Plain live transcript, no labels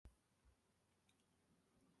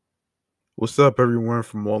What's up, everyone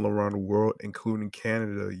from all around the world, including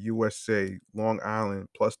Canada, USA, Long Island,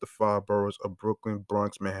 plus the five boroughs of Brooklyn,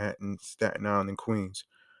 Bronx, Manhattan, Staten Island, and Queens?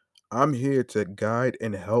 I'm here to guide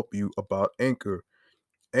and help you about Anchor.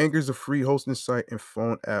 Anchor is a free hosting site and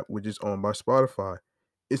phone app which is owned by Spotify.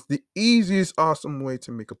 It's the easiest, awesome way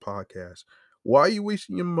to make a podcast. Why are you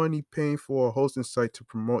wasting your money paying for a hosting site to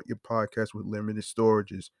promote your podcast with limited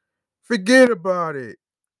storages? Forget about it.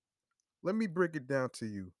 Let me break it down to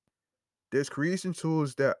you. There's creation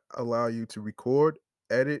tools that allow you to record,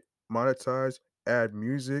 edit, monetize, add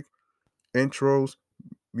music, intros,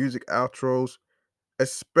 music outros,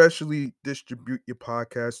 especially distribute your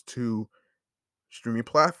podcast to streaming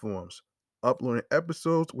platforms. Uploading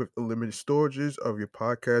episodes with unlimited storages of your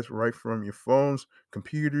podcast right from your phones,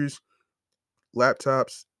 computers,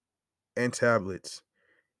 laptops, and tablets.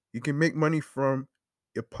 You can make money from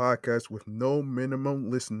your podcast with no minimum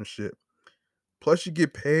listenership. Plus, you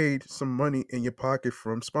get paid some money in your pocket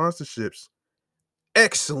from sponsorships.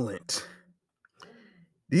 Excellent.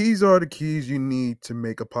 These are the keys you need to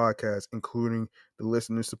make a podcast, including the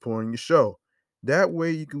listeners supporting your show. That way,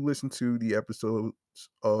 you can listen to the episodes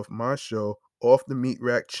of my show, Off the Meat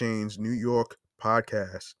Rack Chains New York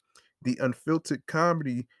podcast, the unfiltered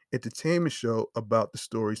comedy entertainment show about the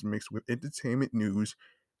stories mixed with entertainment news,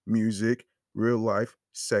 music, real life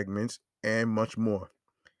segments, and much more.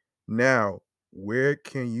 Now, where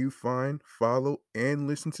can you find, follow, and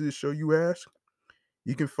listen to the show, you ask?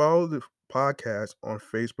 You can follow the podcast on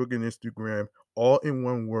Facebook and Instagram, all in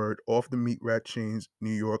one word, Off the Meat Rat Chains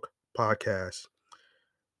New York podcast.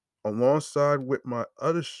 Alongside with my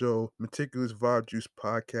other show, Meticulous Vibe Juice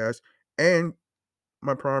podcast, and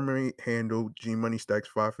my primary handle, G Money Stacks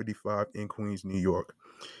 555 in Queens, New York.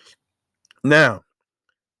 Now,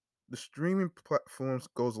 the streaming platforms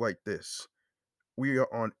goes like this. We are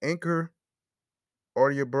on Anchor,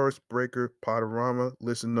 Audioburst, Breaker, Podorama,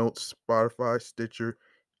 Listen Notes, Spotify, Stitcher,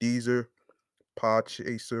 Deezer,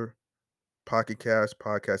 Podchaser, Pocket Cast,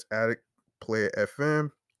 Podcast Addict, Player FM,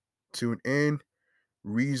 Tune In,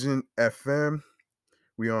 Reason FM.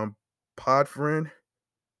 We on Podfriend,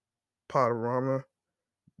 Podorama,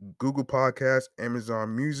 Google Podcasts,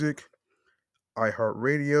 Amazon Music,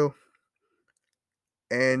 iHeartRadio,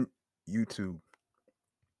 and YouTube.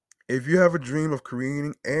 If you have a dream of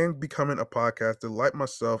creating and becoming a podcaster like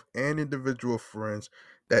myself and individual friends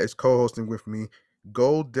that is co-hosting with me,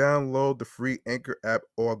 go download the free Anchor app,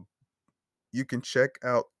 or you can check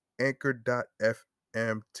out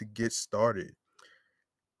anchor.fm to get started.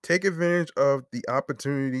 Take advantage of the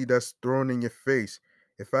opportunity that's thrown in your face.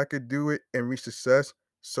 If I could do it and reach success,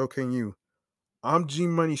 so can you. I'm G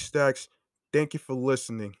Money Stacks. Thank you for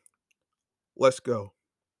listening. Let's go.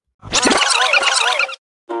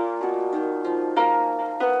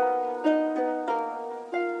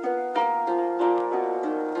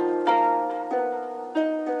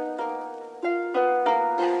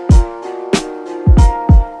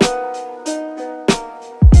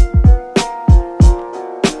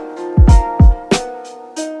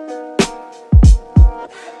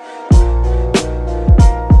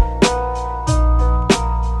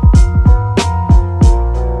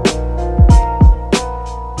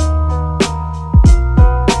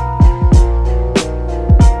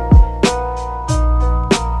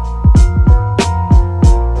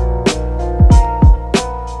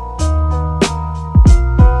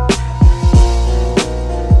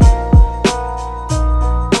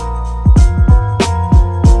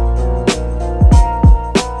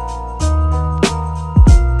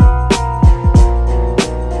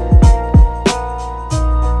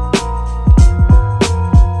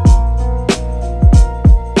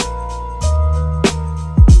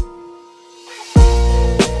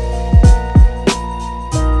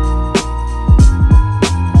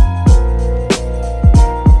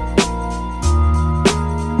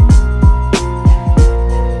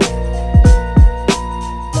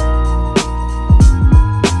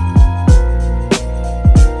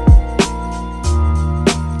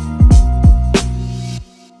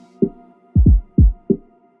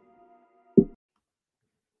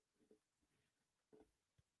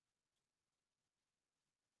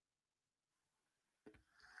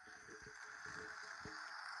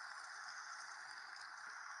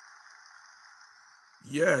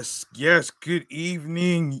 Yes. Good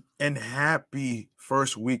evening and happy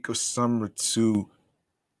first week of summer to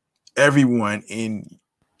everyone in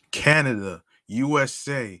Canada,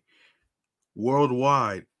 USA,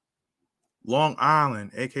 worldwide, Long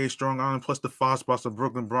Island, aka Strong Island, plus the five spots of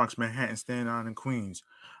Brooklyn, Bronx, Manhattan, Staten Island, and Queens.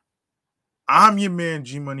 I'm your man,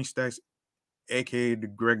 G Money Stacks, aka the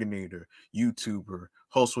Gregonator, YouTuber,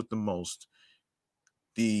 host with the most,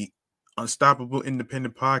 the unstoppable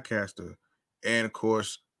independent podcaster, and of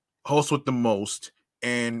course, host with the most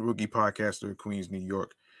and rookie podcaster in Queens, New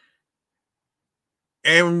York.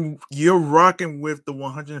 And you're rocking with the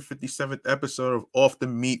 157th episode of Off the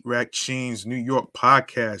Meat Rack Chains New York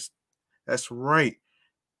podcast. That's right.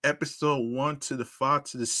 Episode 1 to the 5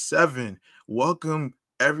 to the 7. Welcome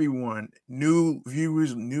everyone, new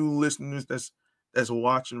viewers, new listeners that's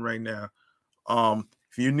watching right now.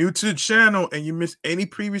 If you're new to the channel and you missed any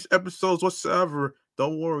previous episodes whatsoever,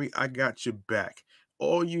 don't worry, I got your back.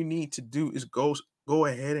 All you need to do is go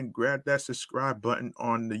ahead and grab that subscribe button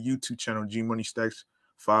on the YouTube channel G Money Stacks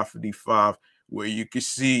 555, where you can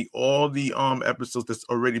see all the episodes that's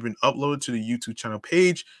already been uploaded to the YouTube channel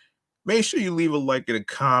page. Make sure you leave a like and a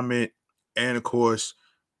comment, and of course,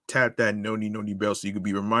 tap that noti bell so you can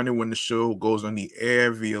be reminded when the show goes on the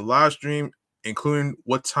air via live stream, including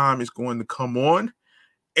what time it's going to come on.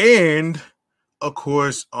 And of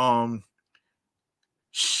course,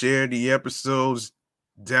 share the episodes,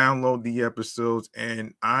 download the episodes,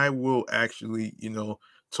 and I will actually,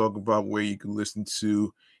 talk about where you can listen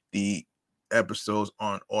to the episodes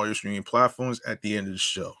on all your streaming platforms at the end of the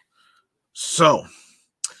show. So,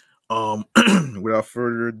 without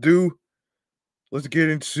further ado, let's get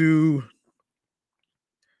into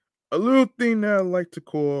a little thing that I like to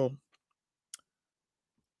call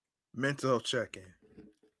mental health check-in.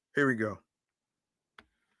 Here we go.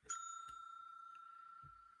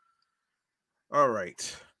 All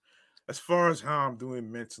right. As far as how I'm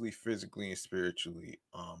doing mentally, physically, and spiritually,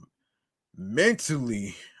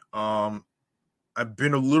 mentally, I've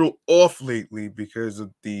been a little off lately because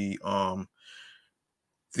of the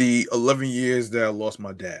 11 years that I lost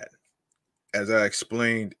my dad. As I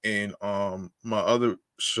explained in my other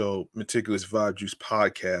show, Meticulous Vibe Juice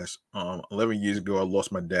podcast, 11 years ago I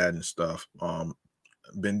lost my dad and stuff.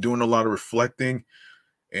 Been doing a lot of reflecting,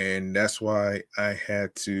 and that's why I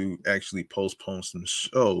had to actually postpone some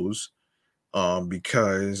shows,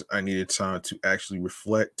 because I needed time to actually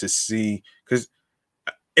reflect to see, because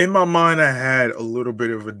in my mind I had a little bit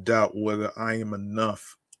of a doubt whether I am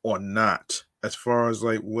enough or not, as far as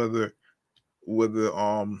like whether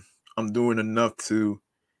I'm doing enough to,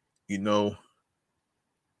 you know,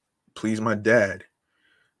 please my dad,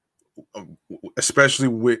 especially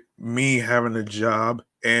with me having a job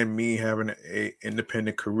and me having a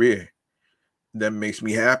independent career that makes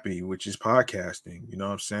me happy, which is podcasting. You know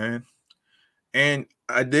what I'm saying? And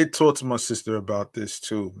I did talk to my sister about this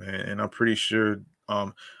too, man. And I'm pretty sure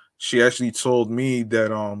she actually told me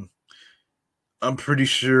that I'm pretty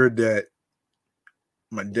sure that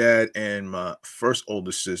my dad and my first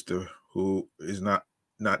older sister, who is not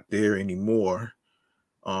there anymore,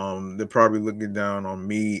 they're probably looking down on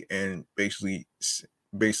me and basically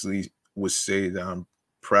would say that I'm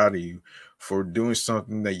proud of you for doing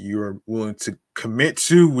something that you are willing to commit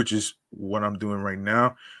to, which is what I'm doing right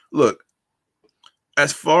now. Look,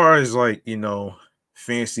 as far as like,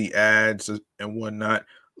 fancy ads and whatnot,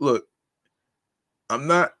 look, I'm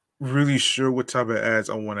not really sure what type of ads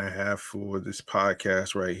I want to have for this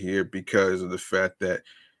podcast right here, because of the fact that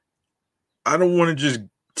I don't want to just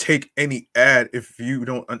take any ad if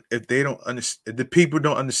if they don't understand, if the people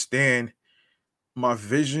don't understand my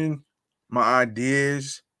vision, my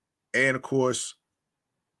ideas, and of course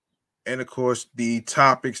the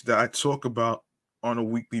topics that I talk about on a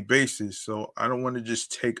weekly basis. So I don't want to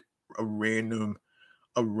just take a random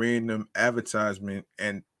advertisement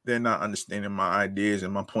and they're not understanding my ideas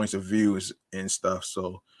and my points of views and stuff.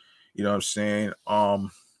 So, you know what I'm saying?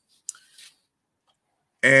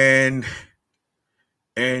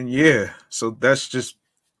 And yeah, so that's just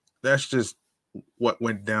what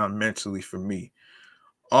went down mentally for me.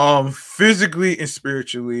 Physically and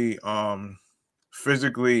spiritually,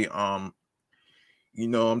 physically, I'm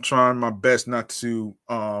trying my best not to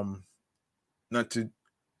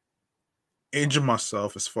injure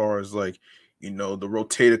myself, as far as like, the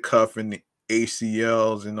rotator cuff and the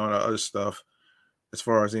ACLs and all that other stuff, as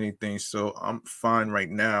far as anything. So I'm fine right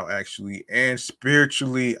now, actually. And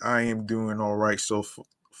spiritually, I am doing all right. So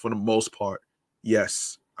for the most part,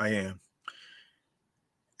 yes, I am.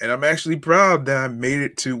 And I'm actually proud that I made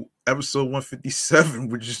it to episode 157,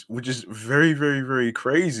 which is very, very, very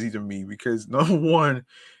crazy to me, because number one,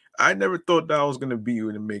 I never thought that I was gonna be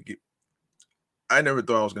able to make it. I never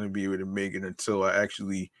thought I was gonna be able to make it until I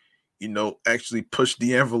actually pushed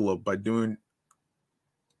the envelope by doing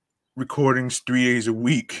recordings 3 days a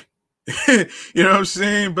week. You know what I'm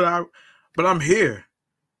saying? But I'm here.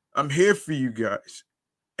 I'm here for you guys.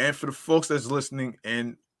 And for the folks that's listening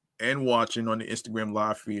and watching on the Instagram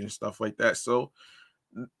live feed and stuff like that. So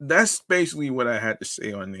that's basically what I had to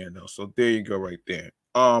say on there though. So there you go right there.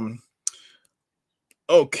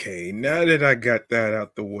 Okay, now that I got that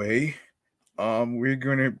out the way, we're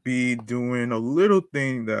gonna be doing a little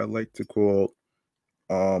thing that I like to call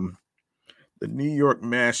um the New York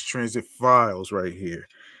Mass Transit Files right here.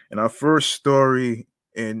 And our first story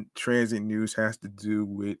in transit news has to do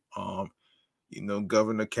with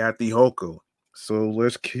Governor Kathy Hochul. So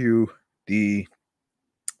let's cue the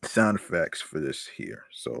sound effects for this here.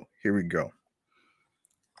 So here we go.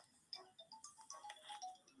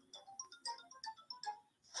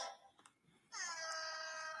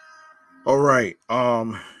 All right.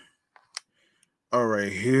 All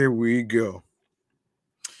right, here we go.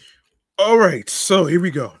 All right, so here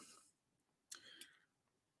we go.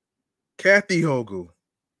 Kathy Hochul,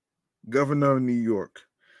 Governor of New York.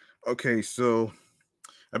 Okay, so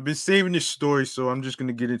I've been saving this story, so I'm just going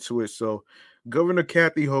to get into it. So, Governor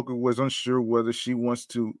Kathy Hochul was unsure whether she wants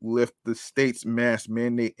to lift the state's mask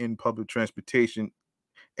mandate in public transportation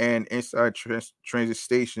and inside transit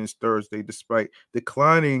stations Thursday, despite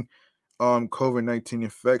declining COVID-19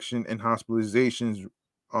 infection and hospitalizations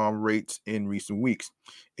rates in recent weeks.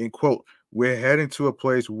 In quote, we're heading to a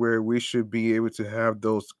place where we should be able to have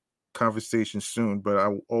those conversations soon, but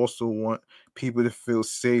I also want people to feel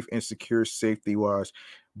safe and secure safety wise,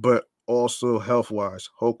 but also health wise.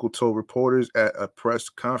 Hochul told reporters at a press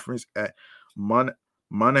conference at Mon-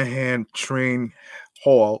 Monahan Train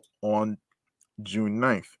Hall on June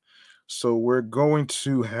 9th. So we're going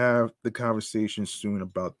to have the conversation soon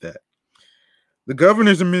about that. The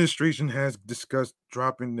governor's administration has discussed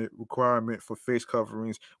dropping the requirement for face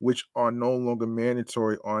coverings, which are no longer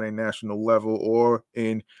mandatory on a national level or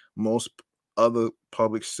in most other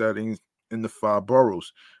public settings in the five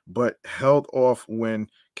boroughs, but held off when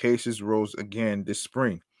cases rose again this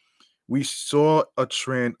spring. We saw a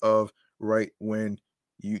trend of right when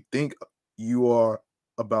you think you are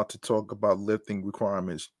about to talk about lifting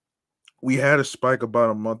requirements, we had a spike about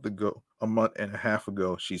a month and a half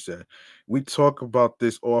ago, she said. We talk about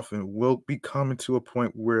this often. We'll be coming to a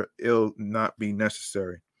point where it'll not be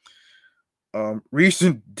necessary.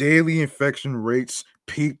 Recent daily infection rates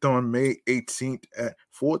peaked on May 18th at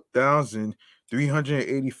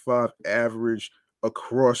 4,385 average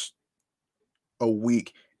across a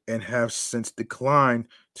week and have since declined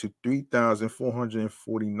to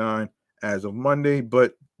 3,449 as of Monday.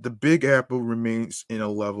 But the Big Apple remains in a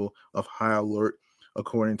level of high alert,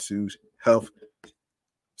 according to health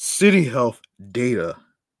city health data.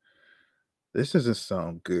 This doesn't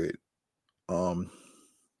sound good. Um,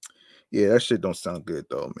 yeah, that shit don't sound good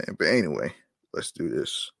though, man. But anyway, let's do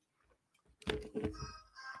this.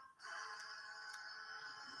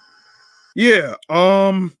 Yeah,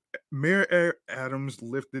 Mayor Adams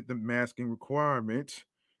lifted the masking requirement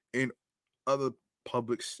in other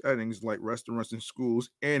public settings like restaurants and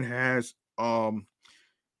schools and has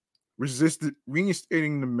resisted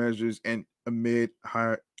reinstating the measures and amid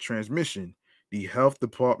high transmission. The health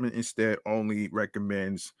department instead only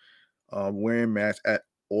recommends wearing masks at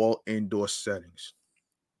all indoor settings.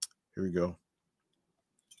 Here we go.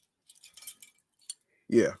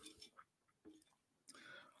 Yeah.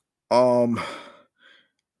 Um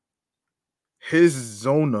His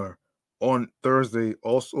Zoner on Thursday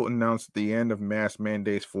also announced the end of mask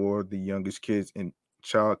mandates for the youngest kids in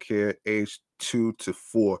childcare aged 2 to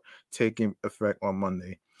 4, taking effect on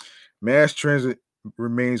Monday. Mass transit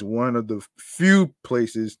remains one of the few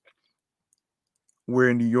places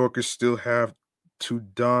where New Yorkers still have to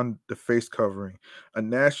don the face covering. A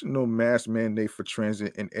national mask mandate for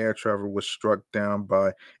transit and air travel was struck down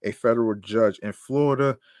by a federal judge in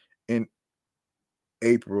Florida in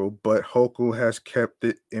April, but Hochul has kept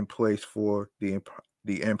it in place for the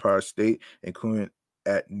Empire State, including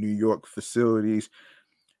at New York facilities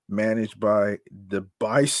managed by the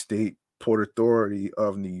bi-state Port Authority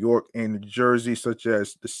of New York and New Jersey, such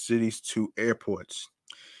as the city's two airports.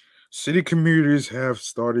 City commuters have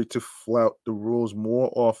started to flout the rules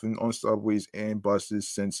more often on subways and buses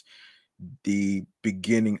since the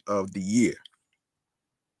beginning of the year.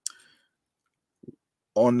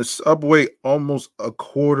 On the subway, almost a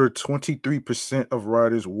quarter, 23% of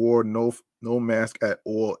riders wore no mask at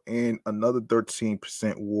all, and another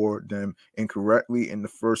 13% wore them incorrectly in the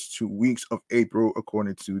first 2 weeks of April,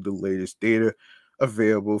 according to the latest data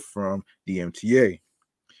available from the MTA.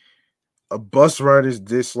 A bus riders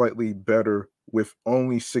did slightly better, with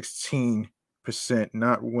only 16%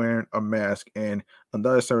 not wearing a mask and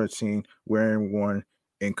another 17 wearing one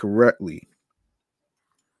incorrectly.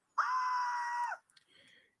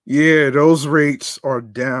 Yeah, those rates are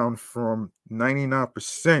down from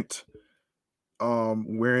 99%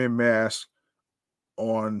 wearing masks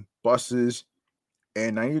on buses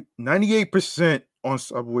and 98% on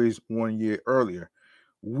subways 1 year earlier.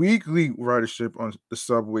 Weekly ridership on the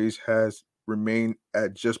subways has remained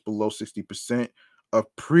at just below 60% of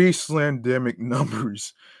pre-slamdemic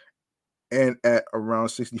numbers and at around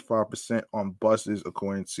 65% on buses,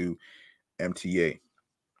 according to MTA.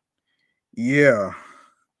 Yeah.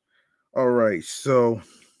 All right. So,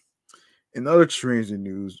 in other transit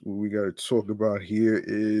news, what we got to talk about here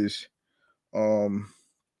um,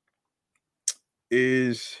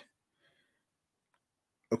 is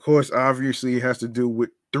of course, obviously, it has to do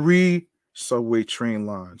with three subway train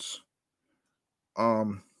lines.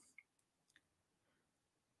 Um,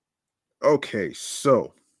 okay,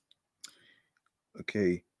 so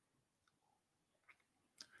okay,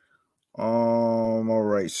 all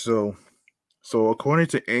right, so according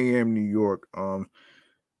to AM New York,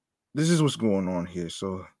 this is what's going on here.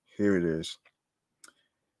 So here it is.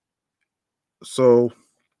 So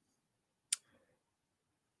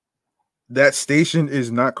that station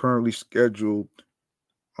is not currently scheduled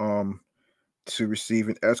um to receive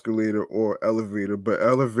an escalator or elevator, but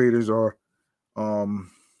elevators are um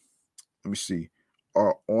let me see,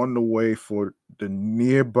 are on the way for the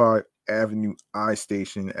nearby Avenue I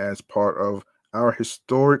station as part of our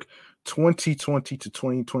historic 2020 to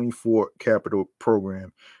 2024 capital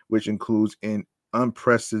program, which includes an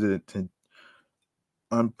unprecedented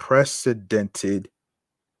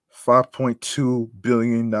 $5.2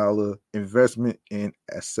 billion investment in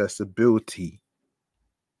accessibility.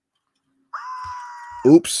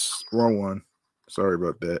 Oops, wrong one. Sorry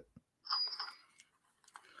about that.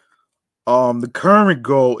 The current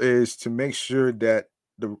goal is to make sure that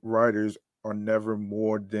the riders are never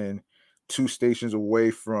more than two stations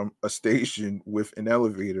away from a station with an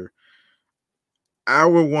elevator.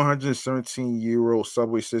 Our 117-year-old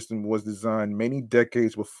subway system was designed many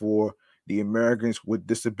decades before the Americans with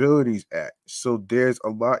Disabilities Act. So there's a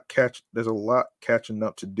lot catching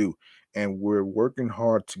up to do, and we're working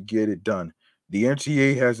hard to get it done. The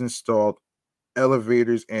MTA has installed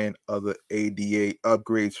elevators and other ADA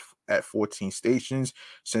upgrades at 14 stations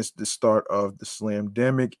since the start of the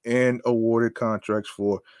slamdemic and awarded contracts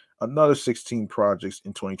for another 16 projects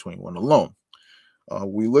in 2021 alone.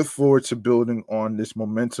 We look forward to building on this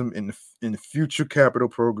momentum in future capital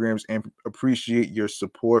programs and appreciate your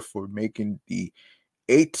support for making the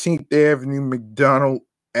 18th Avenue McDonald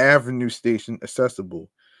Avenue station accessible.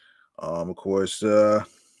 Of course, this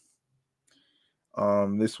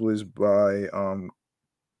was by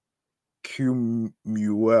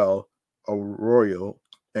Cumuel Arroyo,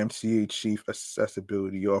 MCA Chief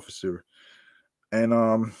Accessibility Officer,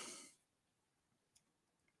 and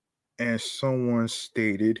someone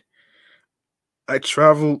stated, "I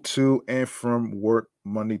travel to and from work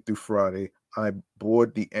Monday through Friday. I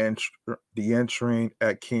board the N train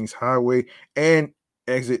at Kings Highway and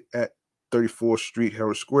exit at 34th Street,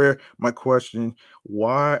 Herald Square. My question: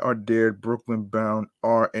 why are there Brooklyn bound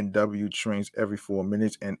R and W trains every 4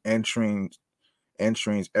 minutes and N trains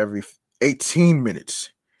every 18 minutes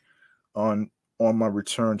on my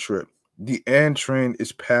return trip? The N train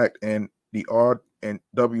is packed and the R and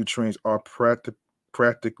W trains are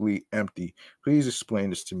practically empty. Please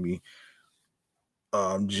explain this to me,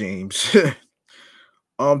 James."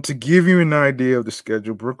 To give you an idea of the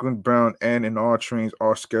schedule, Brooklyn Bound and R trains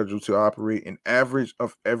are scheduled to operate an average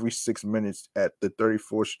of every 6 minutes at the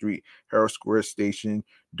 34th Street Herald Square station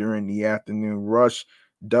during the afternoon rush.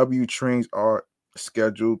 W trains are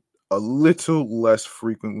scheduled a little less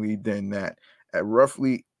frequently than that, at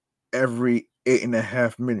roughly every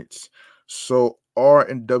 8.5 minutes. So R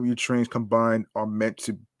and W trains combined are meant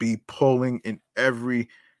to be pulling in every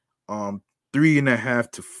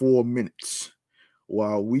 3.5 to 4 minutes.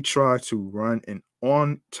 While we try to run an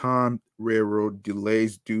on-time railroad,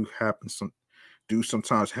 delays do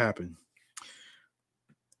sometimes happen.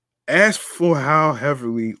 As for how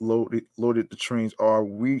heavily loaded the trains are,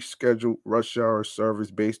 we schedule rush hour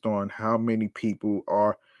service based on how many people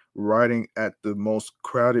are riding at the most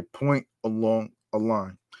crowded point along a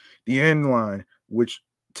line. The N line, which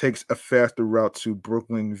takes a faster route to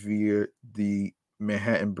Brooklyn via the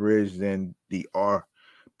Manhattan Bridge than the R,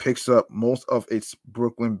 picks up most of its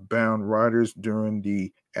Brooklyn bound riders during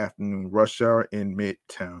the afternoon rush hour in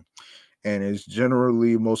Midtown and is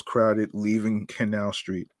generally most crowded leaving Canal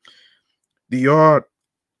Street. The R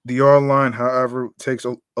the R line, however, takes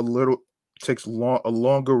a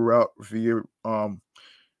longer route via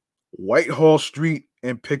Whitehall Street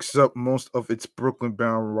and picks up most of its Brooklyn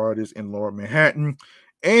bound riders in Lower Manhattan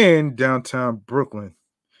and downtown Brooklyn.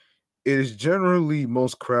 It is generally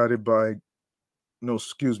most crowded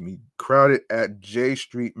crowded at J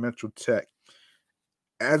Street Metro Tech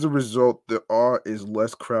As a result, the R is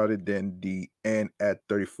less crowded than the N at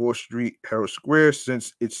 34th Street, Herald Square,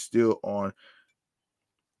 since it's still on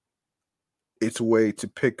its way to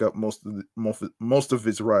pick up most of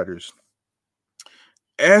its riders.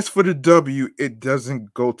 As for the W, it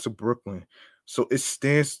doesn't go to Brooklyn, so it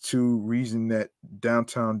stands to reason that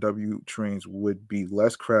downtown W trains would be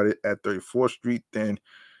less crowded at 34th Street than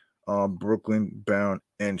Brooklyn bound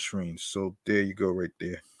N trains. So there you go, right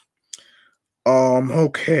there.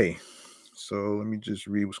 Okay. So let me just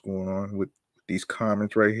read what's going on with these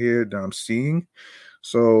comments right here that I'm seeing.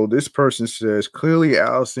 So this person says clearly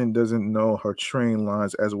Allison doesn't know her train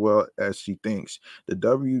lines as well as she thinks. The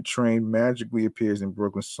W train magically appears in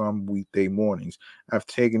Brooklyn some weekday mornings. I've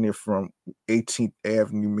taken it from 18th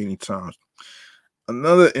Avenue many times.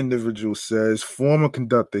 Another individual says former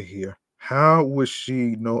conductor here. How would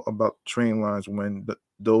she know about train lines when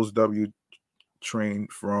those W train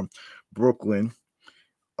from Brooklyn?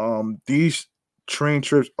 These train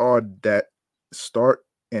trips are that start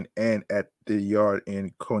and end at the yard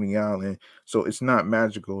in Coney Island, so it's not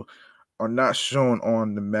magical, are not shown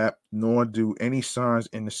on the map, nor do any signs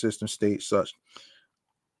in the system state such.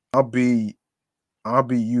 I'll be I'll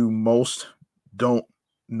be you most don't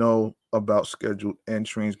know about scheduled end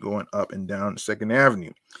trains going up and down Second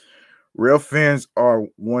Avenue. Rail fans are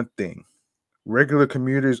one thing. Regular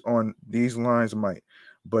commuters on these lines might,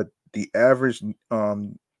 but the average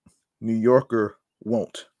New Yorker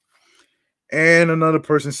won't. And another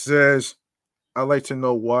person says, I'd like to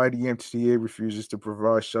know why the MTA refuses to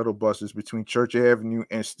provide shuttle buses between Church Avenue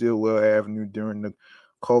and Stillwell Avenue during the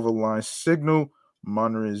Culver Line signal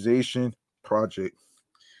modernization project.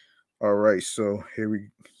 All right, so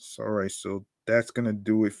all right, so that's gonna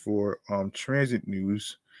do it for transit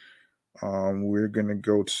news. We're gonna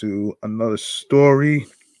go to another story.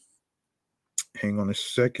 Hang on a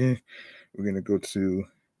second. We're gonna go to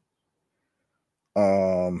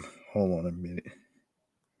hold on a minute.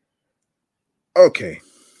 Okay.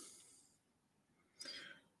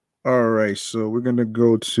 All right, so we're gonna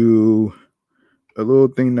go to a little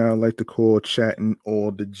thing that I like to call chatting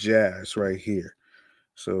all the jazz right here.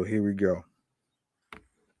 So here we go.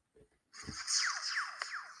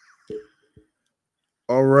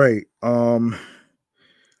 All right. All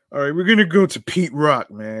right, we're gonna go to Pete Rock,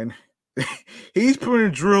 man. He's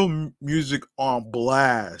putting music on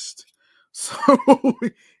blast. So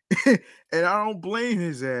and I don't blame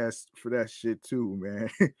his ass for that shit too, man.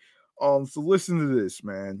 So listen to this,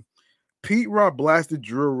 man. Pete Rock blasted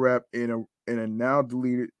drill rap in a now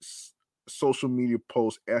deleted social media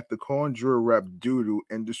post after calling drill rap doodoo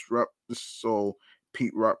and disrupt the soul.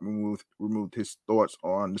 Pete Rock removed his thoughts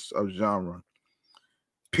on the subgenre.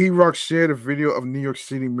 Pete Rock shared a video of New York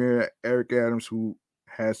City Mayor Eric Adams, who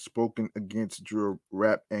has spoken against drill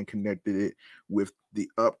rap and connected it with the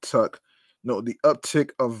uptick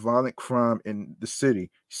of violent crime in the city.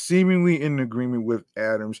 Seemingly in agreement with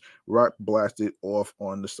Adams, Rock blasted off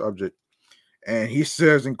on the subject. And he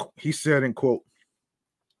said in quote,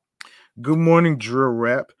 "Good morning, drill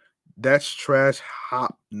rap. That's trash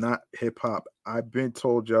hop, not hip hop. I've been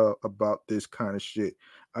told y'all about this kind of shit.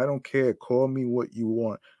 I don't care. Call me what you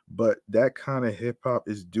want, but that kind of hip hop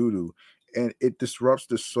is doo doo, and it disrupts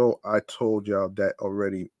the soul. I told y'all that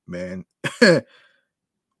already, man."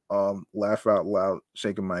 Laugh out loud,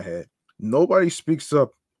 shaking my head. Nobody speaks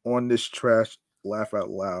up on this trash. Laugh out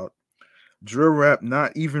loud. Drill rap,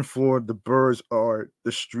 not even for the birds or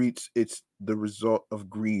the streets. It's the result of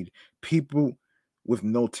greed. People with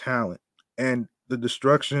no talent and the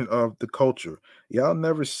destruction of the culture. Y'all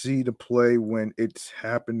never see the play when it's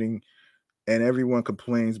happening and everyone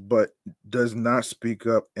complains but does not speak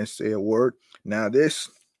up and say a word. Now this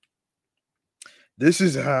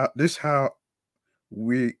how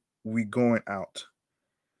we going out.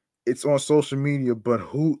 It's on social media, but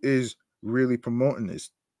who is really promoting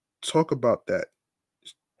this? Talk about that.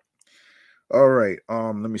 All right.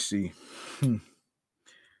 Let me see.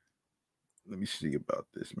 Let me see about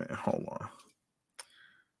this, man. Hold on.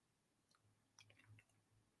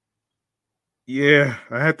 Yeah,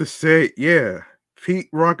 I have to say, yeah, Pete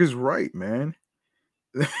Rock is right, man.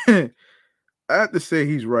 I have to say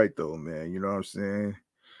he's right though, man. You know what I'm saying?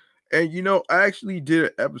 And I actually did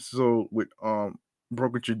an episode with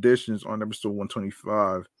Broken Traditions on episode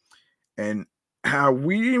 125, and how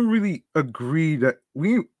we didn't really agree that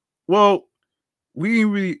well, we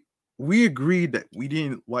didn't really we agreed that we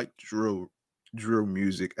didn't like drill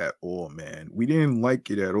music at all, man. We didn't like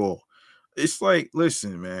it at all. It's like,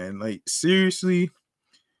 listen, man, like seriously,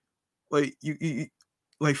 like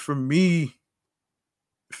like for me,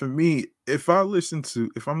 if I'm listening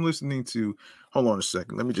to, hold on a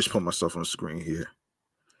second, let me just put myself on the screen here.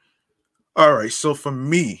 All right, so for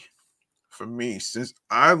me, since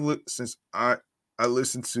I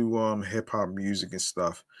listen to hip hop music and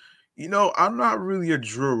stuff, I'm not really a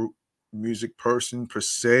drill music person per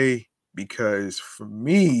se because for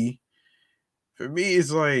me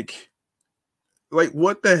it's like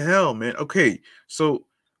what the hell, man? Okay, so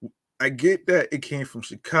I get that it came from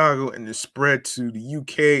Chicago and it spread to the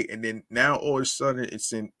UK, and then now all of a sudden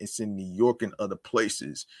it's in New York and other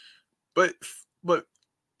places. But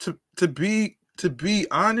to be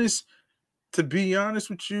honest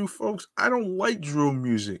with you folks, I don't like drill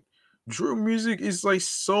music. Drill music is like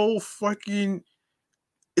so fucking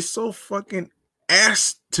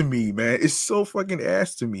ass to me, man. It's so fucking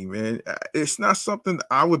ass to me, man. It's not something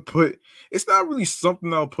I would put. It's not really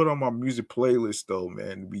something I'll put on my music playlist, though,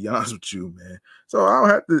 man. To be honest with you, man. So I'll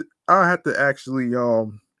have to actually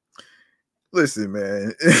listen,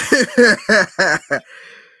 man.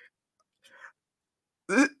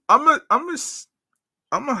 I'm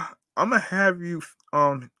gonna have you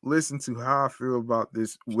listen to how I feel about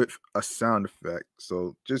this with a sound effect.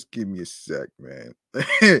 So just give me a sec, man.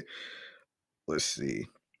 Let's see.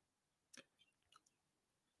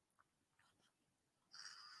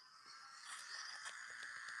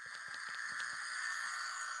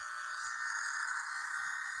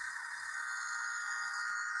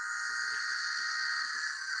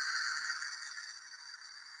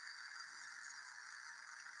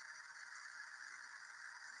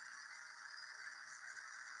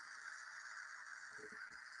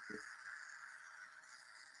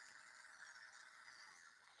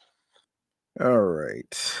 All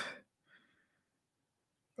right.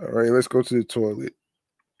 All right, let's go to the toilet.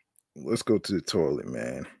 Let's go to the toilet,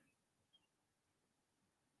 man.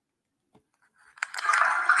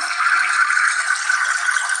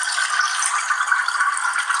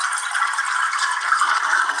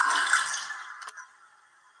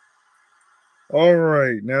 All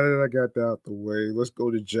right, now that I got that out the way, let's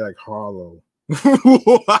go to Jack Harlow.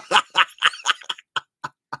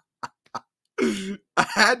 I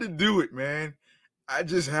had to do it, man. I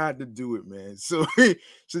just had to do it, man. So,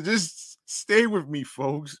 so just stay with me,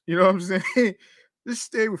 folks. You know what I'm saying? Just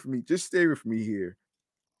stay with me. Just stay with me here.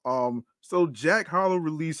 So Jack Harlow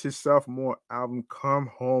released his sophomore album "Come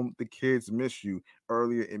Home, the Kids Miss You"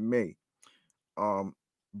 earlier in May. Um,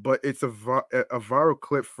 but it's a viral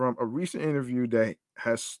clip from a recent interview that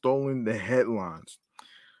has stolen the headlines.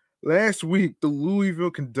 Last week, the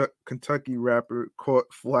Louisville, Kentucky rapper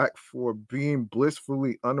caught flack for being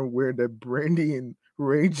blissfully unaware that Brandy and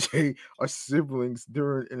Ray J are siblings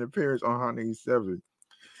during an appearance on Hot 87.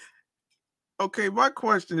 Okay, my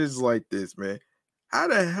question is like this, man. How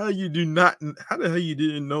the hell you didn't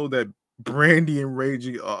know that Brandy and Ray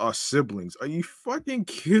J are siblings? Are you fucking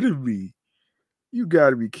kidding me? You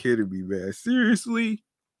gotta be kidding me, man. Seriously?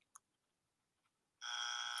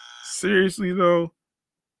 Seriously though?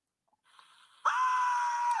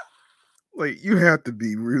 Like you have to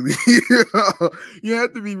be really you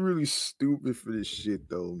have to be really stupid for this shit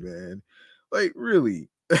though, man. Like really.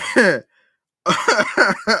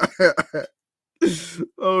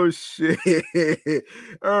 Oh shit.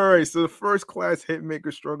 All right. So the first class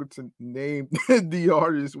hitmaker struggled to name the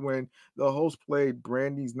artist when the host played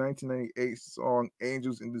Brandy's 1998 song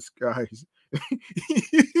Angels in Disguise.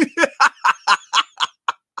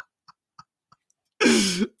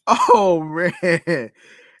 Oh man.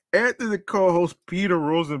 After the co-host Peter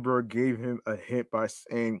Rosenberg gave him a hint by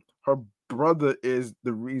saying her brother is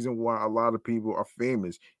the reason why a lot of people are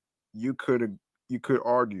famous. You could you could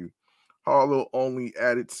argue. Harlow only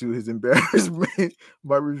added to his embarrassment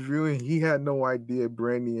by revealing he had no idea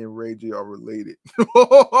Brandy and Ray J are related.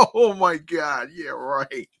 Oh my god, yeah,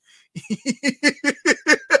 right.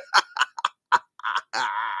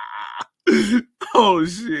 Oh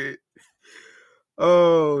shit.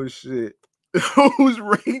 Oh shit. Who's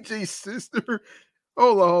Ray J's sister?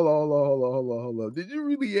 Hold on. Did you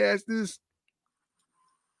really ask this?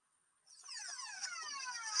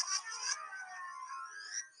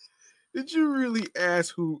 Did you really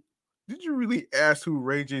ask who? Did you really ask who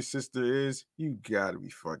Ray J's sister is? You gotta be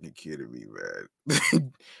fucking kidding me, man.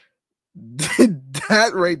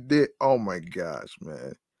 That right there. Oh my gosh,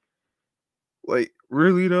 man. Like,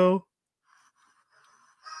 really though?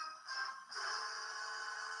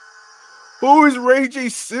 Who is Ray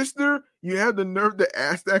J's sister? You have the nerve to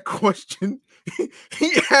ask that question.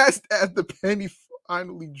 He asked as the penny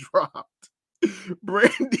finally dropped.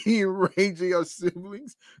 Brandy and Ray J are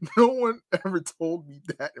siblings. No one ever told me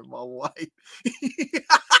that in my life.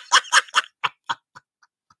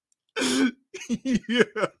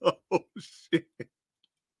 Yeah, oh shit.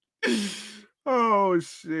 Oh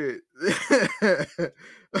shit.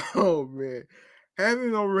 Oh man.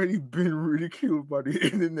 Having already been ridiculed by the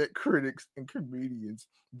internet critics and comedians,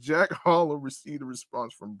 Jack Harlow received a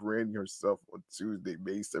response from Brandy herself on Tuesday,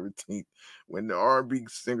 May 17th, when the R&B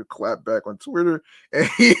singer clapped back on Twitter and,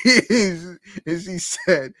 and she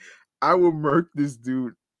said, I will murk this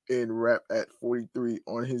dude and rap at 43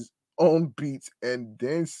 on his own beats and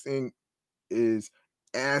then sing his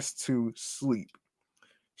ass to sleep.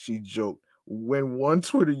 She joked. When one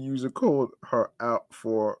Twitter user called her out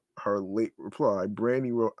for her late reply,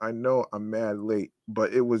 Brandy wrote, I know I'm mad late,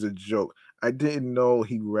 but it was a joke. I didn't know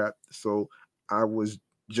he rapped, so I was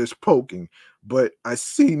just poking. But I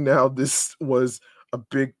see now this was a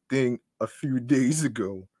big thing a few days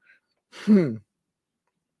ago. Hmm.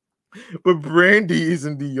 But Brandy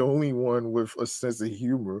isn't the only one with a sense of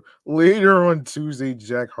humor. Later on Tuesday,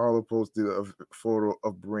 Jack Harlow posted a photo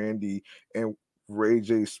of Brandy and Ray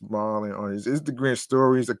J smiling on his Instagram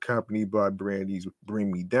stories, accompanied by Brandy's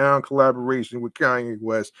Bring Me Down collaboration with Kanye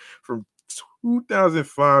West from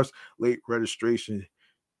 2005's late registration.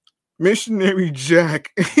 Missionary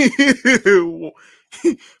Jack.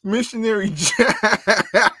 Missionary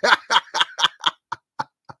Jack.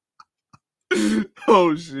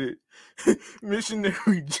 Oh shit.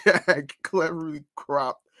 Missionary Jack cleverly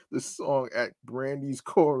cropped the song at Brandy's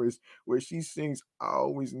chorus where she sings, I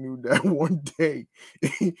always knew that one day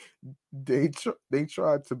they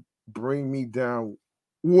tried to bring me down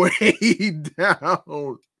way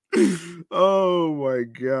down. Oh my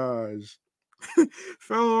gosh.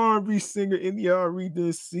 Fellow R&B singer India.Arie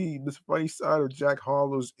didn't see the funny side of Jack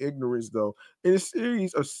Harlow's ignorance, though. In a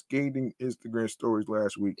series of scathing Instagram stories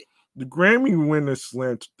last week, the Grammy winner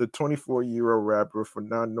slammed the 24-year-old rapper for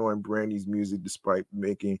not knowing Brandy's music despite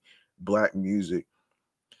making black music.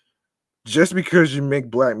 Just because you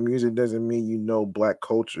make black music doesn't mean you know black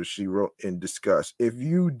culture, she wrote in disgust. If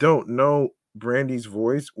you don't know Brandy's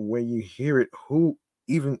voice when you hear it, who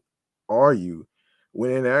even are you?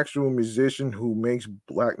 When an actual musician who makes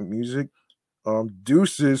black music,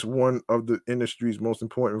 Deuces, one of the industry's most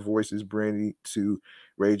important voices, Brandy to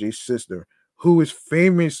Ray J's sister, who is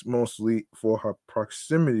famous mostly for her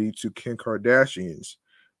proximity to Kim Kardashians.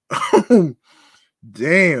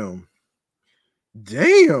 Damn.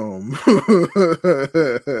 Damn.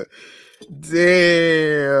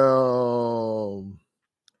 Damn.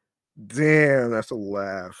 Damn, that's a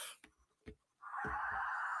laugh.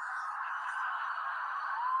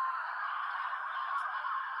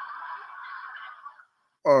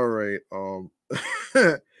 All right. I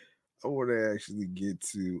want to actually get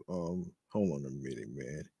to hold on a minute,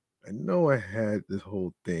 man. I know I had this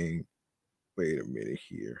whole thing. Wait a minute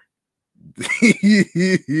here.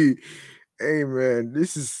 Hey man,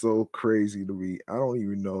 this is so crazy to me. I don't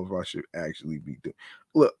even know if I should actually be doing.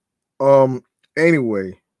 Look, um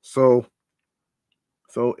anyway, so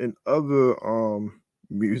in other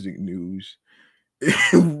music news,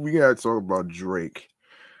 we gotta talk about Drake.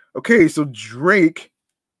 Okay, so Drake,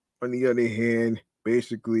 on the other hand,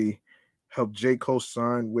 basically helped J. Cole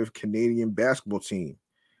sign with Canadian basketball team.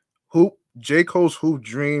 Hoop J. Cole's hoop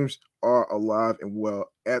dreams are alive and well.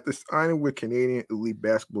 After signing with Canadian Elite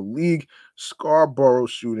Basketball League, Scarborough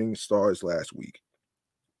Shooting Stars last week.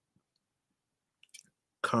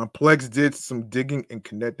 Complex did some digging and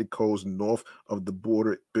connected Cole's north of the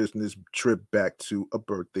border business trip back to a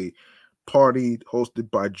birthday party hosted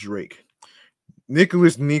by Drake.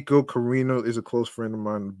 Nicholas Nico Carino is a close friend of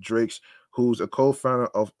mine of Drake's, who's a co-founder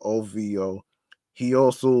of OVO. He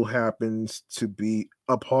also happens to be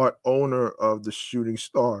a part owner of the Shooting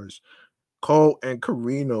Stars. Cole and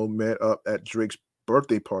Carino met up at Drake's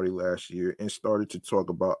birthday party last year and started to talk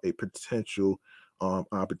about a potential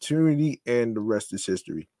opportunity, and the rest is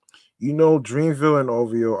history. You know, Dreamville and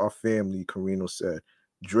OVO are family, Carino said.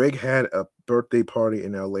 Drake had a birthday party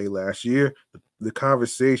in LA last year. The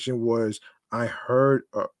conversation was, I heard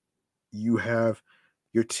you have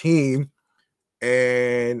your team,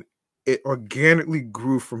 and it organically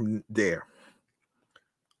grew from there.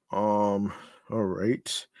 All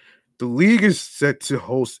right. The league is set to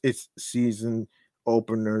host its season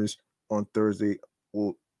openers on Thursday,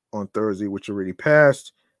 well, on Thursday, which already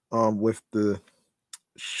passed. With the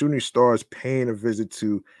Shooting Stars paying a visit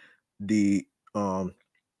to the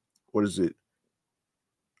what is it?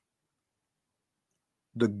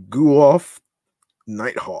 The Guelph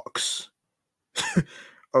Nighthawks.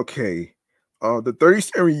 Okay. The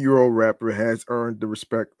 37-year-old rapper has earned the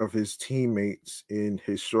respect of his teammates in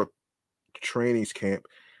his short trainings camp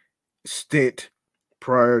stint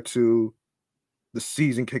prior to the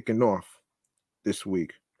season kicking off this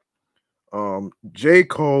week. J.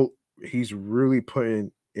 Cole, he's really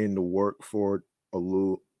putting in the work for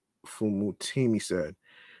Alu Fumutimi said.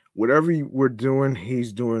 Whatever we're doing,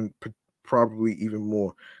 he's doing probably even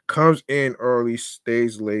more. Comes in early,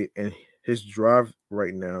 stays late, and his drive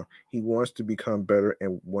right now, he wants to become better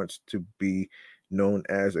and wants to be known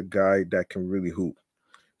as a guy that can really hoop.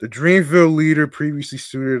 The Dreamville leader previously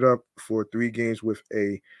suited up for 3 games with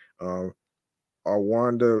a um,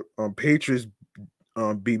 Rwanda Patriots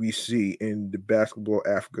BBC in the Basketball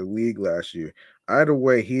Africa League last year. Either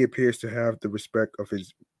way, he appears to have the respect of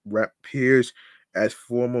his rap peers as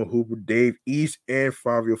former hooper Dave East and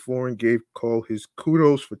Fabio Foreign gave Cole his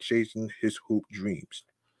kudos for chasing his hoop dreams.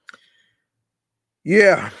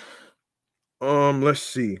 Yeah. Let's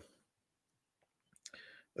see.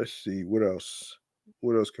 Let's see. What else?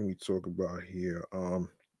 What else can we talk about here? Um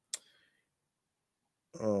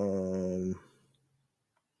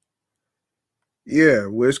yeah,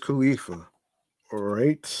 where's Khalifa? All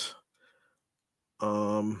right.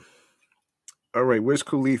 Um, all right, Wiz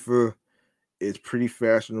Khalifa is pretty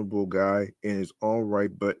fashionable guy in his own right,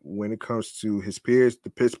 but when it comes to his peers, the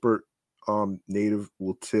Pittsburgh native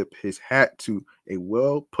will tip his hat to a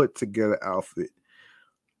well put together outfit.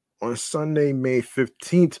 On Sunday, May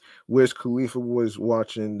 15th, Wiz Khalifa was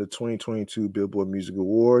watching the 2022 Billboard Music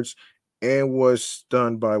Awards and was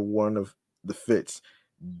stunned by one of the fits.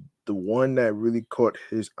 The one that really caught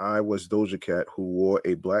his eye was Doja Cat, who wore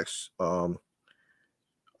a black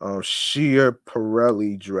sheer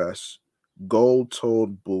Pirelli dress,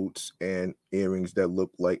 gold-toed boots, and earrings that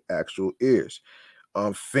look like actual ears.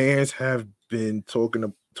 Fans have been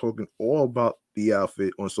talking all about the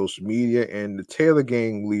outfit on social media, and the Taylor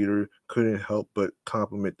Gang leader couldn't help but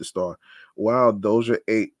compliment the star. Wow, Doja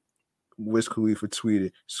 8, Wiz Khalifa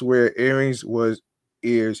tweeted, "Swear earrings was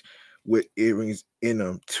ears with earrings in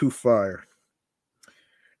them. Too fire."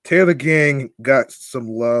 Taylor Gang got some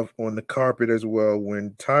love on the carpet as well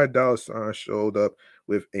when Ty Dolla $ign showed up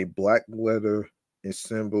with a black leather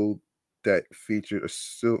ensemble that featured a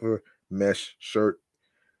silver mesh shirt.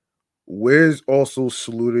 Wiz also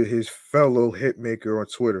saluted his fellow hitmaker on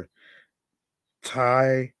Twitter.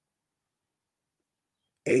 Ty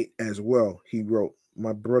ate as well. He wrote,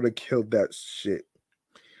 "My brother killed that shit."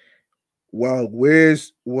 While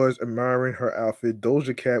Wiz was admiring her outfit,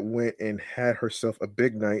 Doja Cat went and had herself a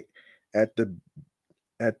big night at the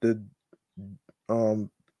um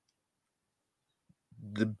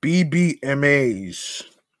the BBMAs.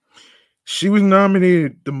 She was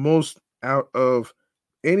nominated the most out of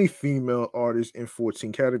any female artist in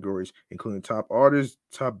 14 categories, including top artist,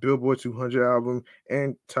 top Billboard 200 album,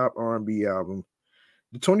 and top R&B album.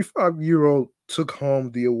 The 25-year-old took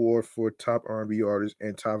home the award for top R&B artist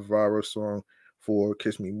and top viral song for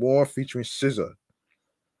 "Kiss Me More" featuring SZA.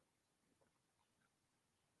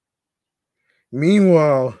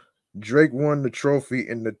 Meanwhile, Drake won the trophy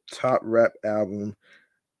in the top rap album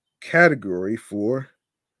category for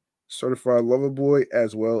Certified Lover Boy,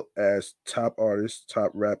 as well as top artist,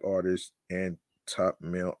 top rap artist, and top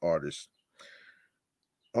male artist.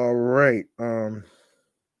 All right.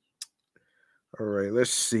 All right,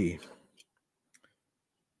 let's see.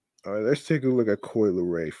 All right, let's take a look at Coi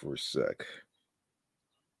Leray for a sec.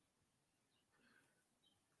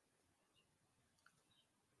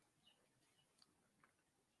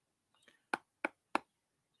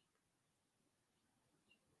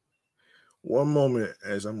 One moment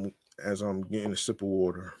as I'm getting a sip of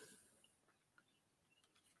water.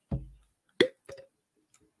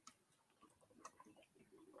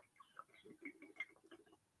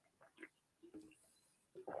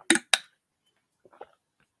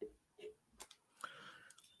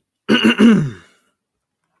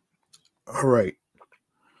 All right.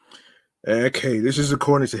 Okay, this is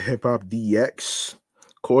according to Hip Hop DX.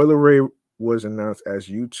 Coi Leray was announced as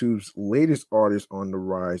YouTube's latest artist on the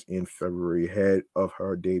rise in February ahead of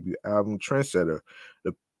her debut album, Trendsetter.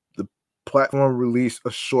 The platform released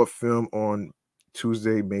a short film on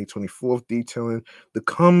Tuesday, May 24th, detailing the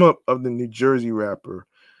come up of the New Jersey rapper,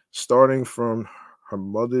 starting from her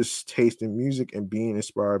mother's taste in music and being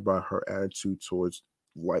inspired by her attitude towards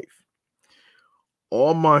life.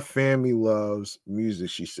 "All my family loves music,"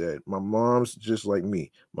 she said. "My mom's just like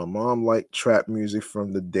me. My mom liked trap music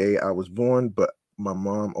from the day I was born, but my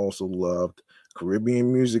mom also loved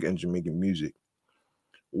Caribbean music and Jamaican music.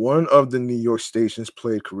 One of the New York stations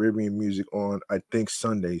played Caribbean music on, I think,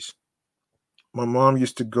 Sundays. My mom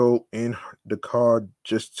used to go in the car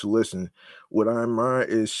just to listen. What I admire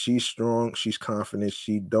is she's strong, she's confident,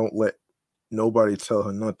 she don't let nobody tell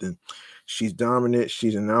her nothing. She's dominant,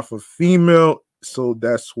 she's an alpha female, so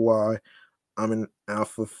that's why I'm an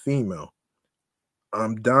alpha female.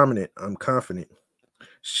 I'm dominant, I'm confident."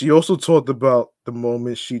 She also talked about the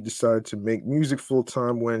moment she decided to make music full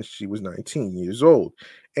time when she was 19 years old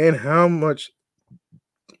and how much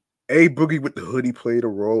A Boogie with the Hoodie played a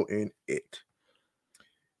role in it.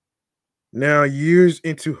 Now, years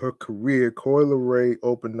into her career, Coyle Ray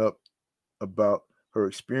opened up about her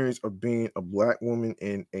experience of being a black woman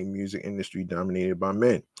in a music industry dominated by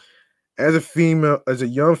men. As a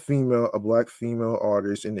young female, a black female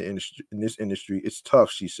artist in this industry, it's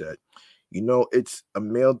tough, she said. It's a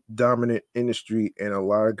male dominant industry, and a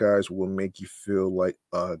lot of guys will make you feel like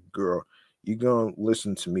a girl. You gonna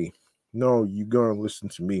listen to me. No, you gonna listen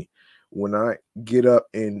to me. When I get up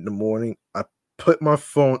in the morning, I put my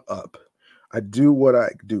phone up. I do what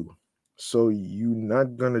I do. So you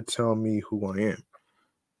not gonna tell me who I am.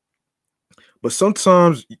 But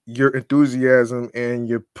sometimes your enthusiasm and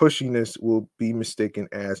your pushiness will be mistaken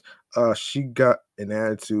as she got an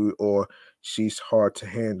attitude or she's hard to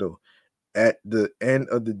handle. At the end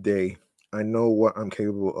of the day, I know what I'm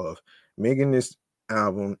capable of. Making this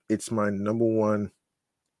album, it's my number one,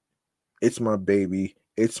 it's my baby,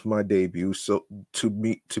 it's my debut. So to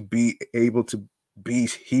be able to be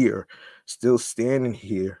here, still standing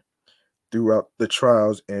here throughout the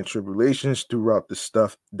trials and tribulations, throughout the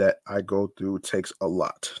stuff that I go through takes a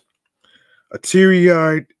lot. A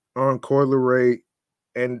teary-eyed Encore Ray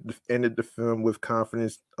ended the film with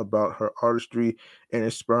confidence about her artistry and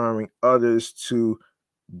inspiring others to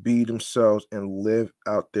be themselves and live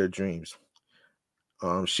out their dreams.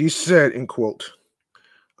 She said, "In quote,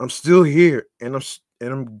 I'm still here, and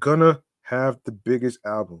I'm gonna have the biggest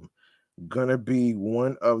album, gonna be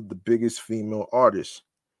one of the biggest female artists,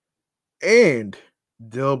 and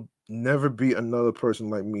there'll never be another person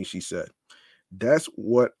like me," she said. That's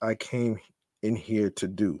what I came in here to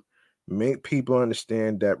do. Make people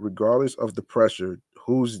understand that regardless of the pressure,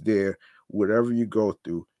 who's there, whatever you go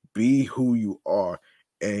through, be who you are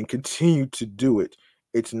and continue to do it.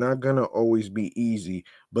 It's not going to always be easy,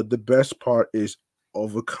 but the best part is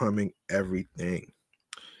overcoming everything.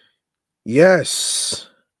 Yes,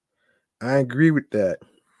 I agree with that.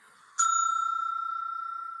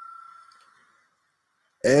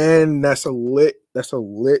 And lit,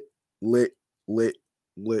 lit,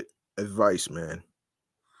 lit advice, man.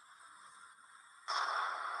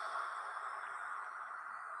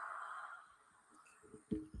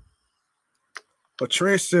 A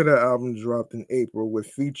Trendsetter album dropped in April with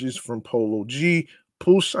features from Polo G,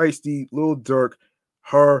 Pooh Shiesty, Lil Durk,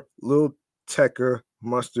 Her, Lil Tecca,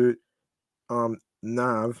 Mustard,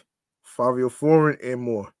 Nav, Fabio Foreign, and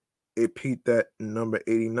more. It peaked at number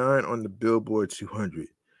 89 on the Billboard 200.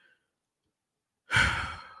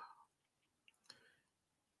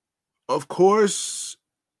 Of course,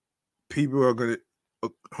 people are gonna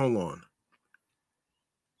hold on.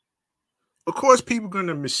 Of course, people are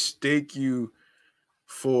gonna mistake you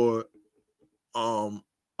for um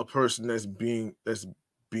a person that's being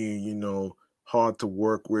hard to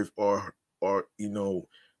work with or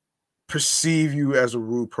perceive you as a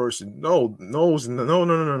rude person. No.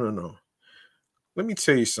 Let me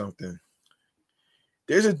tell you something.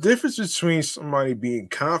 There's a difference between somebody being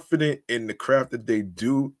confident in the craft that they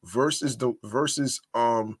do versus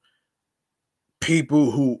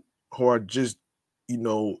people who are just you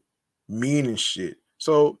know mean and shit.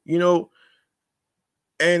 So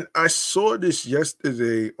and I saw this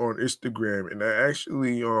yesterday on Instagram, and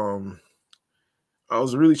I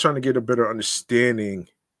was really trying to get a better understanding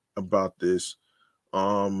about this.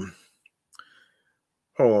 Um,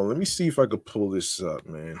 Hold on, let me see if I could pull this up,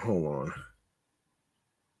 man. Hold on.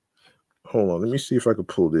 Let me see if I could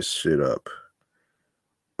pull this shit up.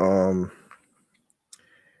 Um,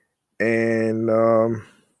 and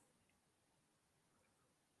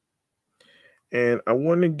I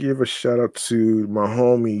want to give a shout out to my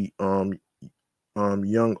homie,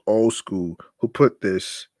 Young Old School, who put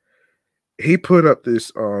this. He put up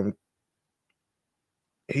this.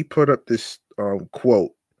 He put up this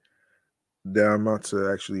quote that I'm about to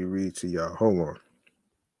actually read to y'all. Hold on.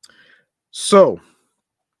 So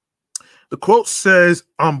the quote says,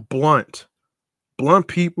 "I'm blunt. Blunt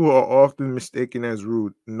people are often mistaken as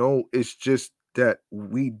rude. No, it's just that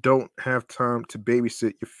we don't have time to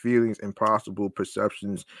babysit your feelings and possible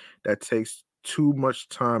perceptions. That takes too much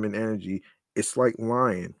time and energy. It's like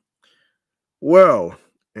lying." Well,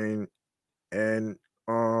 and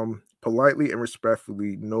politely and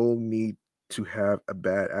respectfully, no need to have a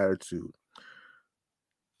bad attitude.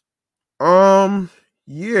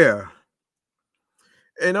 Yeah.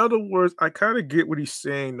 In other words, I kind of get what he's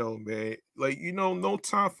saying though, man. Like, no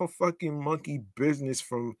time for fucking monkey business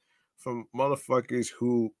from motherfuckers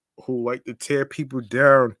who like to tear people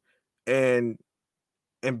down and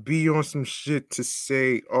and be on some shit to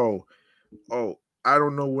say, oh, I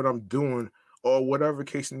don't know what I'm doing, or whatever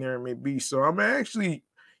case scenario may be. So I'm actually,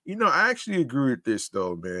 I actually agree with this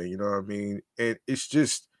though, man. You know what I mean? And it's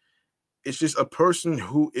just a person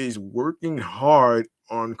who is working hard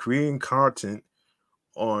on creating content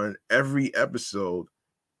on every episode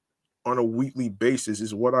on a weekly basis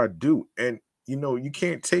is what I do. And you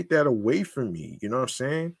can't take that away from me. You know what I'm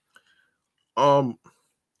saying? Um,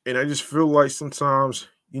 and I just feel like sometimes,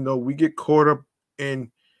 we get caught up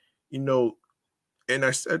in, you know, and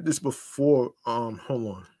I said this before. Hold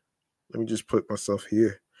on. Let me just put myself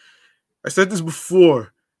here. I said this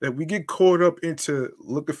before that we get caught up into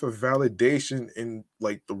looking for validation in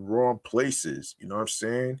like the wrong places. You know what I'm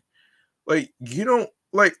saying? Like you don't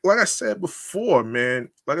like I said before, man.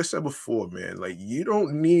 Like I said before, man. Like you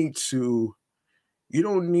don't need to you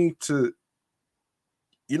don't need to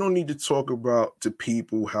talk about to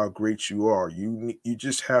people how great you are. You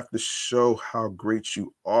just have to show how great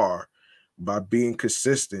you are by being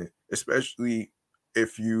consistent, especially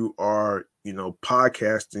if you are,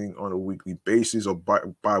 podcasting on a weekly basis or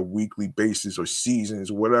by weekly basis or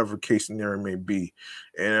seasons, whatever case scenario may be.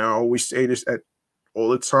 And I always say this at all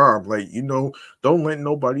the time, like, don't let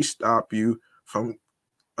nobody stop you from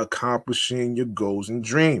accomplishing your goals and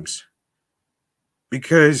dreams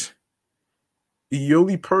because the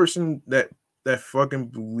only person that fucking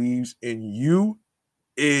believes in you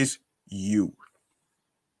is you.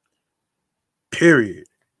 Period.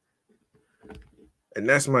 And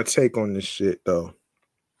that's my take on this shit though.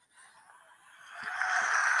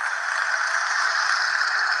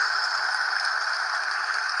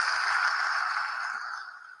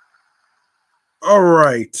 All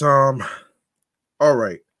right. All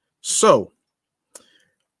right. So,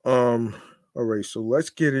 um all right, so let's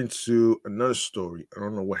get into another story. I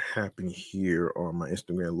don't know what happened here on my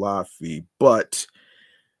Instagram live feed, but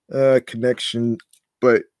connection,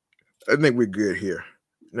 but I think we're good here.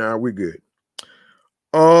 Nah, we're good.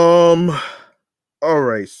 Um all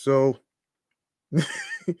right, so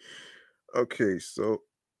okay, so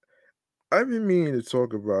I've been meaning to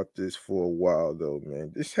talk about this for a while though,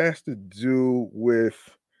 man. This has to do with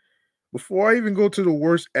before I even go to the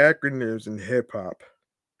worst acronyms in hip hop.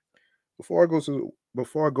 Before I go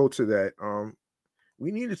to that,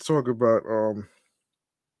 we need to talk about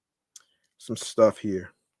some stuff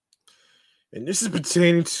here. And this is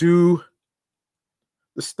pertaining to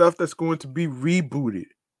the stuff that's going to be rebooted.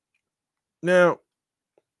 Now,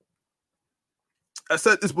 I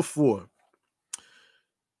said this before.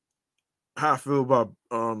 How I feel about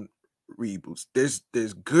reboots.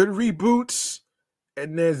 There's good reboots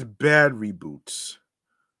and there's bad reboots.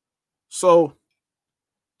 So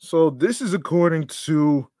this is according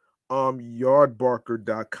to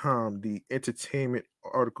yardbarker.com, the entertainment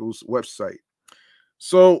articles website.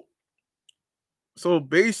 So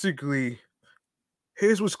basically,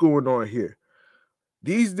 here's what's going on here.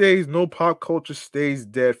 These days, no pop culture stays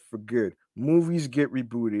dead for good. Movies get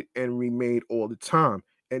rebooted and remade all the time,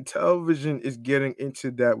 and television is getting into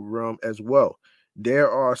that realm as well. There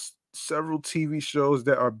are several TV shows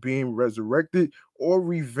that are being resurrected or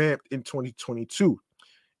revamped in 2022,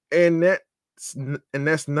 and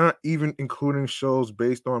that's not even including shows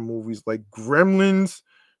based on movies like Gremlins,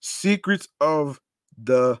 Secrets of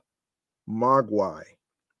the Mogwai.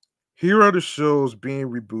 Here are the shows being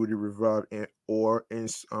rebooted, revived, or in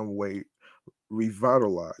some way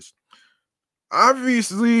revitalized.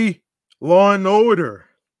 Obviously, Law and Order.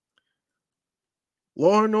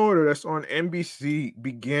 Law and Order, that's on NBC,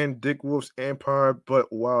 began Dick Wolf's empire,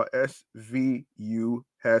 but while SVU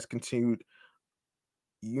has continued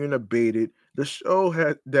unabated, the show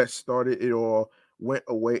that started it all went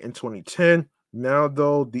away in 2010. Now,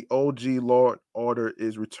 though, the OG Law and Order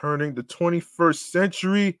is returning the 21st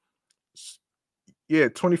century. Yeah,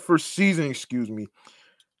 21st season, excuse me,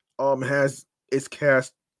 has its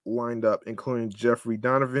cast lined up, including Jeffrey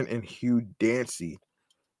Donovan and Hugh Dancy.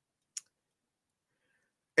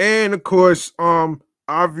 And of course,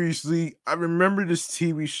 obviously, I remember this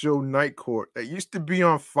TV show Night Court that used to be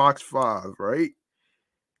on Fox 5, right?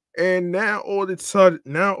 And now all of a sudden,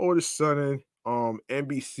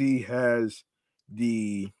 NBC has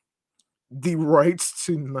the rights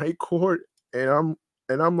to Night Court, and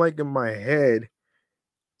I'm like in my head,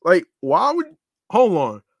 like, why would hold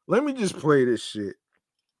on? Let me just play this shit.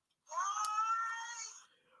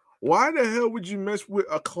 Why the hell would you mess with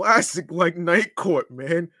a classic like Night Court,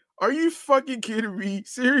 man? Are you fucking kidding me?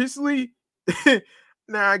 Seriously?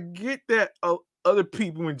 Now I get that other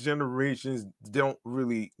people in generations don't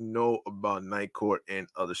really know about Night Court and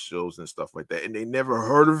other shows and stuff like that, and they never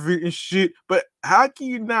heard of it and shit. But how can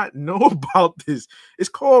you not know about this? It's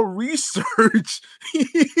called research.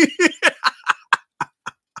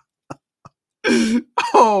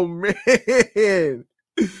 Oh man.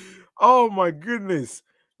 Oh my goodness.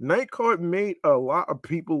 Night Court made a lot of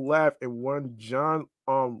people laugh and won John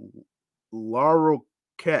Larroquette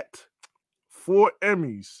 4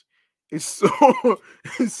 Emmys. It's so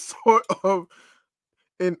it's sort of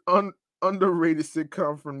an underrated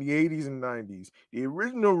sitcom from the 80s and 90s. The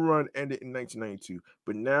original run ended in 1992,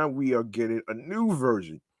 but now we are getting a new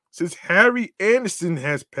version. Since Harry Anderson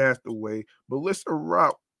has passed away, Melissa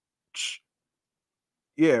Rauch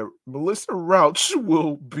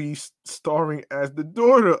will be starring as the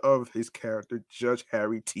daughter of his character, Judge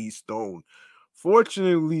Harry T. Stone.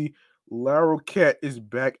 Fortunately, Lara Cat is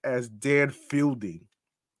back as Dan Fielding.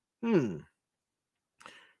 Hmm.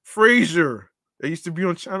 Frasier. That used to be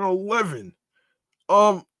on Channel 11.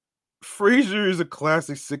 Um, Frasier is a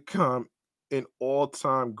classic sitcom, an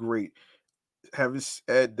all-time great. Having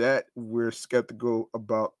said that, we're skeptical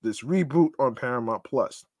about this reboot on Paramount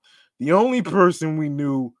Plus. The only person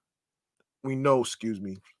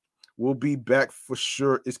will be back for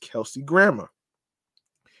sure is Kelsey Grammer.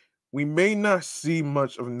 We may not see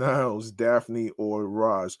much of Niles, Daphne, or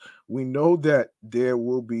Roz. We know that there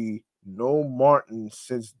will be no Martin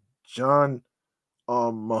since John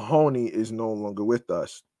Mahoney is no longer with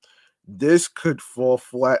us. This could fall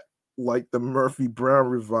flat like the Murphy Brown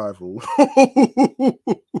revival.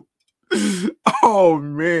 Oh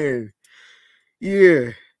man.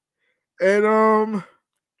 Yeah. And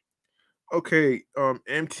okay,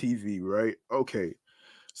 MTV, right? Okay.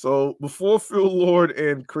 So before Phil Lord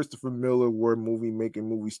and Christopher Miller were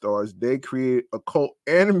movie stars, they created a cult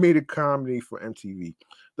animated comedy for MTV.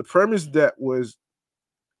 The premise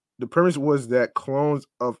was that clones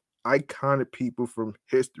of iconic people from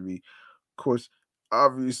history, of course,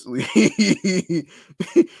 obviously,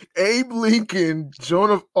 Abe Lincoln,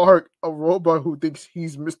 Joan of Arc, a robot who thinks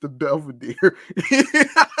he's Mr. Belvedere.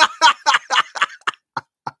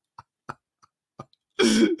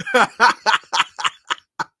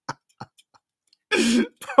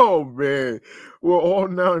 Oh man, we're all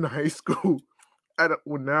now in high school.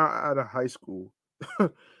 We're now out of high school.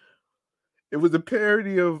 It was a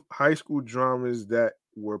parody of high school dramas that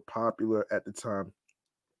were popular at the time.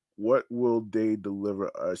 What will they deliver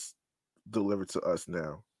to us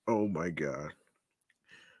now? Oh my god.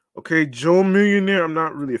 Okay, Joe Millionaire, I'm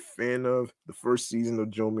not really a fan of. The first season of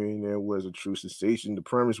Joe Millionaire was a true sensation. The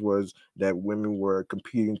premise was that women were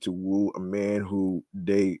competing to woo a man who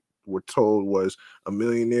they were told was a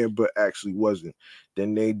millionaire, but actually wasn't.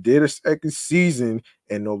 Then they did a second season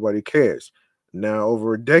and nobody cares. Now,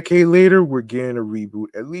 over a decade later, we're getting a reboot.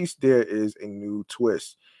 At least there is a new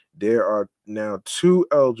twist. There are now two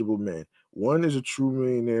eligible men. One is a true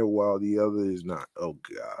millionaire while the other is not. Oh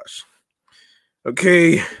gosh.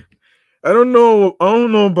 Okay, I don't know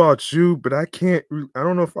about you, but I can't. I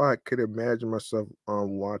don't know if I could imagine myself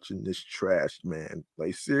watching this trash, man.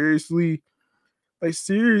 Like seriously,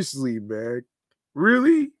 man.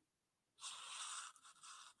 Really?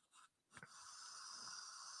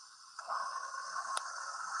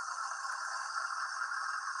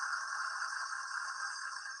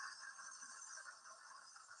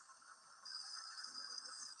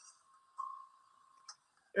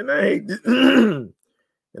 And I hate and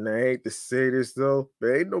I hate to say this though, but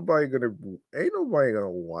ain't nobody gonna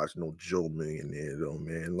watch no Joe Millionaire though,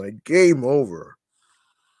 man. Like game over.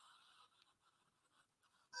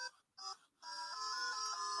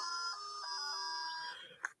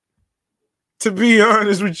 To be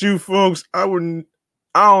honest with you folks, I don't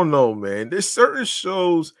know, man. There's certain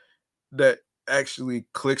shows that actually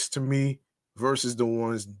clicks to me versus the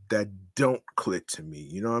ones that don't click to me.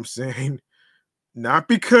 You know what I'm saying? Not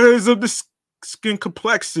because of the skin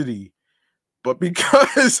complexity, but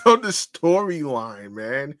because of the storyline,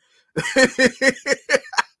 man.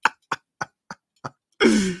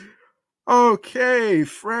 Okay,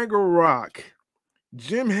 Fraggle Rock.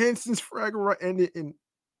 Jim Henson's Fraggle Rock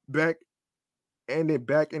back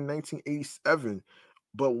back in 1987.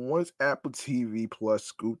 But once Apple TV Plus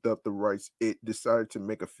scooped up the rights, it decided to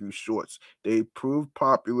make a few shorts. They proved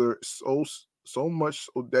popular so much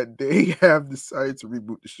so that they have decided to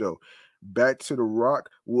reboot the show. Back to the Rock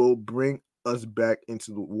will bring us back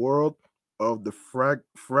into the world of the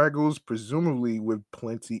Fraggles, presumably with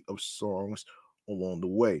plenty of songs along the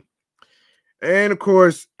way. And of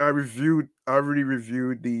course, I already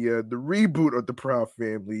reviewed the reboot of the Proud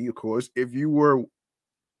Family. Of course, if you were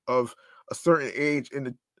of a certain age in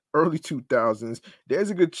the early 2000s, there's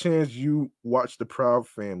a good chance you watched The Proud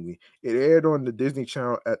Family. It aired on the Disney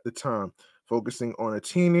Channel at the time, focusing on a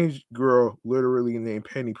teenage girl literally named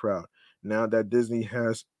Penny Proud. Now that Disney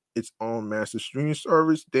has its own massive streaming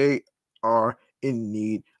service, they are in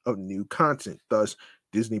need of new content. Thus,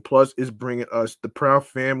 Disney Plus is bringing us The Proud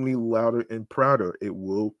Family louder and prouder. It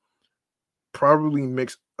will probably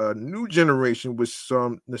mix a new generation with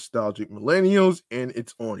some nostalgic millennials and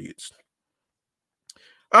its audience.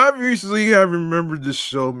 Obviously, I remember the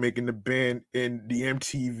show making the band in the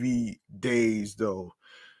MTV days, though.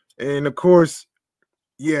 And of course,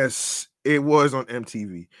 yes, it was on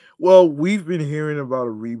MTV. Well, we've been hearing about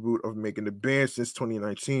a reboot of Making the Band since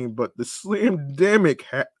 2019, but the Slamdemic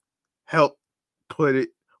helped put it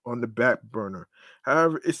on the back burner.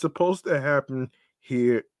 However, it's supposed to happen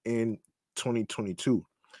here in 2022.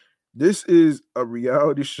 This is a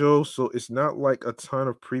reality show, so it's not like a ton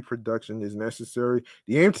of pre-production is necessary.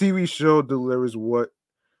 The MTV show delivers what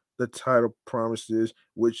the title promises,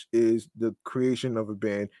 which is the creation of a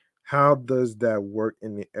band. How does that work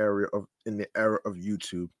in the era of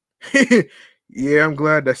YouTube? Yeah, I'm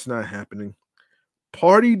glad that's not happening.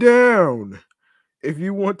 Party down. If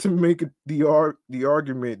you want to make the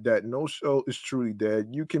argument that no show is truly dead,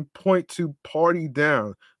 you can point to Party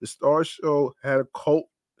Down. The Star Show had a cult.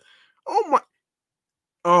 Oh my!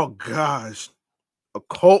 Oh gosh, a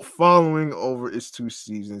cult following over its 2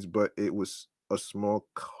 seasons, but it was a small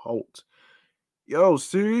cult. Yo,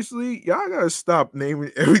 seriously, y'all gotta stop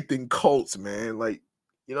naming everything cults, man. Like,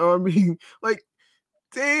 you know what I mean? Like,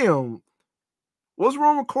 damn, what's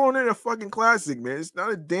wrong with calling it a fucking classic, man? It's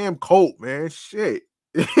not a damn cult, man. Shit.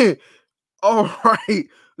 All right,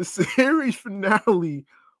 the series finale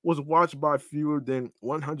was watched by fewer than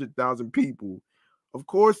 100,000 people. Of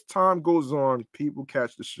course, time goes on, people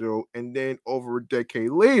catch the show, and then over a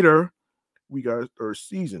decade later, we got a third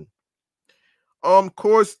season. Of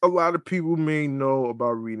course, a lot of people may know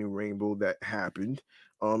about Reading Rainbow that happened.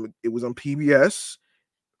 It was on PBS.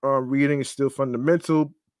 Reading is still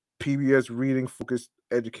fundamental. PBS reading focused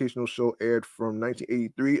educational show aired from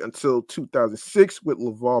 1983 until 2006 with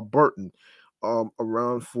LeVar Burton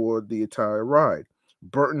around for the entire ride.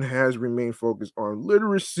 Burton has remained focused on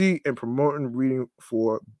literacy and promoting reading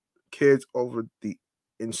for kids over the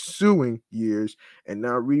ensuing years, and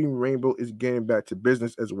now Reading Rainbow is getting back to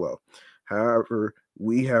business as well. However,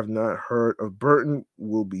 we have not heard of Burton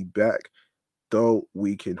will be back, though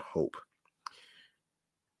we can hope.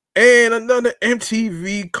 And another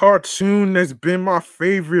MTV cartoon that's been my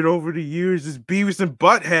favorite over the years is Beavis and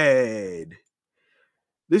Butthead.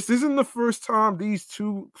 This isn't the first time these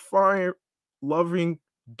two fire loving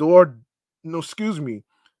door no excuse me,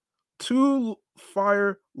 two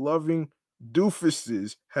fire loving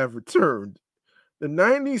doofuses have returned. The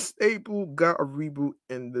 90s staple got a reboot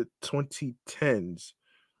in the 2010s.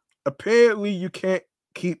 Apparently, you can't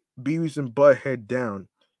keep Beavis and Butthead down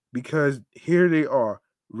because here they are,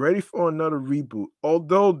 ready for another reboot.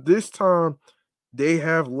 Although this time they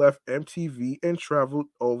have left MTV and traveled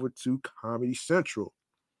over to Comedy Central.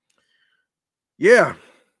 Yeah,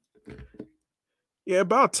 yeah,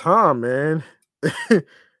 about time, man.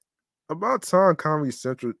 About time Comedy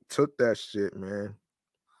Central took that shit, man.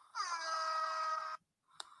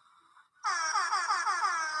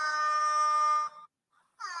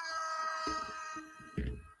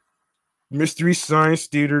 Mystery Science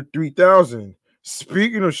Theater 3000.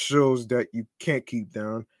 Speaking of shows that you can't keep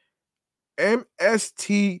down,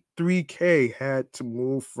 MST3K had to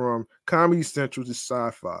move from Comedy Central to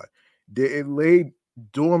Sci-Fi. It lay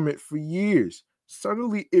dormant for years.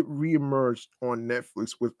 Suddenly, it reemerged on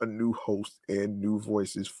Netflix with a new host and new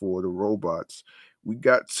voices for the robots. We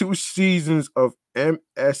got 2 seasons of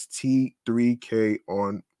MST3K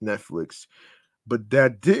on Netflix, but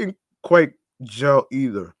that didn't quite gel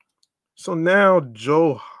either. So now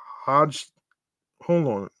Joe Hodge,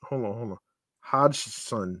 hold on,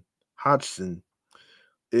 Hodgson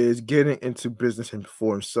is getting into business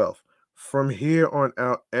for himself. From here on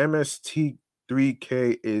out,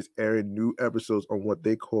 MST3K is airing new episodes on what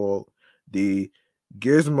they call the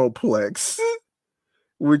Gizmoplex,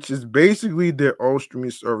 which is basically their own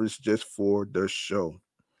streaming service just for the show.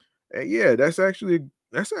 And yeah, that's actually a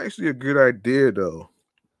good idea though.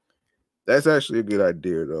 That's actually a good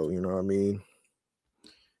idea though, you know what I mean?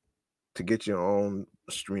 To get your own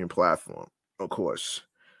streaming platform, of course.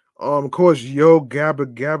 Of course, Yo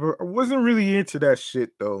Gabba Gabba. I wasn't really into that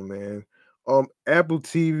shit though, man. Apple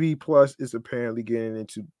TV Plus is apparently getting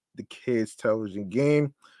into the kids' television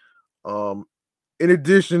game. Um, in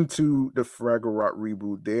addition to the Fraggle Rock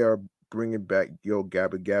reboot, they are bringing back Yo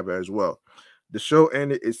Gabba Gabba as well. The show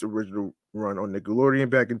ended its original run on Nickelodeon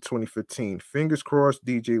back in 2015. Fingers crossed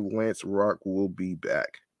DJ Lance Rock will be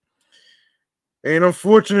back. And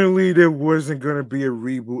unfortunately, there wasn't going to be a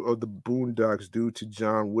reboot of the Boondocks due to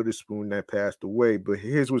John Witherspoon that passed away. But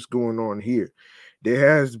here's what's going on here.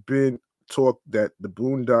 There has been talk that the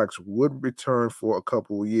Boondocks would return for a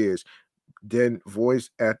couple of years. Then voice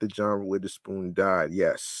after John Witherspoon died.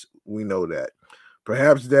 Yes, we know that.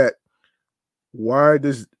 Perhaps that why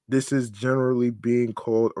this is generally being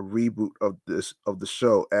called a reboot of the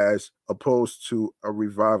show as opposed to a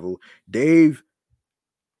revival. Dave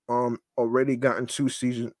already gotten two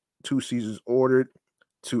seasons ordered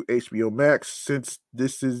to HBO Max. Since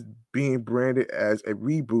this is being branded as a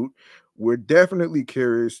reboot, we're definitely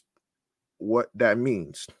curious what that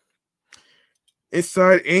means.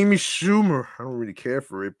 Inside Amy Schumer, I don't really care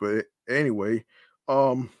for it, but anyway,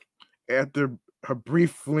 um after her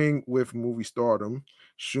brief fling with movie stardom,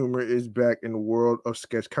 Schumer is back in the world of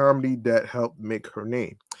sketch comedy that helped make her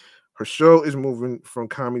name. Her show is moving from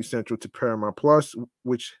Comedy Central to Paramount Plus,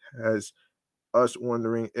 which has us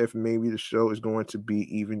wondering if maybe the show is going to be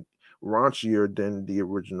even raunchier than the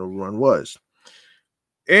original run was.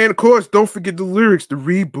 And of course, don't forget the lyrics. The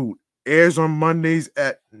reboot airs on Mondays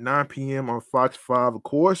at 9 p.m. on Fox 5, of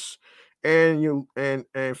course. And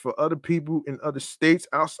for other people in other states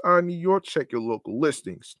outside New York, check your local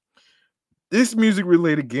listings. This music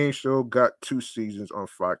related game show got two seasons on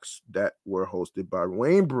Fox that were hosted by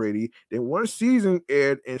Wayne Brady. Then one season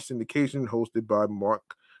aired in syndication hosted by Mark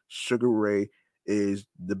Sugar Ray is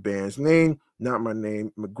the band's name, not my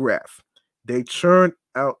name, McGrath. They churned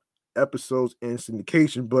out episodes in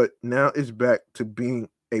syndication, but now it's back to being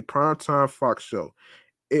a primetime Fox show.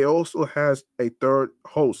 It also has a third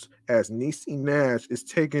host as Niecy Nash is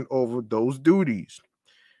taking over those duties.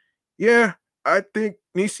 Yeah, I think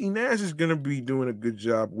Niecy Nash is gonna be doing a good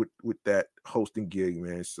job with that hosting gig,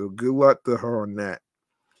 man. So good luck to her on that.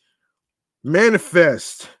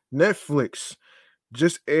 Manifest Netflix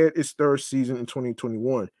just aired its third season in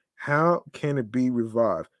 2021. How can it be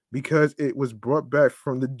revived? Because it was brought back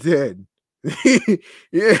from the dead.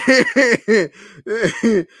 Yeah.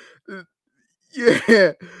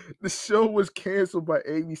 Yeah, the show was canceled by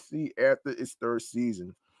ABC after its third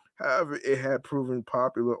season. However, it had proven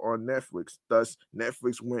popular on Netflix. Thus,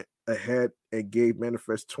 Netflix went ahead and gave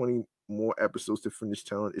Manifest 20 more episodes to finish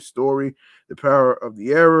telling its story, the power of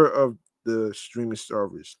the era of the streaming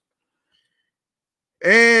service.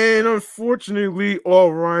 And unfortunately,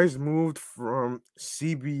 All Rise moved from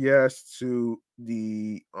CBS to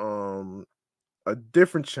the a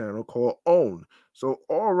different channel called OWN. So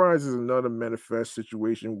All Rise is another manifest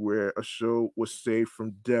situation where a show was saved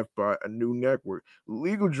from death by a new network.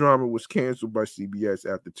 Legal Drama was canceled by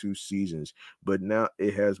CBS after two seasons, but now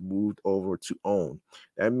it has moved over to OWN.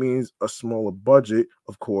 That means a smaller budget,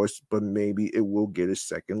 of course, but maybe it will get a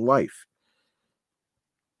second life.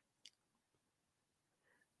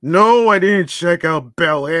 No, I didn't check out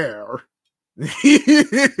Bel Air.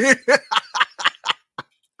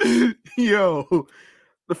 Yo,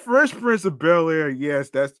 The Fresh Prince of Bel Air, yes,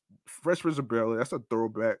 that's Fresh Prince of Bel Air. That's a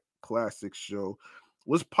throwback classic show.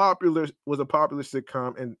 Was a popular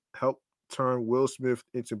sitcom and helped turn Will Smith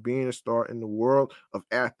into being a star in the world of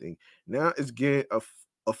acting. Now it's getting a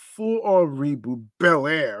full on reboot. Bel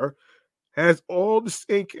Air has all the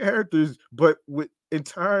same characters, but with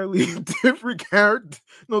entirely different characters.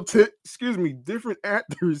 No, excuse me, different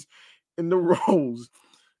actors in the roles.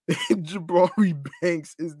 Jabari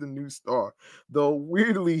Banks is the new star, though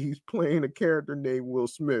weirdly he's playing a character named Will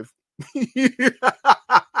Smith.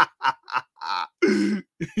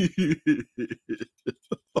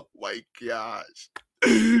 Oh my gosh.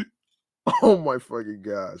 Oh my fucking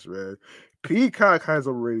gosh, man. Peacock has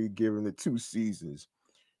already given it two seasons.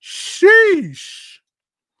 Sheesh.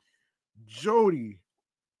 Jody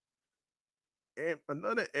and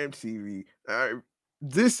another MTV.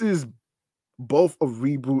 This is both a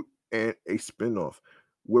reboot and a spinoff.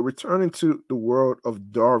 We're returning to the world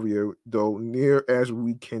of Daria, though near as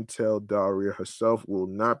we can tell, Daria herself will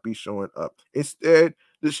not be showing up. Instead,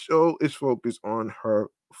 the show is focused on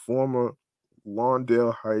her former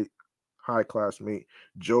Lawndale High classmate,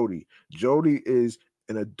 Jody. Jody is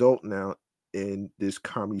an adult now in this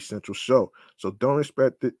Comedy Central show, so don't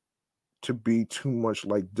expect it to be too much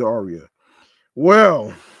like Daria.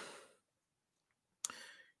 Well,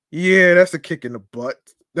 yeah, that's a kick in the butt.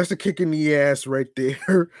 That's a kick in the ass right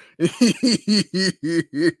there.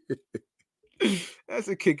 That's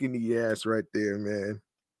a kick in the ass right there, man.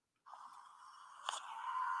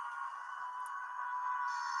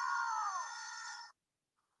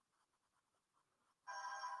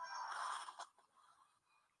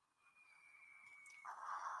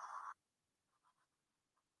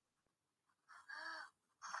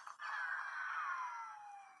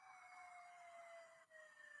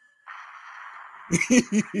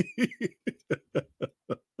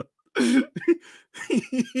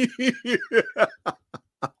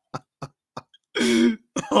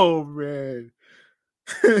 Oh man.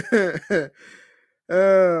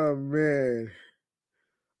 Oh man.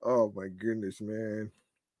 Oh my goodness, man.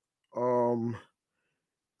 Um,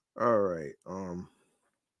 all right.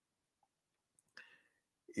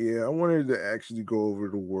 Yeah, I wanted to actually go over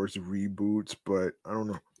the worst reboots, but I don't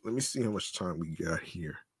know. Let me see how much time we got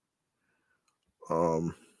here.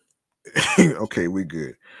 Um, okay, we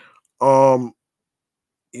good. Um,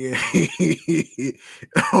 yeah.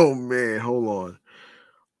 Oh man, hold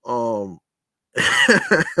on.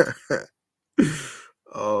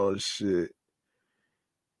 Oh shit.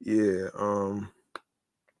 Yeah.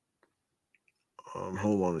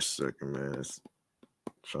 Hold on a second, man.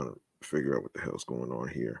 Trying to figure out what the hell's going on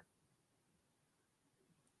here.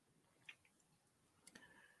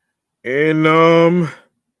 And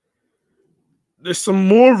there's some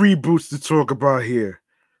more reboots to talk about here.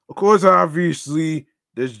 Of course, obviously,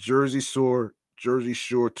 there's Jersey Shore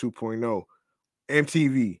 2.0,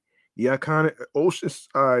 MTV. The iconic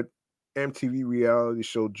Oceanside MTV reality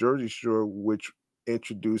show Jersey Shore, which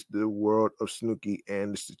introduced the world of Snooki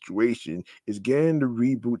and the situation, is getting the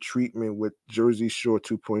reboot treatment with Jersey Shore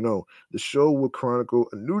 2.0. The show will chronicle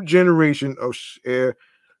a new generation of share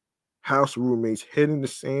house roommates hitting the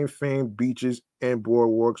same famed beaches and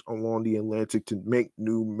boardwalks along the Atlantic to make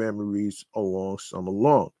new memories along summer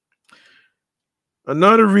long.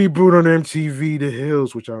 Another reboot on MTV, The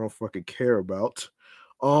Hills, which I don't fucking care about.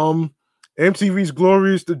 Um, MTV's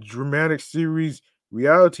Glorious, the dramatic series,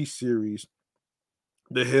 reality series,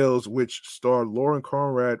 The Hills, which starred Lauren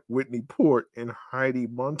Conrad, Whitney Port, and Heidi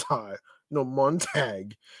Montag. No,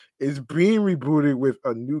 Montag is being rebooted with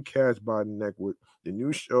a new cast by the network. The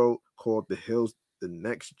new show called The Hills, The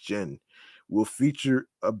Next Gen will feature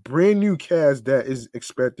a brand new cast that is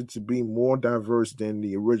expected to be more diverse than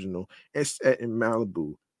the original and set in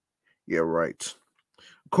Malibu. Yeah, right.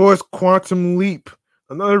 Of course, Quantum Leap,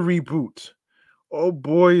 another reboot. Oh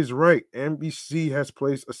boy is right. NBC has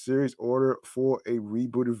placed a series order for a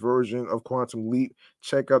rebooted version of Quantum Leap.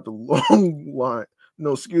 Check out the long line.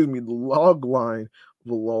 No, excuse me, the log line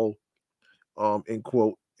below. In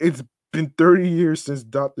quote, it's been 30 years since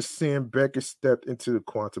Dr. Sam Beckett stepped into the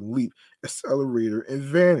Quantum Leap accelerator and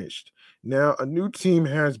vanished. Now, a new team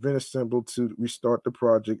has been assembled to restart the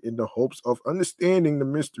project in the hopes of understanding the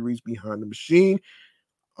mysteries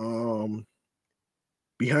um,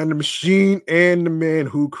 behind the machine and the man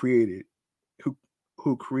who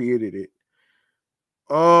who created it.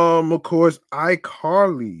 Of course,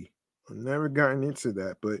 iCarly. I've never gotten into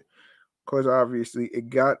that, but of course, obviously, it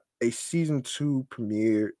got a season two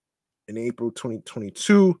premiere in April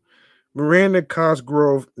 2022. Miranda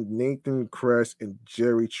Cosgrove, Nathan Kress, and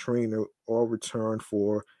Jerry Trainer all returned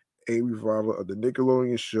for a revival of the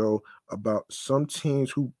Nickelodeon show about some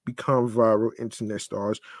teens who become viral internet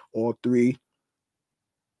stars. All three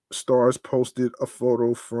stars posted a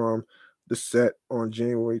photo from the set on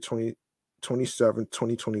January 27th,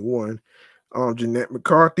 2021. Jeanette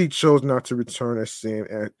McCarthy chose not to return as Sam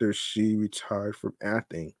after she retired from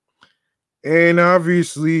acting. And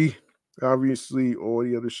obviously, all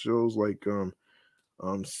the other shows like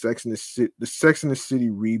Sex and the Sex and the City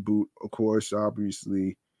reboot, of course,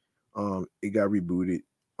 obviously, it got rebooted.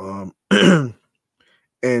 Um,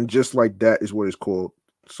 and just like that is what it's called.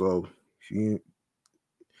 So, if you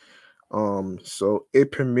so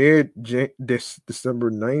it premiered this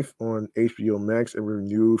December 9th on HBO Max and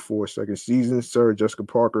renewed for a second season. Sarah Jessica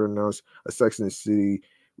Parker announced a Sex and the City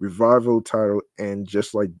revival title and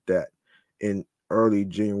just like that in early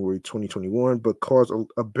January 2021, but caused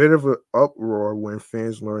a bit of an uproar when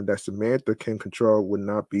fans learned that Samantha Kim Control would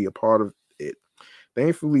not be a part of it.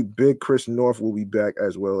 Thankfully, Big Chris North will be back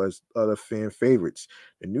as well as other fan favorites.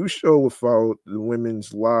 The new show will follow the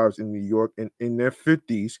women's lives in New York in their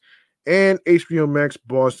 50s, and HBO Max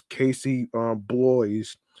boss Casey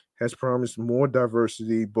Bloys has promised more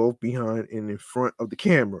diversity both behind and in front of the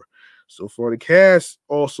camera. So far, the cast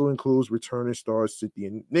also includes returning stars Cynthia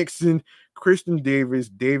Nixon, Kristen Davis,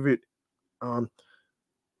 David um,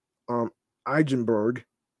 um, Eigenberg,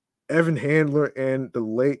 Evan Handler, and the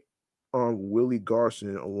late Willie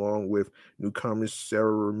Garson, along with newcomers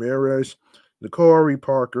Sarah Ramirez, Nicole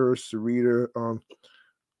Parker, Sarita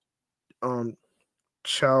um,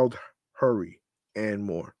 Child Hurry, and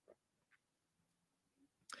more.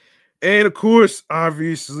 And of course,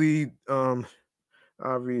 obviously,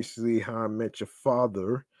 How I Met Your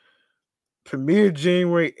Father premiered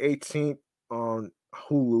January 18th on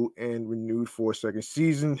Hulu and renewed for a second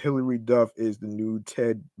season. Hilary Duff is the new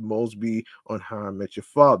Ted Mosby on How I Met Your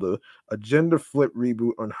Father, a gender flip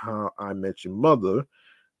reboot on How I Met Your Mother.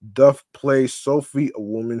 Duff plays Sophie, a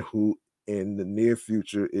woman who in the near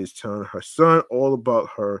future is telling her son all about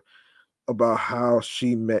how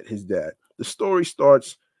she met his dad. The story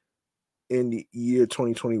starts in the year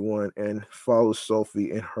 2021 and follows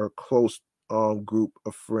Sophie and her close group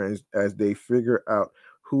of friends as they figure out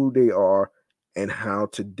who they are and how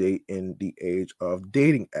to date in the age of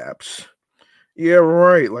dating apps. Yeah,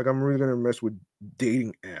 right. Like I'm really gonna mess with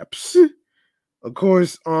dating apps. Of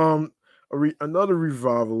course, another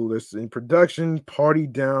revival that's in production, Party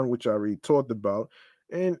Down, which I already talked about,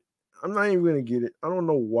 and I'm not even gonna get it. I don't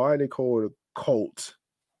know why they call it a cult.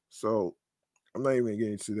 So I'm not even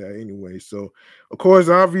getting into that anyway. So, of course,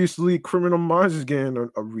 obviously, Criminal Minds is getting a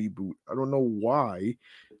reboot. I don't know why,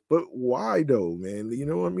 but why though, man? You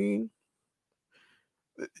know what I mean?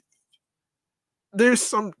 There's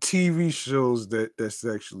some TV shows that's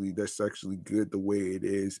actually good the way it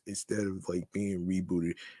is instead of like being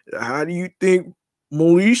rebooted. How do you think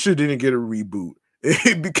Moesha didn't get a reboot?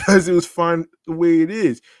 Because it was fine the way it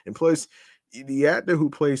is, and plus, the actor who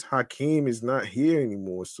plays Hakeem is not here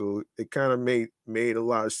anymore, so it kind of made a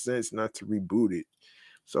lot of sense not to reboot it.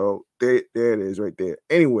 So there it is right there.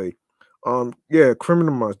 Anyway, yeah,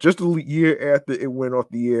 Criminal Minds. Just a year after it went off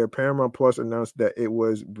the air, Paramount Plus announced that it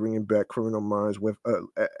was bringing back Criminal Minds with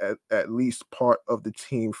at least part of the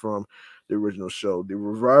team from the original show. The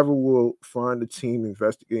revival will find the team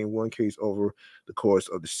investigating one case over the course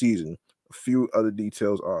of the season. A few other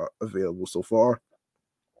details are available so far,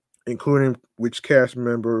 including which cast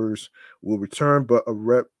members will return, but a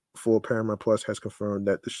rep for Paramount Plus has confirmed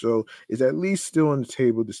that the show is at least still on the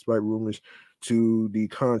table despite rumors to the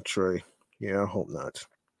contrary. Yeah, I hope not.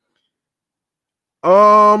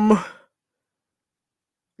 Um,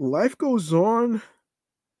 Life Goes On.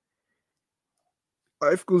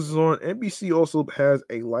 Life Goes On. NBC also has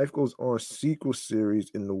a Life Goes On sequel series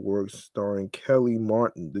in the works starring Kelly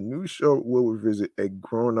Martin. The new show will revisit a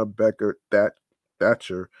grown-up Becker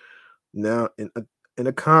Thatcher, now an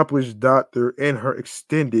accomplished doctor, and her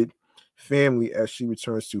extended family as she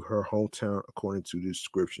returns to her hometown, according to the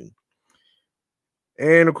description.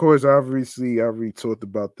 And of course, obviously, I already talked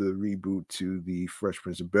about the reboot to the Fresh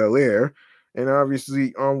Prince of Bel Air, and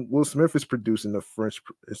obviously, Will Smith is producing the Fresh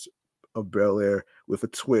Prince of Bel Air with a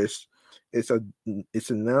twist. It's a it's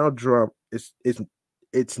a now drama.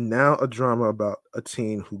 It's now a drama about a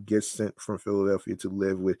teen who gets sent from Philadelphia to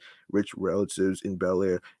live with rich relatives in Bel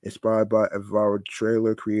Air, inspired by a viral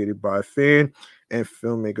trailer created by a fan and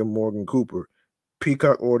filmmaker Morgan Cooper.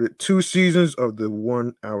 Peacock ordered 2 seasons of the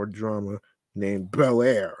 1 hour drama named Bel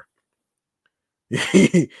Air.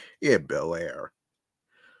 Yeah, Bel Air.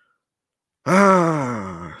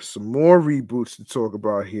 Some more reboots to talk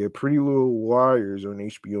about here. Pretty Little Liars on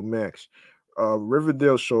HBO Max.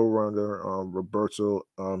 Riverdale showrunner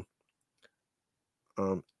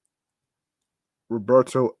um,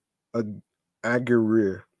 Roberto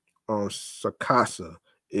Aguirre Sacasa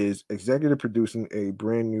is executive producing a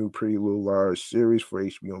brand new Pretty Little Liars series for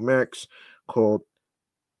HBO Max called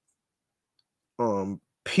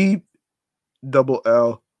P Double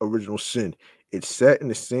L Original Sin. It's set in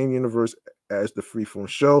the same universe as the Freeform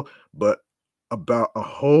show, but about a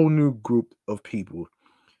whole new group of people.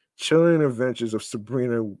 Chilling adventures of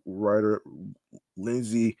Sabrina writer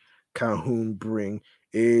Lindsay Calhoun Bring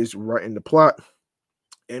is writing the plot,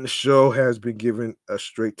 and the show has been given a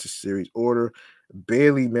straight to series order.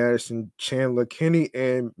 Bailey Madison, Chandler Kenny,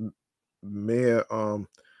 and Maya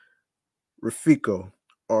Rafiko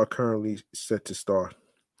are currently set to star.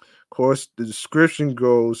 Of course, the description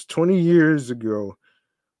goes 20 years ago,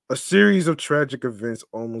 a series of tragic events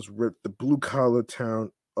almost ripped the blue collar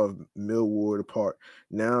town of Millwood apart.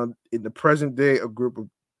 Now, in the present day, a group of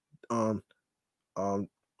um, um,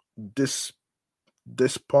 dis-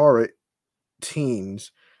 disparate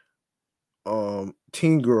teens,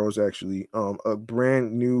 teen girls actually, a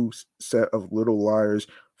brand new set of little liars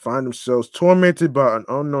find themselves tormented by an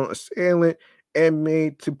unknown assailant and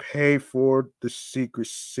made to pay for the secret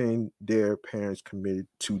sin their parents committed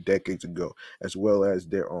 2 decades ago, as well as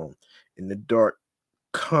their own. In the dark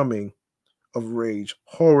coming of rage,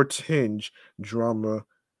 horror tinge drama,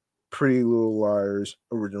 Pretty Little Liars,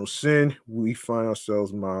 Original Sin, we find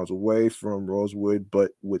ourselves miles away from Rosewood,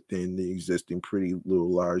 but within the existing Pretty Little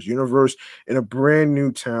Liars universe in a brand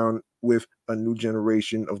new town with a new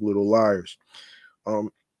generation of little liars. Um,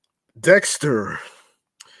 Dexter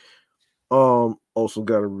also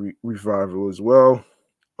got a revival as well.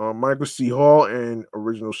 Michael C. Hall and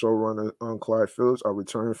original showrunner Clyde Phillips are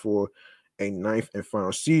returning for a ninth and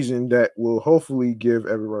final season that will hopefully give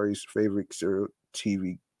everybody's favorite serial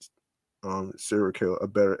killer a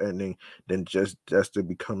better ending than just Dexter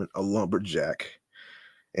becoming a lumberjack.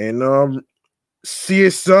 And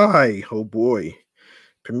CSI, oh boy,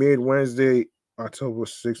 premiered Wednesday, October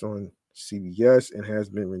 6th on CBS and has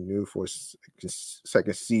been renewed for a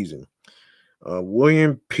second season.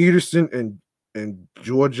 William Peterson and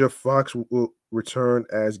Georgia Fox will return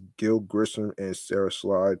as Gil Grissom and Sarah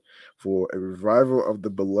Slide for a revival of the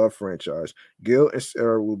beloved franchise. Gil and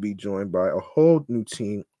Sarah will be joined by a whole new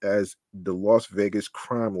team as the Las Vegas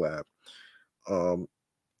Crime Lab. And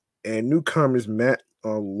newcomers Matt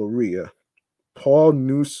Loria, Paul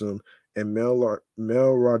Newsome, and Mel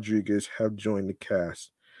Rodriguez have joined the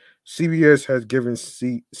cast. CBS has given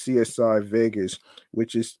CSI Vegas,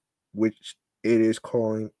 which it is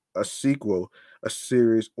calling a sequel, a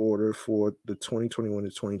series order for the 2021 to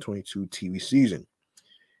 2022 TV season.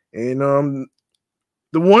 And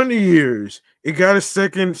the Wonder Years, it got a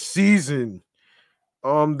second season.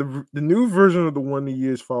 The new version of the Wonder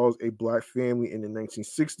Years follows a black family in the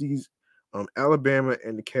 1960s, Alabama,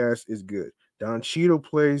 and the cast is good. Don Cheadle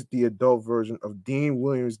plays the adult version of Dean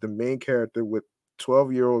Williams, the main character, with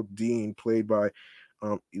 12-year-old Dean played by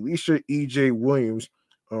Elisha E.J. Williams.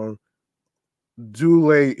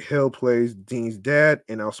 Dule Hill plays Dean's dad,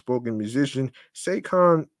 an outspoken musician.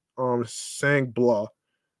 Saquon Sangblah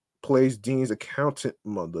plays Dean's accountant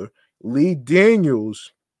mother. Lee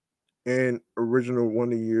Daniels and original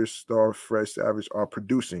Wonder Years star Fred Savage are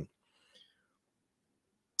producing.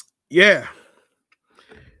 Yeah,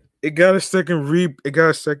 it got a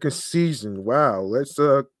second season. Wow, let's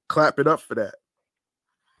clap it up for that.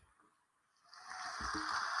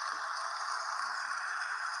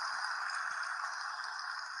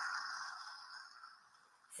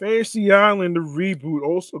 Fantasy Island, the reboot,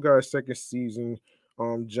 also got a second season.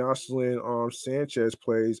 Jocelyn Sanchez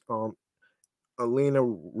plays Elena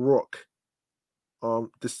Rourke,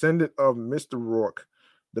 descendant of Mr. Rourke,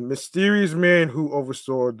 the mysterious man who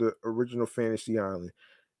oversaw the original Fantasy Island.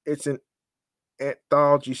 It's an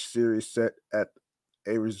anthology series set at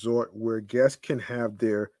a resort where guests can have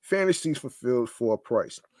their fantasies fulfilled for a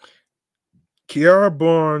price. Kiara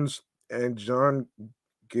Barnes and John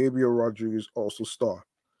Gabriel Rodriguez also star.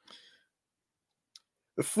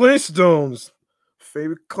 The Flintstones,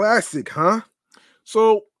 favorite classic, huh?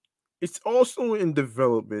 So it's also in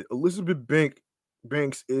development. Elizabeth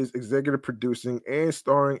Banks is executive producing and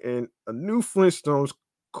starring in a new Flintstones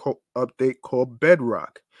update called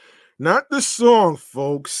Bedrock. Not the song,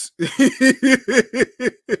 folks.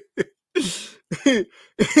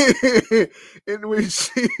 in which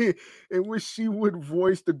she would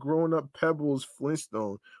voice the grown-up Pebbles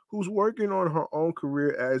Flintstone, who's working on her own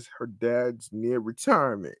career as her dad's near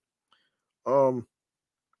retirement.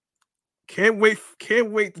 Can't wait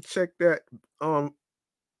to check that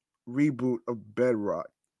reboot of Bedrock.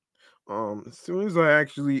 As soon as I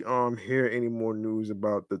actually hear any more news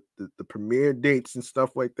about the premiere dates and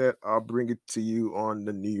stuff like that, I'll bring it to you on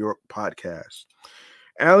the New York podcast.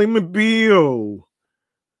 Ally McBeal.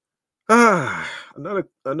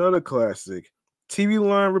 Another classic. TV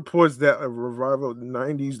Line reports that a revival of the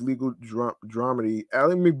 90s legal dramedy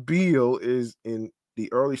Ally McBeal is in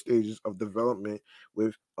the early stages of development,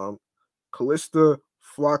 with Callista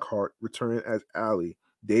Flockhart returning as Ally.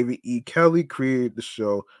 David E. Kelly created the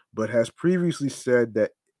show, but has previously said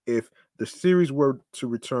that if the series were to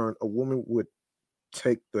return, a woman would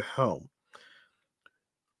take the helm.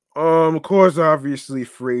 Of course, obviously,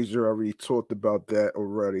 Frasier already talked about that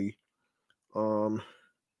already. And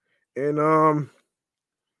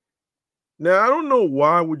now I don't know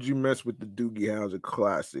why would you mess with the Doogie Howser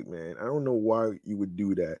classic, man. I don't know why you would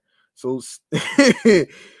do that. So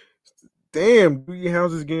damn, Doogie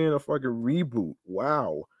Howser's getting a fucking reboot.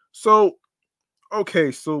 Wow. So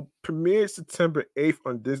okay, so premiered September 8th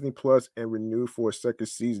on Disney Plus and renewed for a second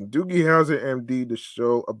season. Doogie Howser MD, the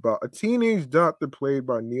show about a teenage doctor played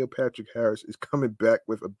by Neil Patrick Harris, is coming back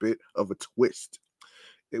with a bit of a twist.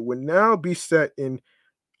 It will now be set in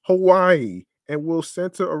Hawaii and will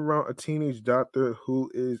center around a teenage doctor who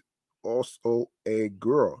is also a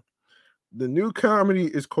girl. The new comedy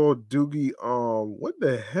is called Doogie. What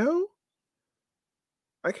the hell?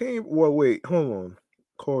 I can't. Well, wait, hold on.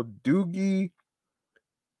 Called Doogie.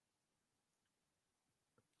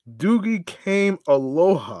 Doogie Came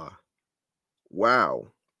Aloha.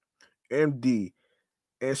 Wow. MD.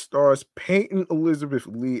 And stars Peyton Elizabeth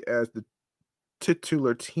Lee as the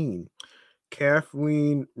titular teen.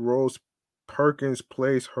 Kathleen Rose Perkins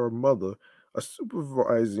plays her mother, a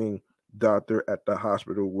supervising doctor at the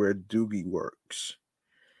hospital where Doogie works.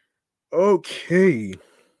 Okay.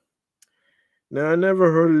 Now I never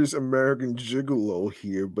heard of this American Gigolo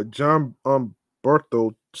here, but John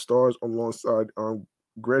Bartho stars alongside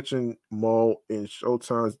Gretchen Mol in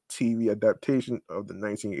Showtime's TV adaptation of the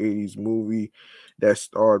 1980s movie that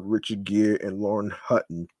starred Richard Gere and Lauren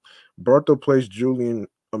Hutton. Bartho plays Julian,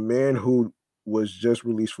 a man who was just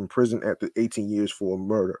released from prison after 18 years for a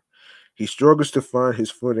murder. He struggles to find his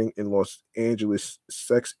footing in Los Angeles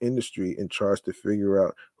sex industry and tries to figure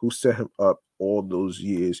out who set him up all those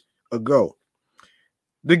years ago.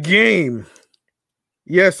 The Game.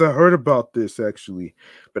 Yes, I heard about this actually,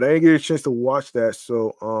 but I didn't get a chance to watch that.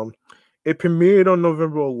 So, it premiered on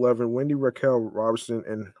November 11th. Wendy Raquel Robinson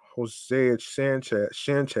and Hosea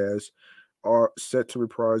Sanchez are set to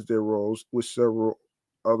reprise their roles with several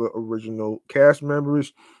other original cast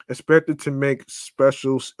members expected to make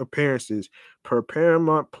special appearances. Per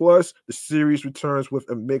Paramount Plus, the series returns with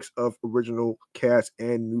a mix of original cast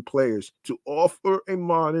and new players to offer a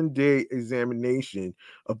modern day examination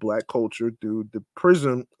of Black culture through the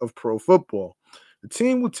prism of pro football. The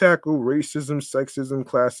team will tackle racism, sexism,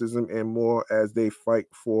 classism, and more as they fight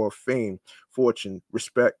for fame, fortune,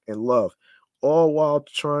 respect, and love, all while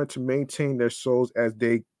trying to maintain their souls as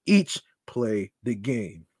they each play the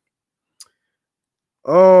game.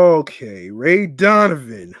 Okay, Ray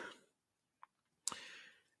Donovan.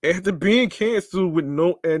 After being canceled with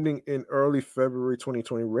no ending in early February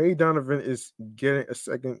 2020, Ray Donovan is getting a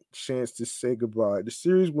second chance to say goodbye. The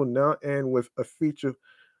series will now end with a feature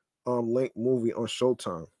length movie on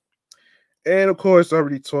Showtime. And of course, I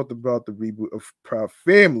already talked about the reboot of Proud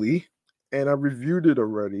Family, and I reviewed it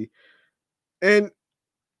already. And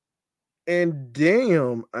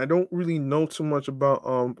damn, I don't really know too much about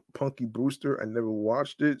Punky Brewster. I never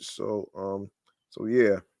watched it, so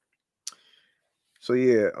yeah. So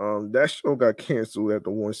yeah, that show got canceled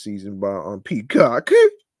after one season by Peacock.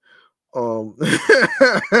 Um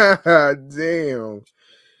damn.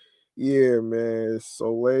 Yeah, man.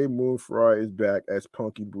 Soleil Moon Frye is back as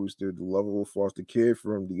Punky Brewster, the lovable foster kid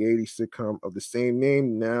from the 80s sitcom of the same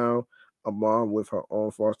name. Now, a mom with her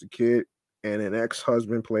own foster kid and an ex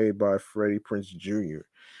husband played by Freddie Prinze Jr.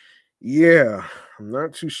 Yeah, I'm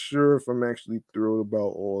not too sure if I'm actually thrilled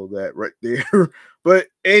about all of that right there. But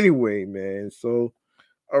anyway, man. So,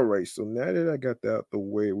 all right. So now that I got that out the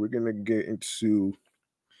way, we're gonna get into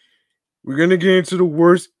the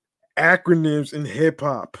worst acronyms in hip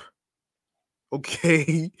hop.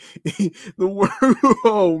 Okay. The word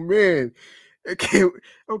oh man. Okay,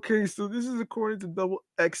 okay, so this is according to Double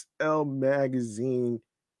XL magazine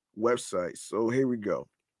website. So here we go.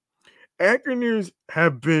 Acronyms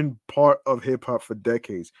have been part of hip hop for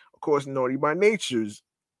decades. Of course, Naughty by Nature's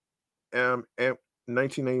and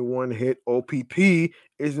 1991 hit OPP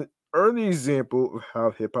is an early example of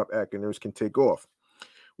how hip hop acronyms can take off,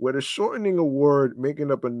 whether shortening a word,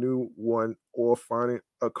 making up a new one, or finding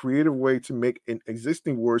a creative way to make an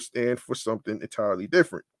existing word stand for something entirely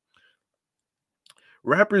different.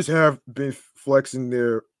 Rappers have been flexing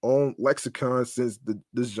their own lexicon since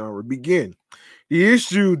this genre began. The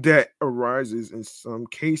issue that arises in some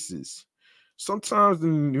cases, sometimes the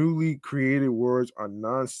newly created words are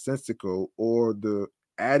nonsensical or the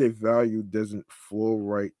added value doesn't flow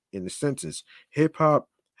right in the sentence. Hip hop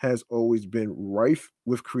has always been rife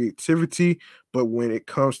with creativity, but when it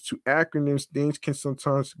comes to acronyms, things can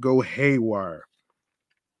sometimes go haywire.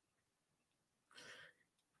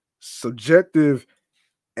 Subjective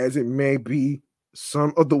as it may be,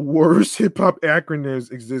 some of the worst hip hop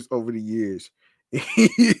acronyms exist over the years.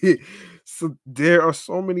 So there are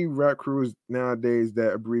so many rap crews nowadays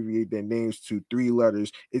that abbreviate their names to three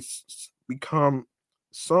letters. It's become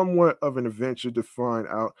somewhat of an adventure to find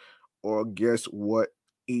out or guess what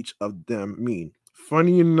each of them mean.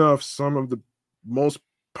 Funny enough, some of the most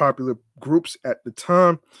popular groups at the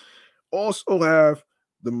time also have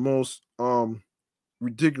the most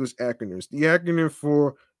ridiculous acronyms. The acronym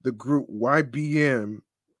for the group YBN,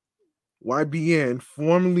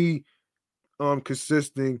 formerly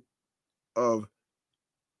consisting of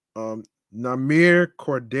um Namir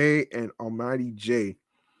Corday and Almighty J,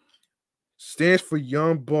 stands for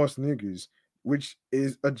Young Boss Niggas, which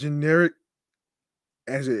is a generic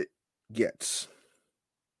as it gets.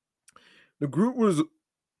 The group was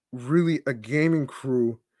really a gaming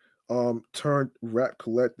crew turned rap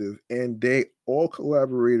collective, and they all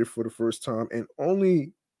collaborated for the first time and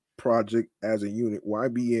only project as a unit,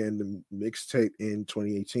 YBN, the mixtape in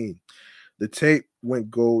 2018. The tape went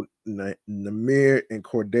gold. Namir and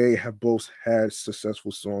Corday have both had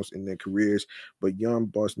successful songs in their careers, but Young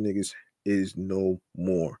Boss Niggas is no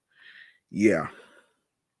more. Yeah.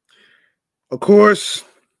 Of course,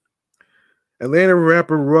 Atlanta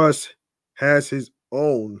rapper Russ has his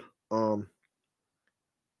own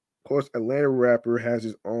course, Atlanta rapper has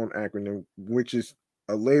his own acronym, which is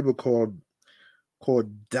a label called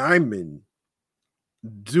Diamond.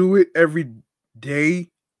 Do it every day.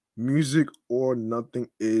 Music or nothing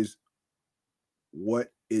is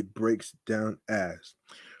what it breaks down as.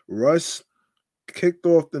 Russ kicked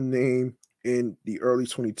off the name in the early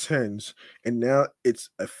 2010s, and now it's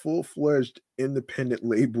a full-fledged independent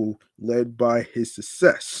label led by his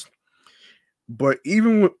success. But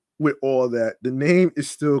even with all that, the name is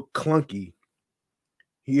still clunky.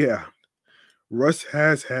 Yeah, Russ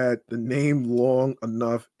has had the name long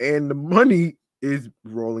enough, and the money is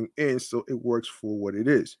rolling in, so it works for what it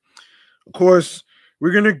is. Of course,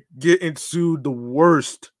 we're gonna get into the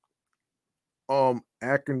worst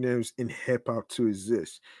acronyms in hip hop to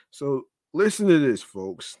exist. So listen to this,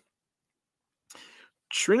 folks.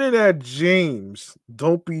 Trinidad James,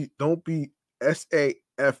 don't be SAFE,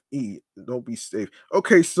 don't be safe.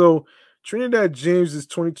 Okay, so Trinidad James is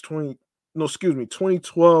 2020, no, excuse me,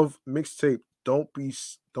 2012 mixtape. Don't be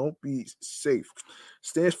safe.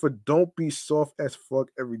 Stands for don't be soft as fuck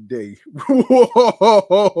every day.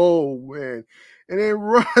 Whoa, man. And then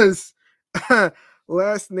Russ,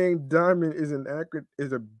 last name Diamond is an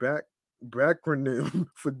is a backronym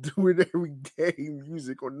for doing everyday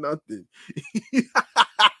music or nothing.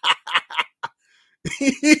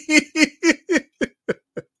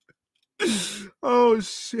 Oh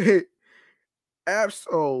shit.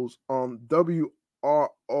 Absols WROH.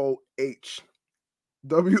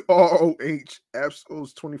 WROH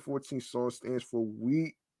Absol's 2014 song stands for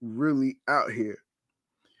We Really Out Here.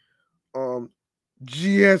 Um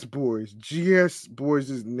GS Boys. GS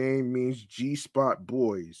Boys' name means G Spot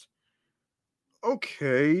Boys.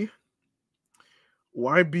 Okay.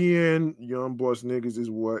 YBN Young Boss Niggas is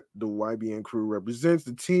what the YBN crew represents.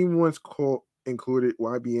 The team once included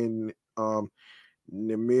YBN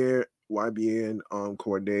Namir, YBN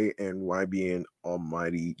Corday, and YBN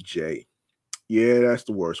Almighty J. Yeah, that's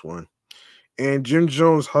the worst one. And Jim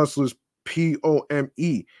Jones Hustlers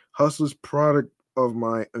POME. Hustlers product of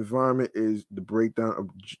my environment is the breakdown of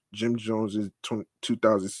Jim Jones's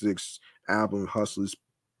 2006 album Hustlers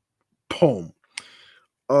Poem.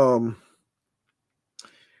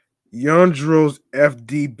 Yandro's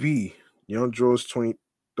FDB. Yandro's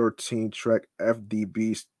 2013 track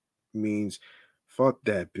FDB means fuck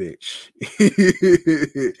that bitch.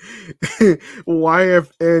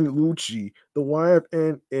 YFN Lucci. The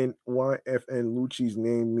YFN in YFN Lucci's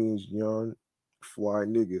name means young fly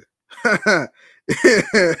nigga.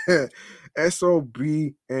 SOB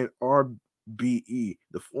and RBE.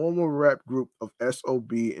 The former rap group of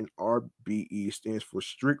SOB and RBE stands for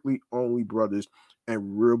Strictly Only Brothers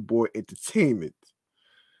and Real Boy Entertainment.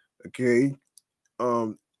 Okay.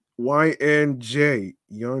 YNJ,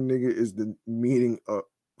 young nigga is the meaning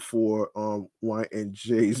for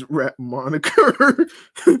YNJ's rap moniker.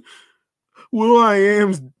 Will I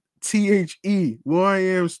Am's THE. Will I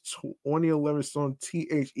Am's 2011 song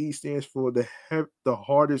THE stands for the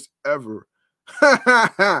hardest ever.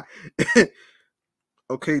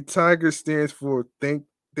 Okay, Tiger stands for thank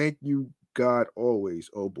you God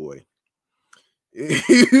always. Oh boy.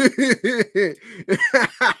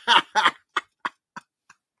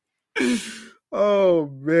 Oh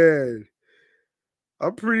man.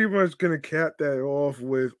 I'm pretty much gonna cap that off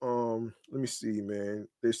with let me see, man.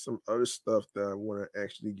 There's some other stuff that I want to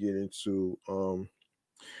actually get into. Oh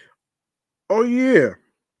yeah.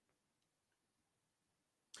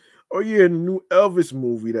 Oh yeah, the new Elvis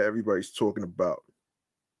movie that everybody's talking about.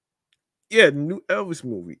 Yeah, the new Elvis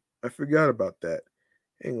movie. I forgot about that.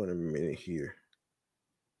 Hang on a minute here.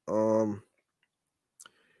 Um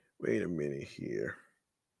Wait a minute here.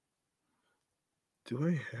 Do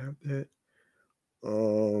I have that?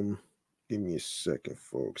 Give me a second,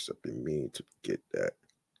 folks. I've been meaning to get that.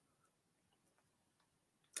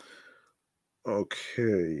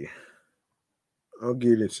 Okay. I'll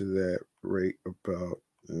get into that right about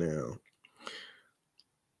now.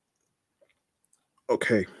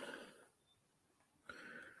 Okay.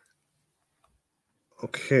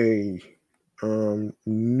 Okay.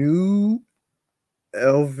 New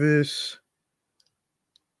Elvis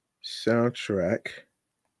soundtrack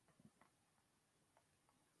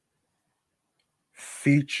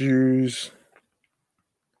features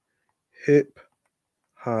hip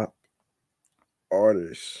hop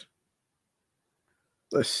artists.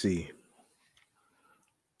 Let's see.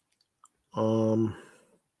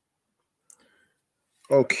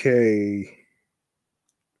 Okay.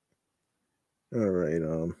 All right.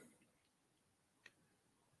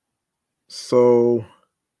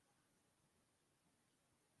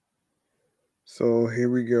 So here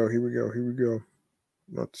we go. Here we go. Here we go.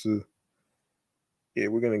 Not to Yeah,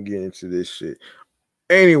 we're gonna get into this shit.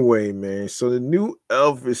 Anyway, man, so the new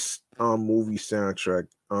Elvis movie soundtrack,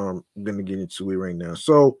 I'm gonna get into it right now.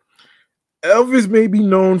 So Elvis may be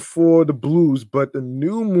known for the blues, but the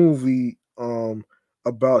new movie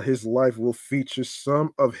about his life will feature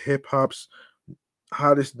some of hip hop's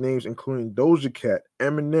hottest names, including Doja Cat,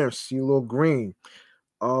 Eminem, CeeLo Green,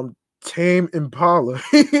 um, Tame Impala,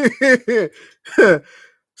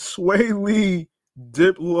 Sway Lee,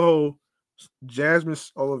 Diplo, Jasmine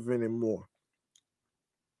Sullivan, and more.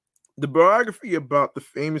 The biography about the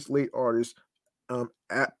famous late artist, um,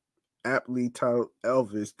 ap- aptly titled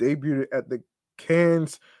Elvis, debuted at the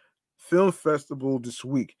Cannes Film Festival this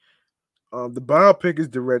week. The biopic is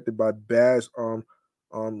directed by Baz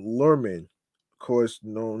Luhrmann, of course,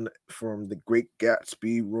 known from The Great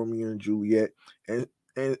Gatsby, Romeo and Juliet, and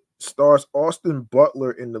stars Austin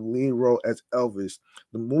Butler in the lead role as Elvis.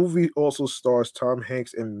 The movie also stars Tom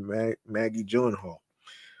Hanks and Maggie Gyllenhaal.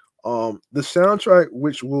 The soundtrack,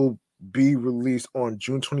 which will be released on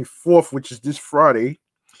June 24th, which is this Friday,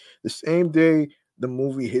 the same day the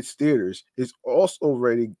movie hits theaters, is also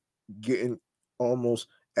already getting almost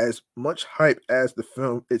as much hype as the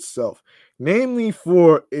film itself, namely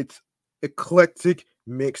for its eclectic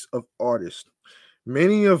mix of artists,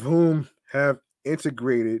 many of whom have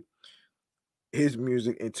integrated his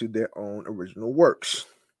music into their own original works.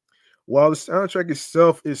 While the soundtrack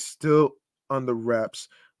itself is still under wraps,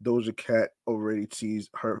 Doja Cat already teased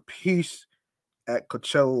her piece at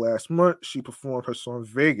Coachella last month. She performed her song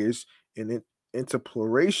Vegas in an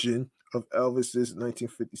interpolation of Elvis's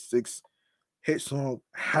 1956 hit song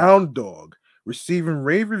Hound Dog, receiving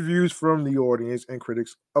rave reviews from the audience and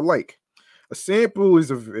critics alike. A sample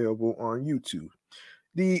is available on YouTube.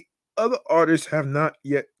 The other artists have not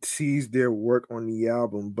yet teased their work on the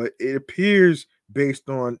album, but it appears based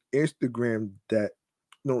on Instagram that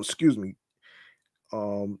no, excuse me,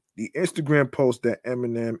 the Instagram post that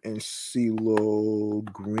Eminem and CeeLo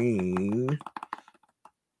Green.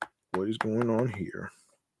 What is going on here?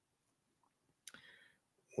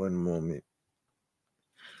 One moment.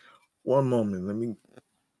 One moment. Let me.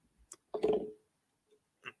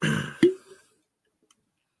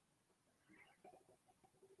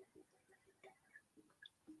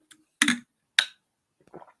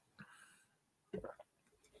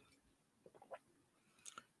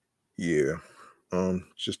 Yeah.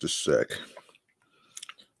 Just a sec.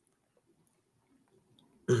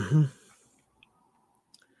 Mhm.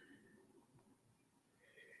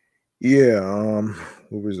 Yeah.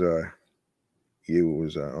 What was I? Yeah. What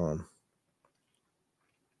was I?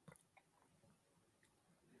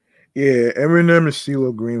 Yeah. Eminem and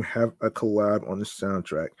CeeLo Green have a collab on the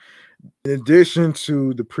soundtrack. In addition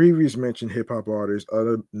to the previous mentioned hip hop artists,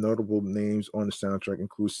 other notable names on the soundtrack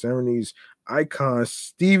include 70s icon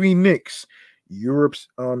Stevie Nicks, Europe's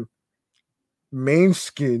main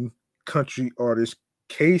skin country artist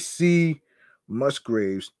KC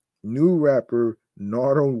Musgraves, new rapper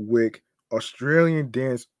Nardo Wick, Australian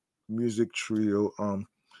dance music trio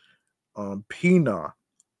Pina,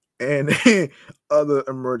 and other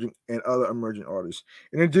emerging artists.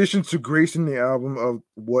 In addition to gracing the album of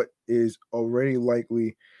what is already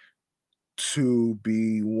likely to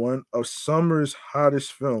be one of summer's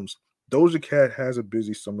hottest films, Doja Cat has a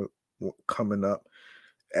busy summer coming up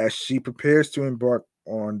as she prepares to embark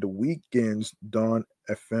on the weekend's Dawn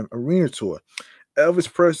FM Arena Tour.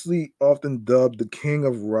 Elvis Presley, often dubbed the King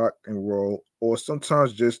of Rock and Roll, or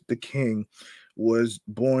sometimes just the King, was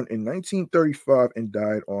born in 1935 and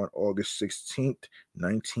died on August 16th,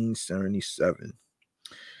 1977.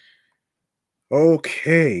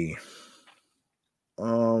 Okay.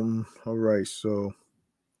 All right, so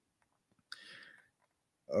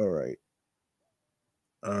all right.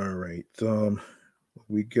 All right. What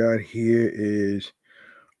we got here is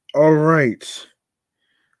all right.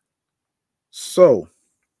 So,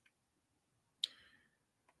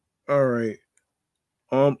 all right.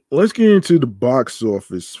 Let's get into the box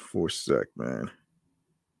office for a sec, man.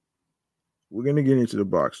 We're gonna get into the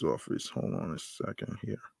box office. Hold on a second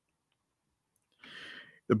here.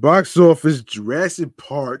 The box office, Jurassic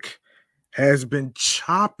Park has been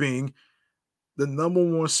chopping the number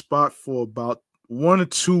one spot for about 1 or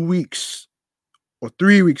 2 weeks, or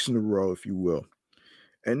 3 weeks in a row, if you will.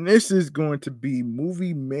 And this is going to be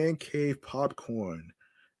movie Man Cave Popcorn.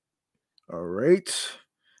 All right.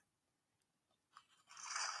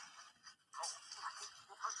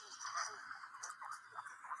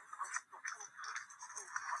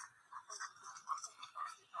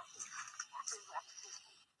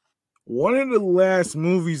 One of the last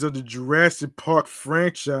movies of the Jurassic Park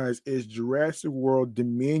franchise is Jurassic World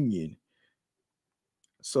Dominion.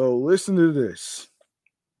 So listen to this.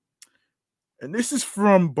 And this is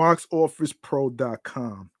from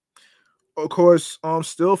boxofficepro.com. Of course,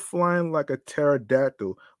 still flying like a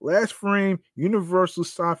pterodactyl. Last frame, Universal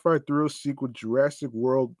sci-fi thrill sequel Jurassic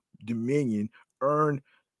World Dominion earned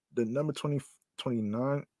the number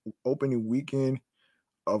 2029 opening weekend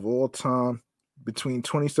of all time between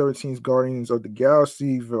 2017's Guardians of the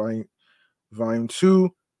Galaxy Volume 2,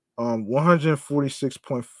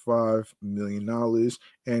 $146.5 million,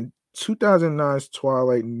 and 2009's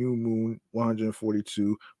Twilight New Moon,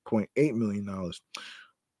 $142.8 million.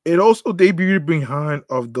 It also debuted behind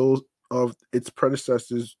of those of its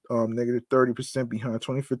predecessors, negative 30% behind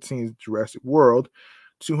 2015's Jurassic World,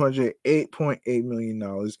 $208.8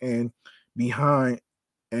 million, and behind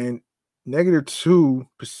and negative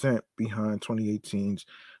 2% behind 2018's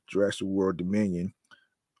Jurassic World Dominion.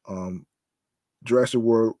 Jurassic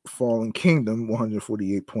World Fallen Kingdom,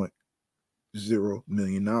 $148.0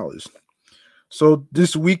 million. So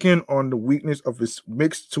this weekend, on the weakness of its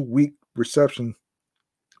mixed to weak reception,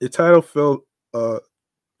 the title fell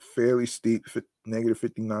fairly steep, negative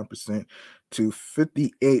 59% to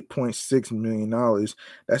 $58.6 million.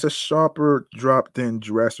 That's a sharper drop than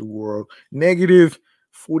Jurassic World, negative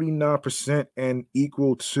 49%, and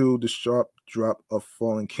equal to the sharp drop of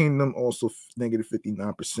Fallen Kingdom, also negative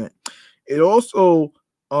 59%. It also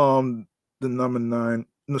the number nine,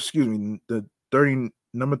 no, excuse me, the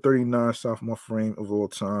number 39 sophomore frame of all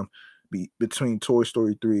time, between Toy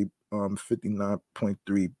Story 3,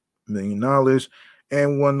 $59.3 million,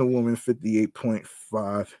 and Wonder Woman,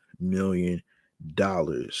 $58.5 million.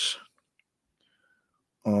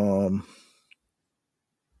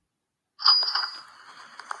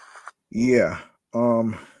 Yeah.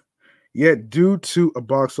 Yet, due to a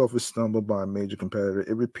box office stumble by a major competitor,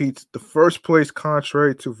 it repeats the first place,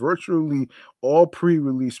 contrary to virtually all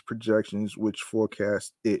pre-release projections, which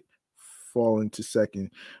forecast it falling to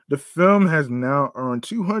second. The film has now earned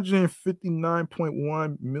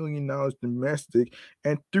 $259.1 million domestic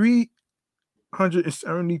and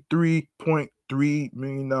 $373.3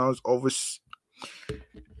 million overseas.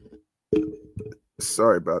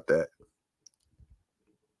 Sorry about that.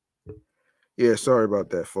 Yeah, sorry about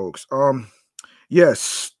that, folks.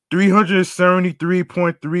 Yes,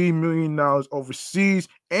 $373.3 million overseas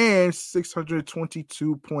and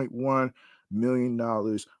 $622.1 million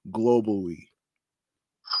globally.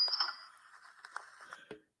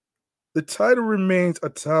 The title remains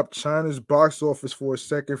atop China's box office for a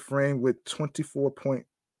second frame with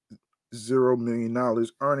 $24.0 million,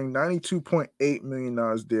 earning $92.8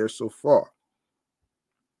 million there so far.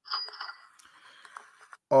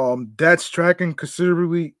 That's tracking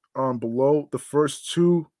considerably below the first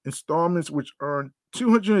two installments, which earned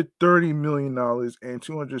 $230 million and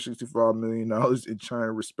 $265 million in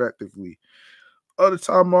China, respectively. Other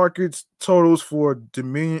top markets totals for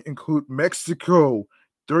Dominion include Mexico,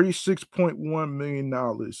 $36.1 million,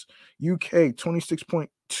 UK,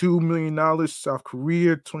 $26.2 million, South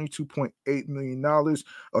Korea, $22.8 million,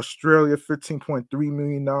 Australia, $15.3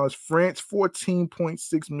 million, France,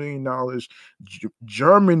 $14.6 million,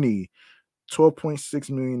 Germany, $12.6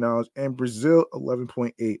 million, and Brazil,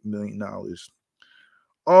 $11.8 million.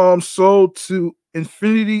 So to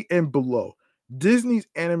infinity and below, Disney's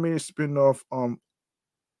animated spin-off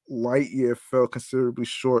Lightyear fell considerably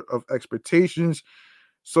short of expectations.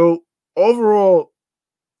 So overall,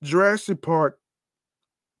 Jurassic Park,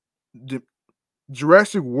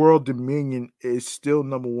 Jurassic World Dominion is still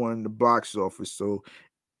number one in the box office. So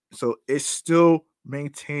it's still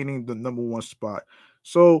maintaining the number one spot.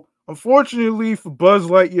 So unfortunately for Buzz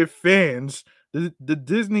Lightyear fans, the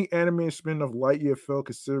Disney animated spin-off Lightyear fell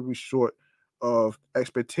considerably short of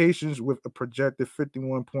expectations with a projected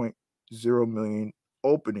 $51.0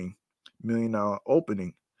 million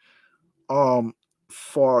opening.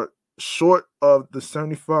 Far short of the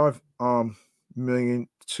 75 million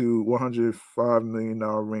to $105 million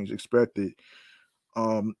range expected.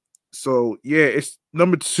 So yeah, it's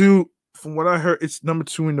number two. From what I heard, it's number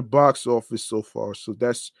two in the box office so far. So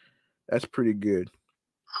that's pretty good.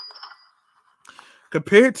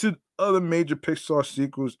 Compared to other major Pixar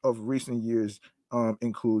sequels of recent years,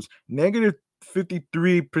 includes negative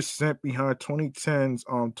 53% behind 2010's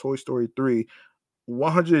Toy Story 3,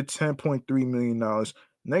 $110.3 million,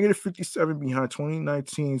 negative 57 behind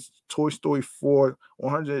 2019's Toy Story 4,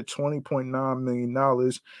 $120.9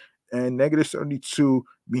 million, and negative 72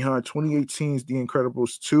 behind 2018's The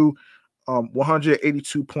Incredibles 2,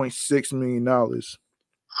 $182.6 million.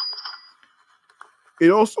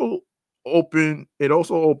 It also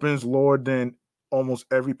opens lower than almost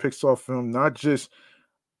every Pixar film, not just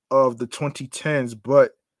of the 2010s,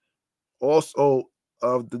 but also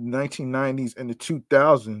of the 1990s and the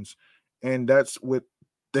 2000s. and that's with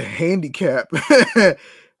the handicap.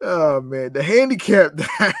 Oh man, the handicap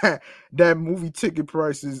that movie ticket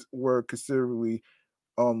prices were considerably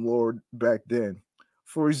lower back then.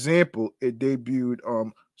 For example, it debuts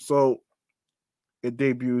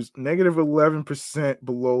 -11%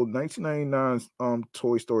 below 1999's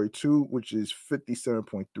Toy Story 2, which is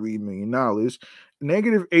 $57.3 million.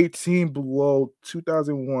 -18 below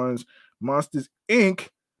 2001's Monsters Inc.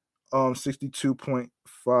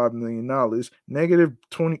 $62.5 million.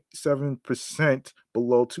 -27%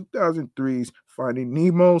 below 2003's Finding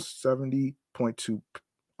Nemo, $70.2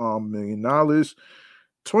 million.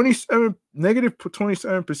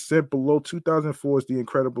 27% below 2004's The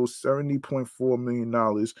Incredibles, $70.4 million.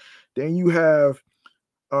 Then you have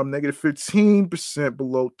 -15%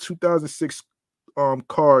 below 2006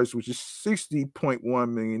 Cars, which is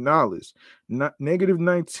 $60.1 million. Not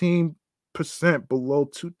 -19% below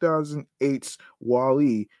 2008's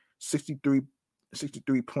Wall-E,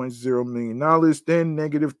 63.0 million. Then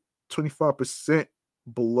 -25%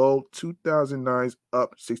 below 2009's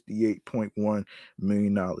Up, $68.1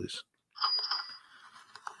 million.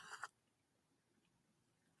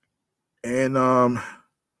 And let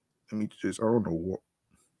me just, I don't know what.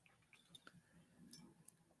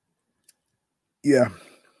 Yeah.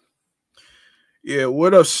 Yeah,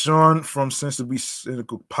 what up, Sean from Sensibly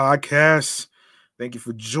Cynical Podcast? Thank you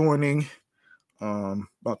for joining. I'm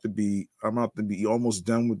about to be almost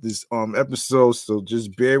done with this episode, so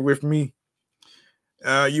just bear with me.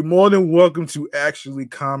 You're more than welcome to actually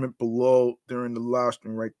comment below during the live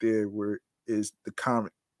stream right there, where is the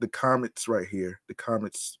comments right here, the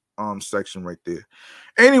comments section right there.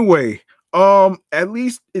 Anyway, at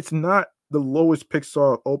least it's not the lowest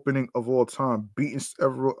Pixar opening of all time, beating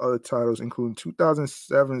several other titles, including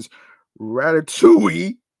 2007's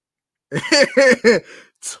Ratatouille,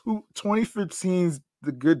 2015's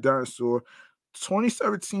The Good Dinosaur,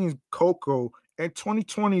 2017's Coco, and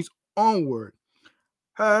 2020's Onward.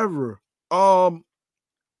 However,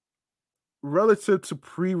 relative to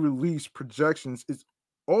pre-release projections, it's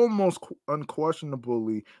almost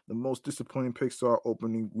unquestionably the most disappointing Pixar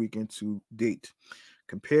opening weekend to date.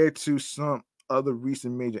 Compared to some other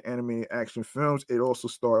recent major animated action films, it also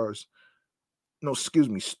starts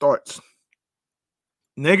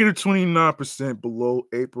 -29% below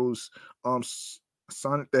April's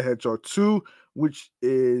Sonic the Hedgehog 2, which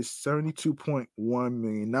is $72.1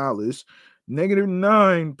 million.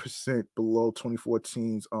 -9% below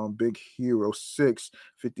 2014's Big Hero 6,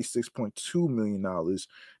 $56.2 million.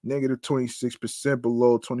 -26%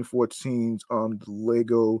 below 2014's The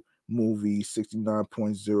Lego Movie,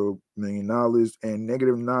 $69.0 million. And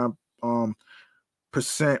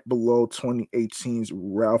 -9% below 2018's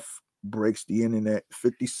Ralph Breaks the Internet,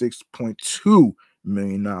 $56.2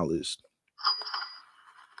 million.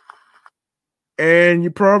 And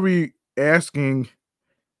you're probably asking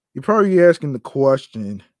the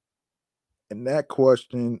question, and that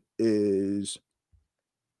question is,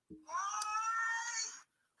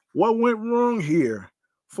 what went wrong here?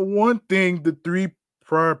 For one thing, the three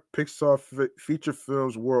prior Pixar feature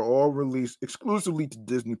films were all released exclusively to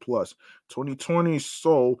Disney Plus. 2020's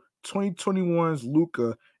Soul, 2021's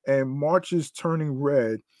Luca, and March's Turning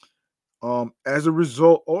Red. As a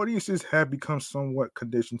result, audiences have become somewhat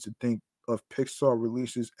conditioned to think of Pixar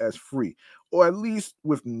releases as free, or at least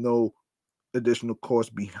with no additional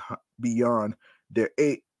cost beyond their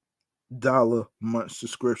 $8 month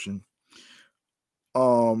subscription.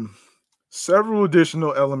 Several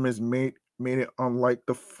additional elements made it unlike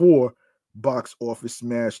the 4 box office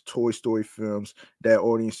smash Toy Story films that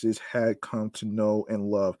audiences had come to know and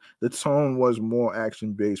love. The tone was more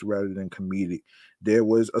action-based rather than comedic. There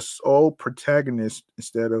was a sole protagonist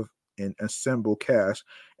instead of an ensemble cast,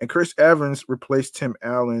 and Chris Evans replaced Tim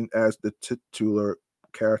Allen as the titular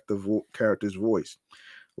character's voice.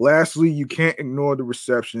 Lastly, you can't ignore the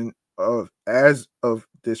reception of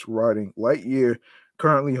this writing. Lightyear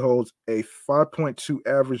currently holds a 5.2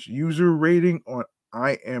 average user rating on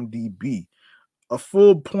IMDb, a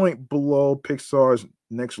full point below Pixar's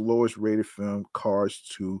next lowest rated film, Cars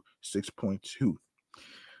 2, 6.2.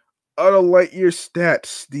 Other Lightyear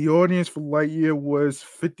stats: the audience for Lightyear was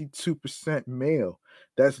 52% male.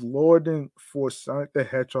 That's lower than for Sonic the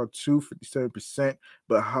Hedgehog 2, 57%,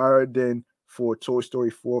 but higher than for Toy Story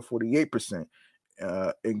 4, 48%.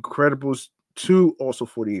 Incredibles 2, also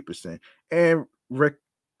 48%. And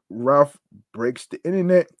Ralph Breaks the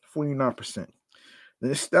Internet, 49%. The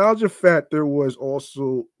nostalgia factor was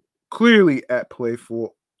also clearly at play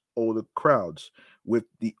for older crowds, with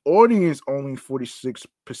the audience only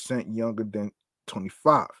 46% younger than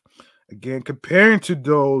 25. Again, comparing to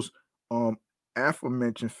those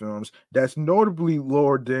aforementioned films, that's notably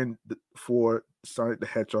lower than for Sonic the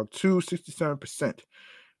Hedgehog 2, 67%.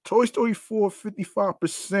 Toy Story 4,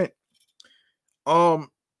 55%. Um,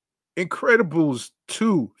 Incredibles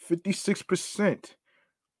 2, 56%.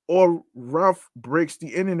 Or Ralph Breaks the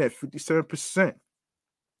Internet, 57%.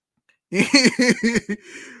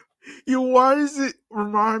 Why does it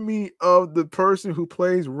remind me of the person who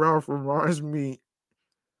plays Ralph? Reminds me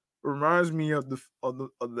of the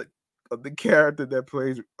character that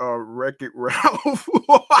plays Wreck-It Ralph.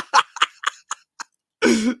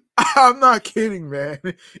 I'm not kidding, man.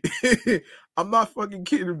 I'm not fucking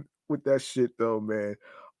kidding with that shit though, man.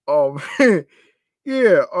 Um,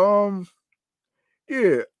 yeah,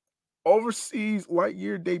 yeah. Overseas,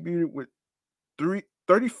 Lightyear debuted with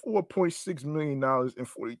 $34.6 million in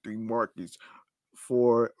 43 markets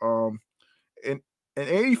for an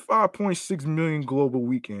 85.6 million global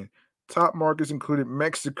weekend. Top markets included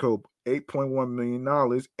Mexico, $8.1 million,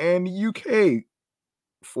 and the UK,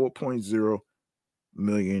 $4.0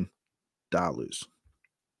 million.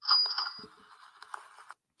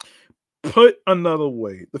 Put another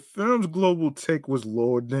way, the film's global take was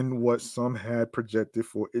lower than what some had projected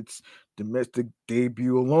for its domestic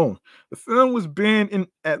debut alone. The film was banned in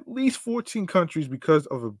at least 14 countries because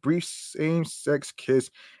of a brief same sex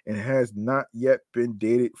kiss and has not yet been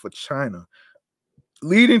dated for China,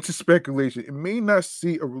 leading to speculation it may not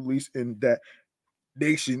see a release in that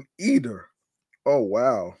nation either. Oh,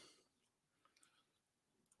 wow.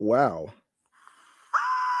 Wow.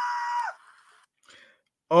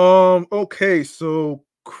 Okay, so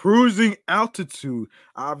cruising altitude.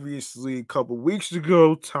 Obviously, a couple weeks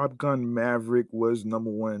ago, Top Gun Maverick was number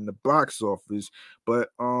one in the box office, but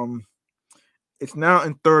it's now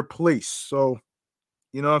in third place. So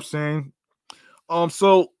you know what I'm saying?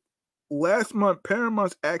 So last month,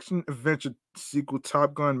 Paramount's action adventure sequel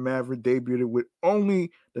Top Gun Maverick debuted with only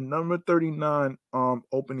the number 39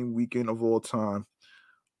 opening weekend of all time.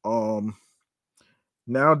 Um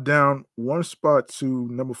Now down one spot to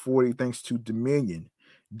number 40 thanks to Dominion.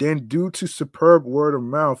 Then, due to superb word of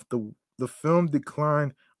mouth, the film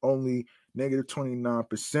declined only negative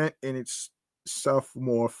 29% in its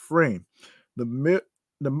sophomore frame. The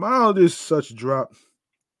mildest such drop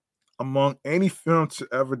among any film to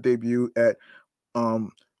ever debut at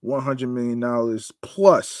 $100 million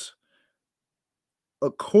plus.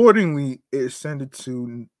 Accordingly, it ascended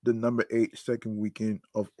to the number 8 second weekend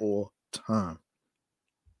of all time.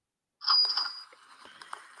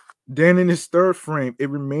 Then in its third frame, it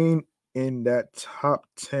remained in that top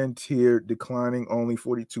 10 tier, declining only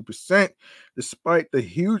 42%, despite the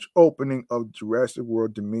huge opening of Jurassic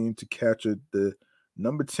World Dominion to capture the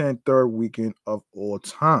number 10 third weekend of all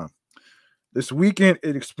time. This weekend,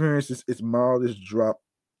 it experiences its mildest drop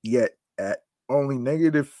yet at only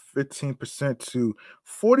negative 15% to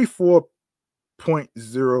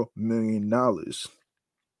 $44.0 million.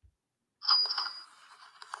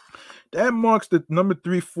 That marks the number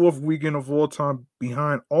 3 fourth weekend of all time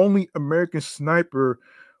behind only American Sniper,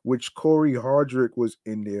 which Corey Hardrick was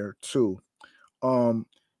in there too.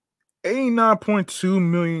 $89.2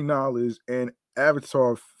 million and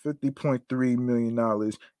Avatar $50.3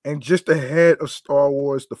 million, and just ahead of Star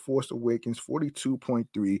Wars The Force Awakens,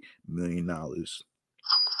 $42.3 million.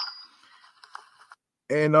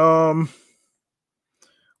 And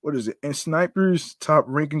what is it? And Sniper's top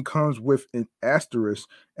ranking comes with an asterisk,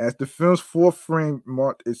 as the film's fourth frame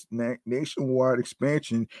marked its nationwide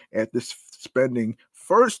expansion at this spending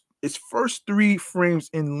its first 3 frames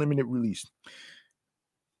in limited release.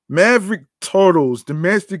 Maverick totals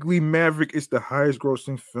domestically. Maverick is the highest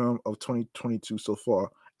grossing film of 2022 so far,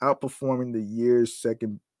 outperforming the year's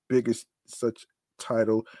second biggest such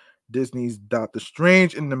title, Disney's Doctor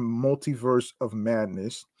Strange in the Multiverse of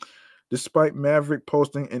Madness. Despite Maverick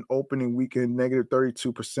posting an opening weekend negative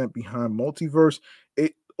 32% behind Multiverse,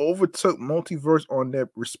 it overtook Multiverse on their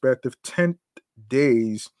respective 10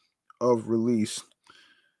 days of release.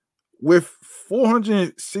 With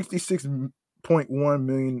 $466.1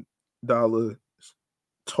 million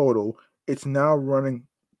total, it's now running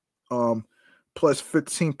plus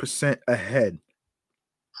 15% ahead.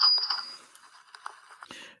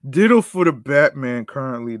 Ditto for the Batman,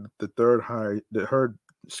 currently the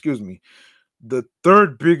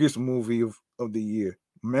third biggest movie of the year.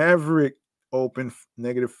 Maverick opened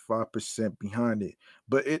negative 5% behind it,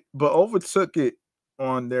 but overtook it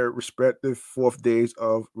on their respective fourth days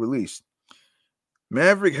of release.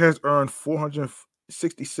 Maverick has earned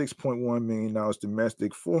 $466.1 million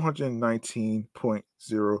domestic,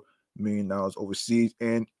 $419.0 million overseas,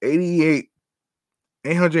 and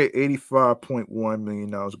 $885.1 million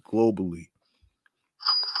globally.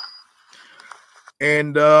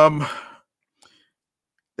 And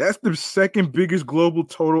that's the second biggest global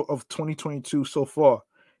total of 2022 so far.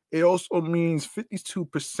 It also means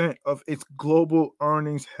 52% of its global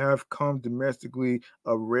earnings have come domestically,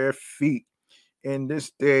 a rare feat in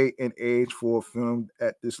this day and age for a film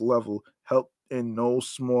at this level, helped in no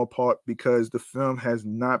small part because the film has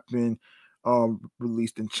not been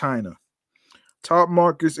released in China. Top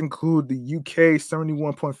markets include the UK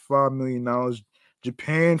 $71.5 million,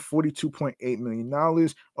 Japan $42.8 million,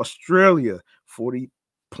 Australia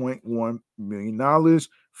 $40.1 million,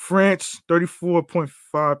 France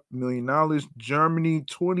 $34.5 million, Germany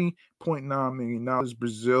 $20.9 million,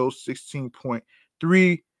 Brazil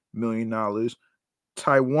 $16.3 million,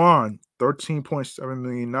 Taiwan $13.7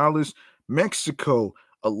 million, Mexico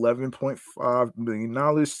 $11.5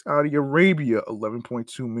 million, Saudi Arabia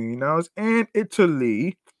 $11.2 million, and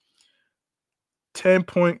Italy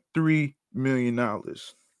 $10.3 million.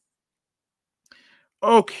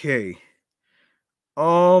 Okay.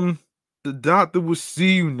 The Doctor will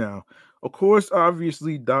see you now. Of course,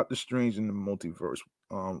 obviously, Doctor Strange in the Multiverse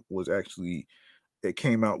was actually, it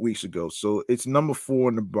came out weeks ago. So it's number 4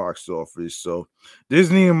 in the box office. So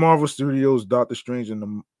Disney and Marvel Studios' Doctor Strange in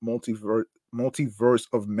the Multiverse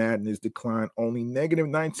of Madness declined only negative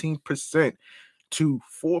 19% to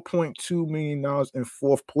 $4.2 million in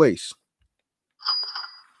fourth place.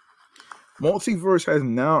 Multiverse has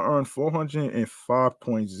now earned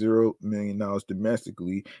 $405.0 million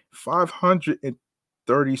domestically,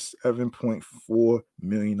 $537.4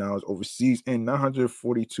 million overseas, and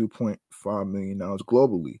 $942.5 million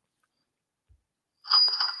globally.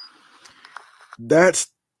 That's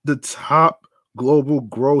the top global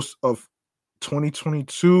gross of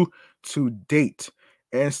 2022 to date,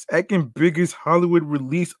 and second biggest Hollywood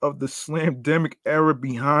release of the Slamdemic era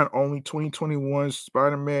behind only 2021's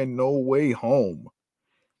Spider-Man No Way Home.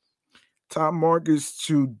 Top markets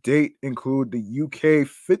to date include the UK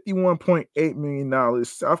 $51.8 million,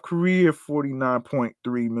 South Korea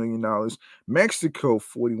 $49.3 million, Mexico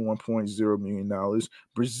 $41.0 million,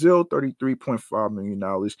 Brazil $33.5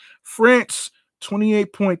 million, France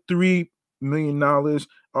 $28.3 million,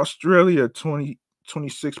 Australia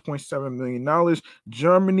 $26.7 million,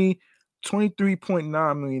 Germany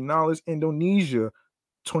 $23.9 million, Indonesia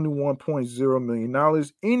 $21.0 million,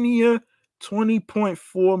 India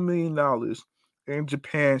 $20.4 million, and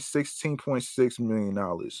Japan $16.6 million.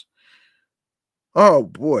 Oh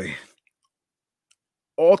boy.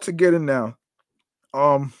 All together now.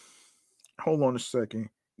 Hold on a second.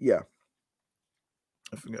 Yeah.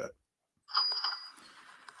 I forgot.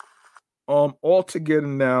 All together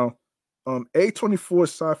now. A24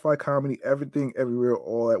 sci-fi comedy Everything Everywhere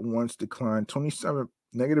All at Once declined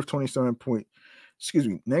negative 27%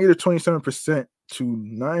 to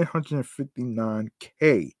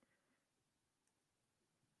 959K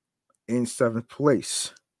in seventh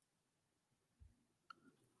place.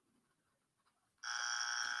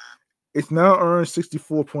 It's now earned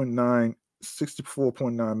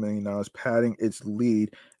 $64.9 million, padding its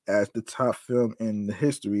lead as the top film in the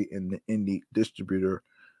history in the indie distributor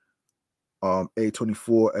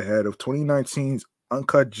A24, ahead of 2019's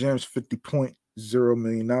Uncut Gems $50.0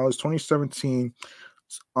 million, 2017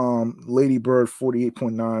 Lady Bird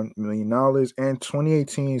 $48.9 million, and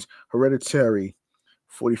 2018's Hereditary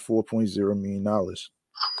 $44.0 million.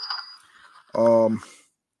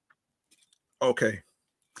 Okay.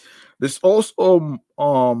 This also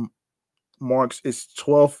marks its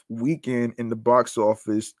 12th weekend in the box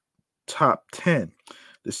office top 10,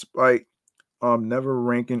 despite never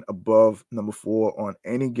ranking above number 4 on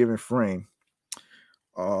any given frame.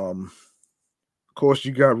 Of course,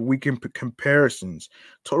 you got weekend comparisons.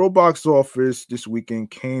 Total box office this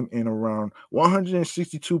weekend came in around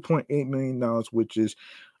 $162.8 million, which is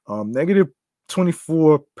negative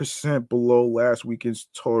 24% below last weekend's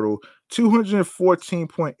total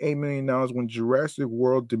 $214.8 million when Jurassic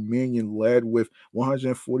World Dominion led with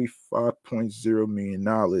 $145.0 million.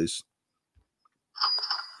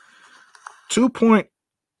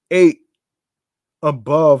 2.8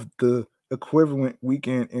 above the equivalent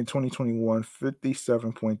weekend in 2021,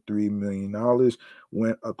 $57.3 million,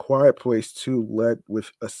 when A Quiet Place 2 led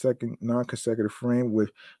with a second non-consecutive frame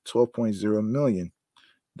with $12.0 million.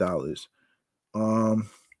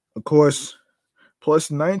 Of course, plus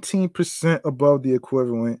 19% above the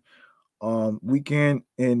equivalent weekend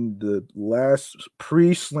in the last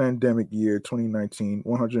pre-Slamdemic year, 2019,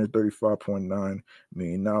 $135.9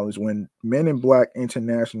 million, when Men in Black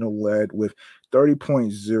International led with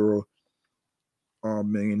 $30.0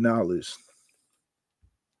 million.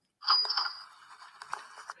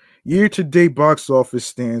 Year-to-date box office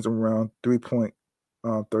stands around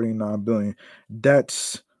 39 billion.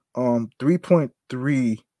 That's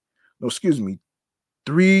 3.3, no, excuse me,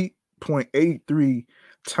 3.83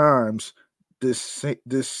 times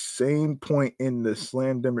this same point in the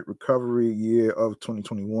slandemic recovery year of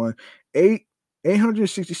 2021.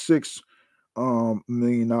 866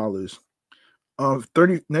 million dollars.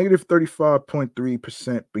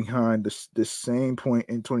 35.3% behind this same point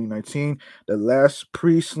in 2019, the last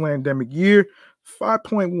pre-slandemic year.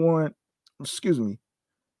 5.1, excuse me,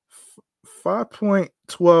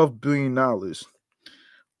 5.12 billion dollars.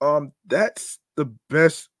 That's the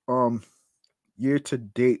best year to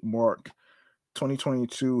date mark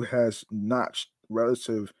 2022 has notched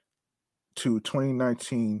relative to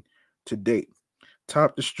 2019 to date.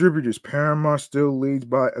 Top distributors, Paramount still leads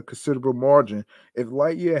by a considerable margin. If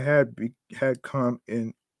Lightyear had come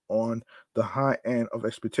in on the high end of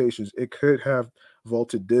expectations, it could have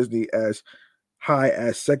vaulted Disney as high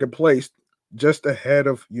as second place, just ahead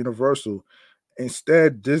of Universal.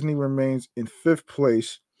 Instead, Disney remains in fifth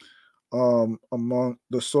place among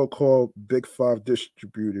the so-called Big Five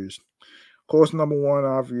distributors. Of course, number one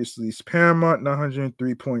obviously is Paramount,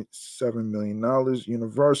 $903.7 million.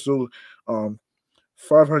 Universal,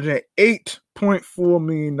 $508.4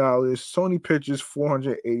 million. Sony Pictures,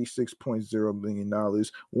 $486.0 million.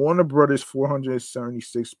 Warner Brothers,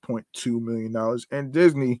 $476.2 million, and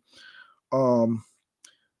Disney,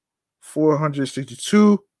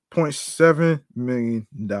 $462.7 million.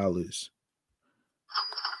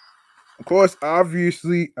 Of course,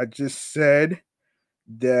 obviously, I just said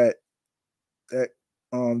that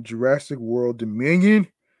Jurassic World Dominion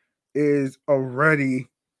is already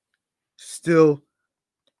still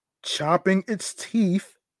chopping its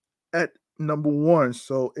teeth at number one.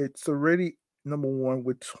 So it's already number one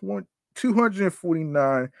with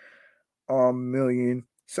 249 million,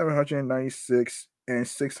 796 and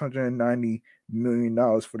 $690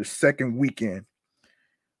 million for the second weekend.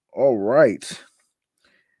 All right.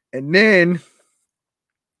 And then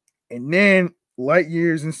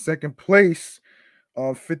Lightyear's in second place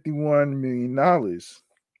on $51 million.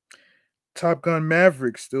 Top Gun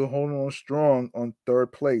Maverick still holding on strong on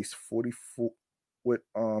third place, 44 with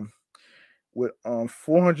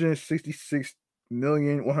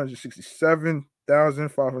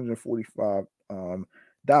 466,167,545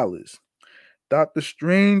 dollars. Doctor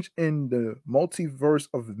Strange in the Multiverse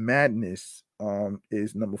of Madness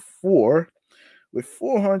is number 4 with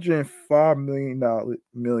 $405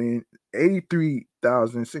 million,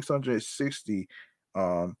 83,660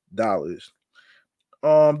 dollars.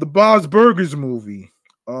 The Bob's Burgers movie.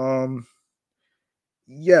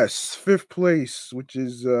 Yes, fifth place, which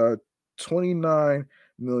is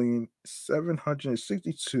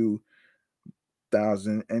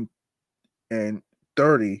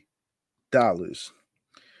 29,762,030 dollars.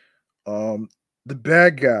 The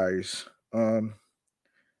Bad Guys,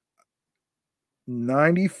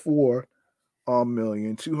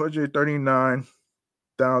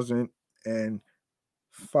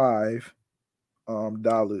 94,239,005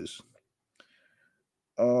 dollars.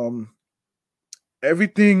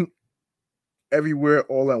 Everything Everywhere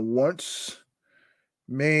All at Once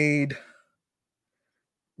made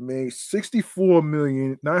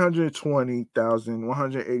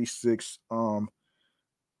 64,920,186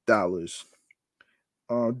 dollars.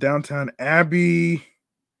 Downtown Abbey,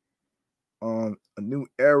 A New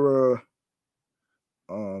Era,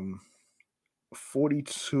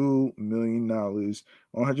 $42 million,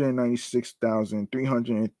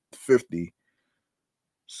 196,350.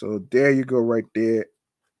 So there you go, right there.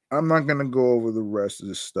 I'm not gonna go over the rest of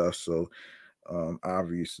the stuff. So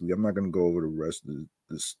obviously, I'm not gonna go over the rest of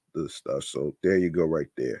the stuff. So there you go, right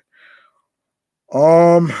there.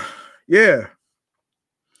 Yeah.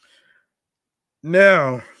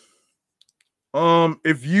 Now,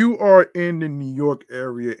 if you are in the New York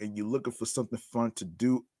area and you're looking for something fun to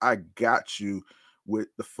do, I got you with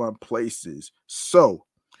the fun places. So,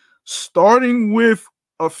 starting with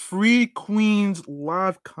a free Queens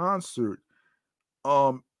live concert,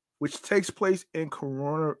 which takes place in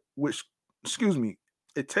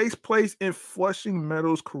it takes place in Flushing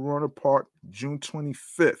Meadows Corona Park, June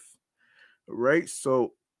 25th. Right?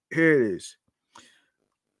 So here it is.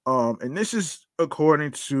 And this is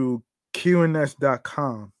according to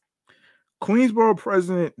QNS.com. Queensboro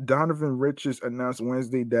President Donovan Richards announced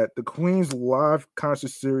Wednesday that the Queens Live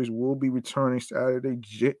Concert Series will be returning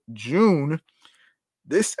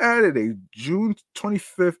this Saturday, June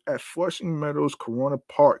 25th at Flushing Meadows Corona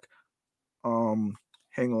Park.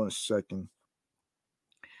 Hang on a second.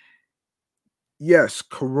 Yes,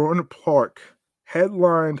 Corona Park,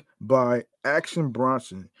 headlined by Action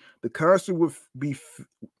Bronson. The concert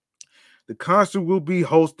The concert will be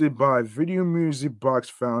hosted by Video Music Box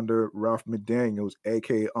founder Ralph McDaniels,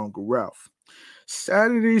 aka Uncle Ralph.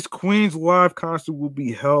 Saturday's Queens Live concert will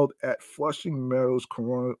be held at Flushing Meadows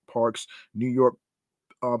Corona Park's New York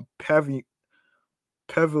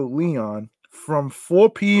Pavilion from 4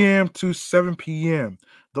 p.m. to 7 p.m.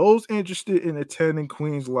 Those interested in attending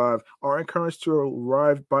Queens Live are encouraged to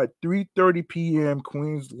arrive by 3:30 p.m.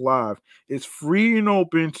 Queens Live is free and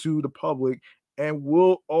open to the public and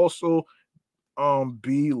will also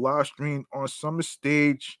be live streamed on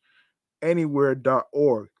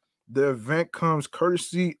SummerStageAnywhere.org. The event comes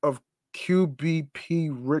courtesy of QBP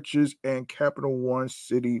Richards and Capital One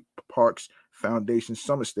City Parks Foundation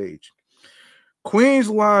Summer Stage. Queens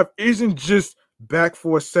Live isn't just back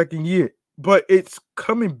for a second year, but it's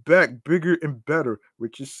coming back bigger and better,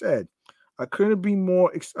 Richard said. I couldn't be more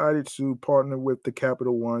excited to partner with the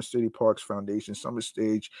Capital One City Parks Foundation Summer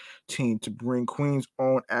Stage team to bring Queens'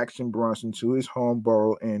 own Action Bronson to his home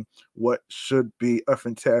borough in what should be a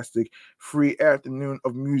fantastic free afternoon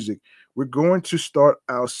of music. We're going to start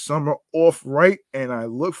our summer off right, and I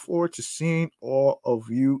look forward to seeing all of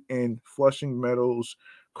you in Flushing Meadows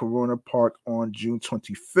Corona Park on June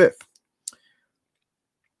 25th.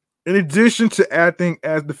 In addition to acting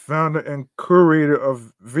as the founder and curator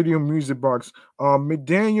of Video Music Box,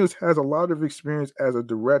 McDaniels has a lot of experience as a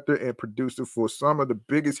director and producer for some of the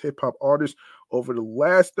biggest hip hop artists over the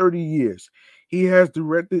last 30 years. He has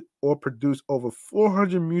directed or produced over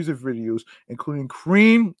 400 music videos, including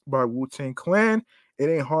Cream by Wu Tang Clan,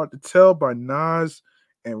 It Ain't Hard to Tell by Nas,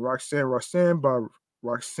 and Roxanne by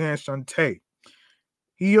Roxanne Shante.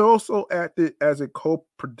 He also acted as a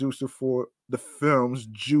co-producer for the films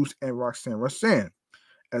Juice and Roxanne,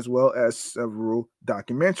 as well as several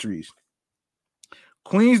documentaries.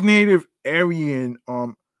 Queens native Arian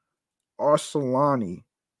Arslani,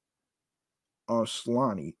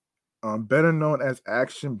 better known as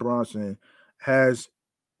Action Bronson, has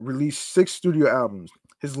released 6 studio albums.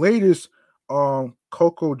 His latest,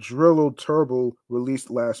 Coco Drillo Turbo,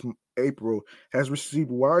 released last April, has received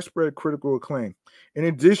widespread critical acclaim. In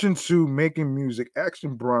addition to making music,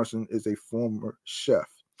 Action Bronson is a former chef.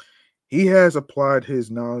 He has applied his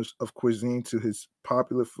knowledge of cuisine to his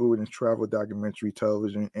popular food and travel documentary,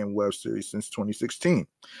 television, and web series since 2016.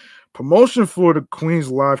 Promotion for the Queens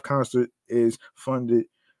Live concert is funded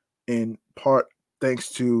in part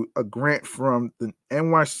thanks to a grant from the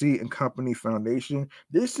NYC and Company Foundation.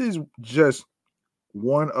 This is just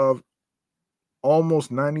one of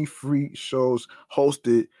almost 90 free shows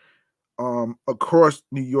hosted across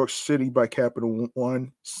New York City by Capital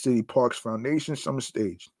One City Parks Foundation Summer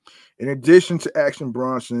Stage. In addition to Action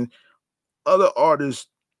Bronson, other artists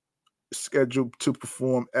scheduled to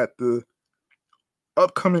perform at the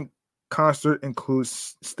upcoming concert include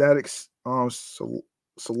Static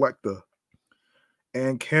Selector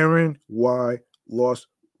and Karen Y. Los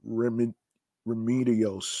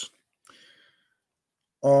Remedios.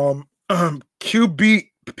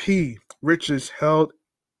 QBP Richards held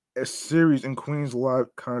a series in Queens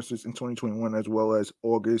Live concerts in 2021, as well as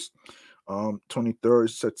August 23rd,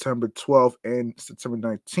 September 12th, and September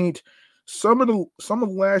 19th. Some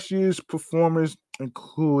of last year's performers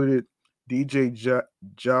included DJ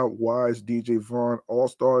Ja Wise, DJ Vaughn, All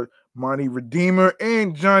Star, Monty Redeemer,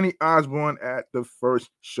 and Johnny Osborne at the first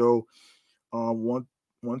show.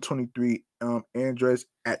 123 Andres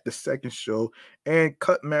at the second show, and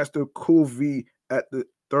Cutmaster Cool V at the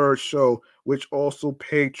third show, which also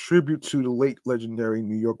paid tribute to the late legendary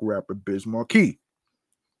New York rapper Biz Markie.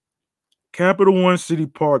 Capital One City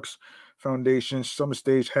Parks Foundation Summer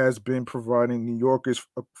Stage has been providing New Yorkers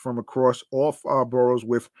from across all 5 boroughs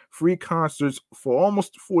with free concerts for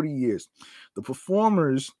almost 40 years. The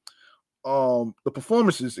performances,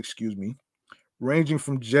 ranging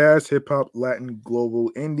from jazz, hip hop, Latin, global,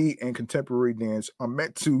 indie, and contemporary dance, are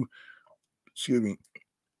meant to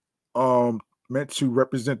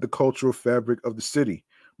represent the cultural fabric of the city.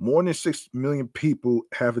 More than 6 million people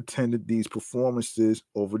have attended these performances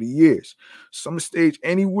over the years. Summer Stage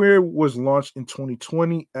Anywhere was launched in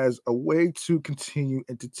 2020 as a way to continue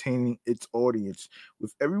entertaining its audience,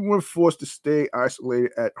 with everyone forced to stay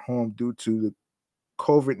isolated at home due to the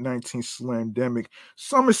COVID-19 slamdemic.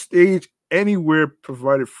 Summer Stage Anywhere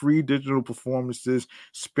provided free digital performances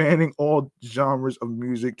spanning all genres of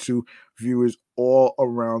music to viewers all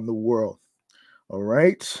around the world. All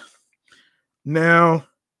right. Now,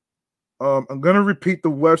 I'm gonna repeat the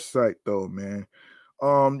website though, man.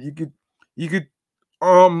 You could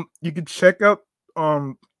check out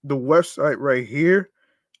the website right here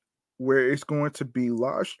where it's going to be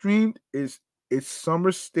live streamed. It's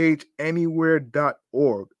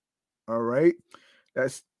summerstageanywhere.org. All right.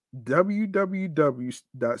 That's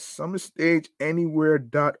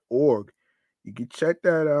www.summerstageanywhere.org. You can check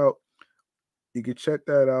that out. You can check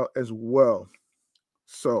that out as well.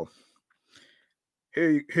 So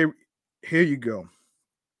here, here you go.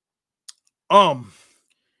 Um.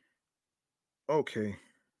 Okay.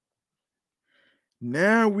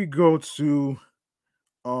 Now we go to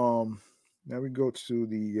um. Now we go to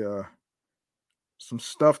the some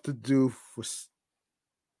stuff to do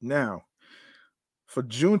now. For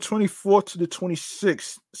June 24th to the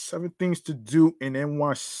 26th, 7 things to do in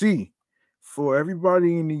NYC. For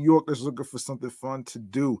everybody in New York that's looking for something fun to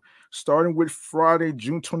do, starting with Friday,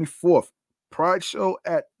 June 24th, Pride Show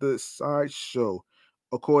at the Sideshow.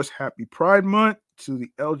 Of course, happy Pride Month to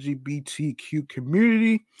the LGBTQ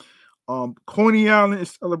community. Coney Island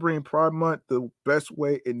is celebrating Pride Month the best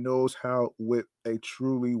way it knows how with a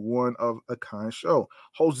truly one of a kind show.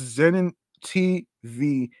 Host Zenon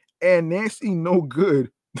TV and Nancy No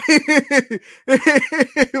Good.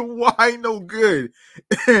 Why no good?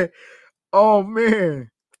 Oh man.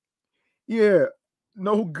 Yeah,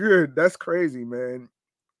 no good. That's crazy, man.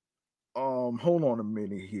 Hold on a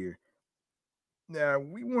minute here. Now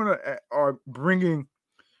we want to are bringing.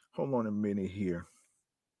 Hold on a minute here.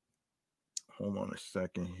 Hold on a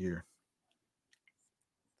second here.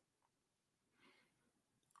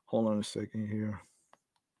 Hold on a second here.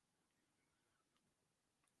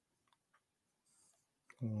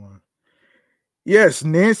 Hold on. Yes,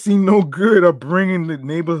 Nancy No Good are bringing the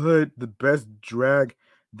neighborhood the best drag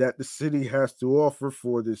that the city has to offer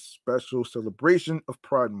for this special celebration of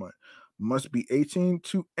Pride Month. Must be 18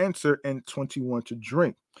 to enter and 21 to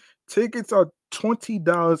drink. Tickets are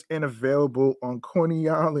 $20 and available on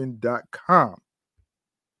ConeyIsland.com.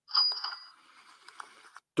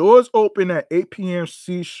 Doors open at 8 p.m.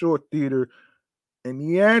 Seashore Theater, and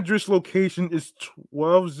the address location is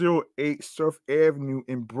 1208 Surf Avenue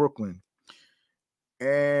in Brooklyn.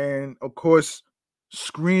 And of course,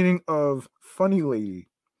 screening of Funny Lady.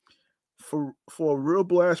 For a real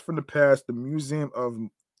blast from the past, the Museum of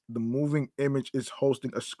the Moving Image is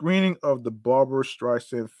hosting a screening of the Barbara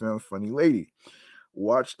Streisand film Funny Lady.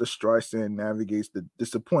 Watch the Streisand navigates the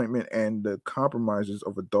disappointment and the compromises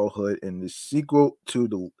of adulthood in the sequel to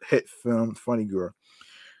the hit film Funny Girl.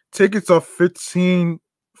 Tickets are $15,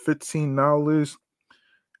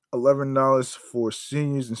 $11 for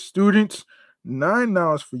seniors and students,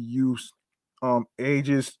 $9 for youth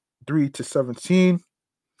ages 3 to 17.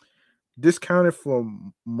 Discounted for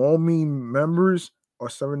MOMI members are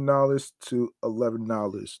 $7 to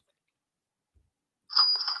 $11.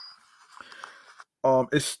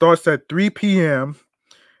 It starts at 3 p.m.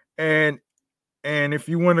 and if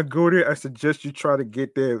you want to go there, I suggest you try to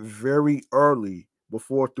get there very early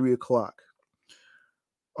before 3 o'clock.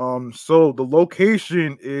 So the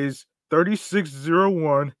location is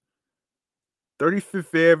 3601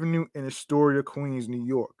 35th Avenue in Astoria, Queens, New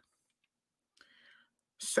York.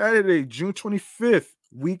 Saturday, June 25th,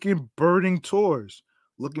 weekend birding tours.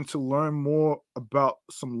 Looking to learn more about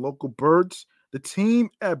some local birds? The team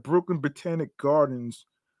at Brooklyn Botanic Gardens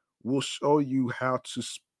will show you how to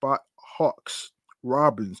spot hawks,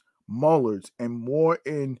 robins, mullards, and more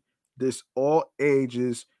in this all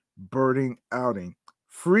ages birding outing.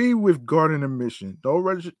 Free with garden admission. No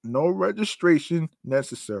registration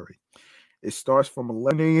necessary. It starts from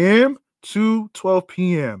 11 a.m. to 12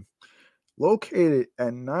 p.m. Located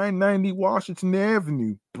at 990 Washington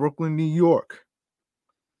Avenue, Brooklyn, New York.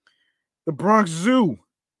 The Bronx Zoo,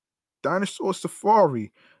 Dinosaur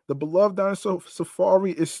Safari. The beloved Dinosaur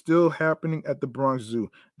Safari is still happening at the Bronx Zoo.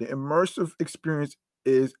 The immersive experience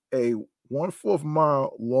is a 1/4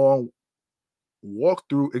 mile long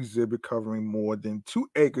walkthrough exhibit covering more than 2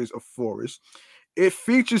 acres of forest. It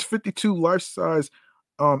features 52 life-size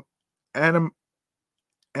um, anim-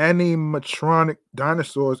 animatronic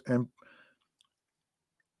dinosaurs and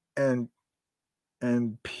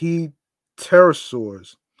and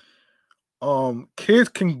pterosaurs. Kids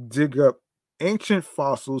can dig up ancient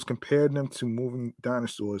fossils, compare them to moving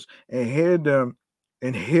dinosaurs, and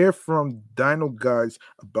hear from dino guides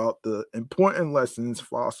about the important lessons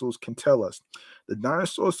fossils can tell us. The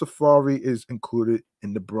dinosaur safari is included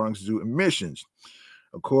in the Bronx Zoo admissions.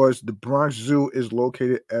 Of course, the Bronx Zoo is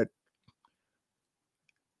located at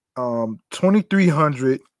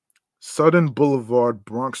 2300 Southern Boulevard,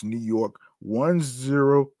 Bronx, New York,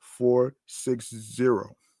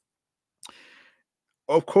 10460.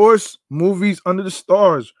 Of course, movies Under the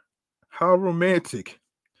Stars. How romantic.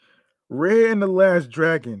 Raya and the Last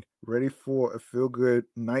Dragon. Ready for a feel good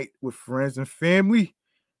night with friends and family?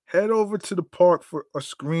 Head over to the park for a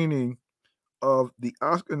screening of the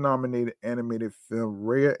Oscar-nominated animated film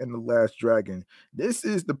Raya and the Last Dragon. This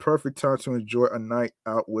is the perfect time to enjoy a night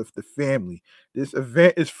out with the family. This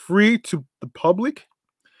event is free to the public.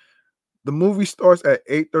 The movie starts at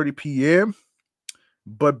 8:30 p.m.,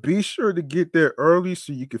 but be sure to get there early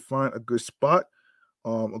so you can find a good spot.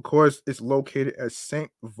 Of course, it's located at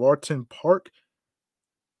St. Vartan Park,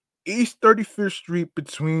 East 35th Street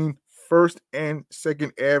between 1st and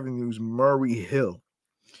 2nd Avenues, Murray Hill.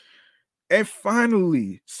 And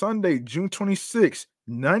finally, Sunday, June 26th,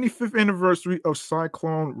 95th anniversary of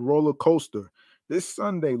Cyclone Roller Coaster. This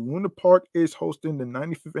Sunday, Luna Park is hosting the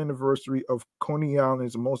 95th anniversary of Coney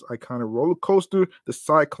Island's most iconic roller coaster, the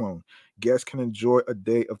Cyclone. Guests can enjoy a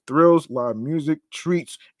day of thrills, live music,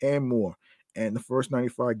 treats, and more. And the first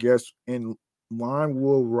 95 guests in line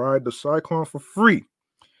will ride the Cyclone for free.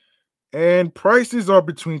 And prices are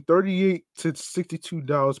between $38 to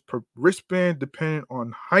 $62 per wristband, depending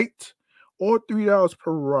on height, or $3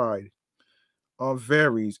 per ride.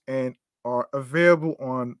 Varies and are available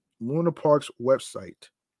on Luna Park's website.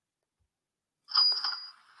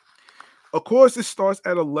 Of course, it starts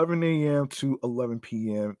at 11 a.m. to 11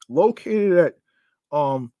 p.m.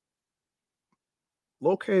 Um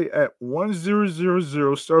located at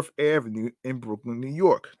 1000 Surf Avenue in Brooklyn, New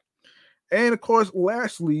York. And of course,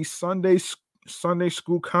 lastly, Sunday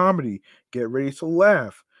school comedy. Get ready to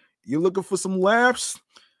laugh. You're looking for some laughs?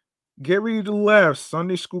 Get ready to laugh.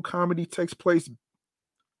 Sunday school comedy takes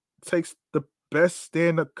the best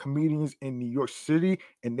stand-up comedians in New York City,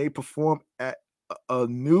 and they perform at a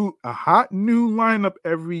hot new lineup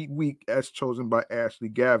every week as chosen by Ashley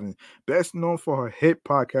Gavin, best known for her hit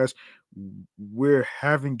podcast We're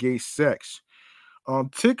Having Gay Sex.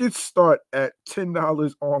 Tickets start at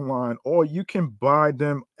 $10 online, or you can buy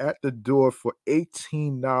them at the door for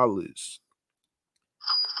 $18.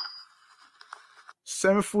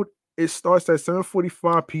 7 foot. It starts at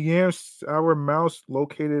 7:45 p.m. Sour Mouse,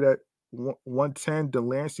 located at 110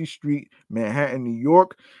 Delancey Street, Manhattan, New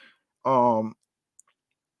York. Um,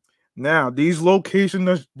 Now these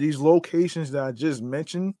locations that I just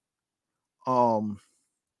mentioned. Um,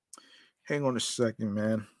 Hang on a second,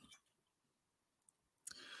 man.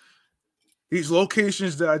 These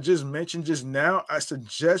locations that I just mentioned just now, I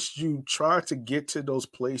suggest you try to get to those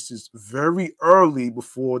places very early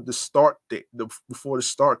before the start date, before the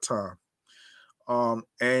start time.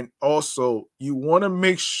 And also you want to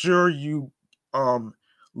make sure you um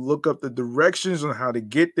look up the directions on how to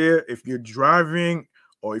get there if you're driving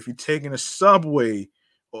or if you're taking a subway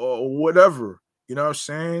or whatever. You know what I'm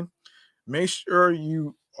saying? Make sure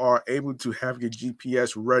you are able to have your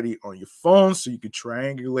GPS ready on your phone so you can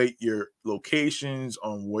triangulate your locations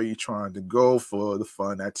on where you're trying to go for the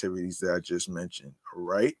fun activities that I just mentioned. All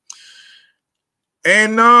right.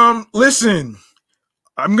 And listen,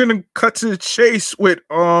 I'm gonna cut to the chase with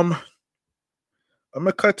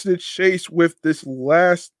this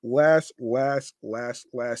last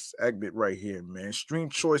segment right here, man. Stream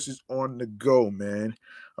choices on the go, man.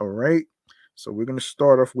 All right. So we're gonna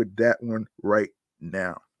start off with that one right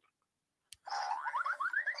now.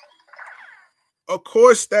 Of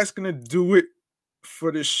course, that's gonna do it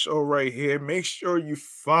for this show right here. Make sure you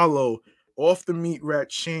follow Off the Meat Rat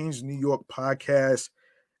Chains New York podcast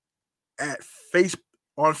at face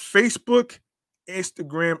on Facebook,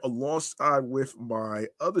 Instagram, alongside with my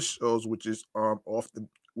other shows, which is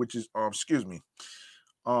excuse me,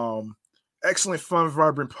 um Excellent Fun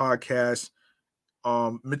Vibrant podcast,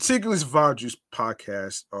 Meticulous Vibe Juice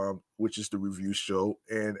podcast, which is the review show,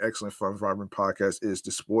 and Excellent Fun Vibrant podcast is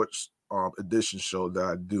the sports edition show that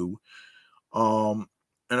I do. Um,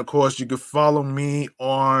 and of course, you can follow me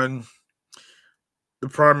on the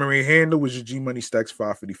primary handle, which is G Money Stacks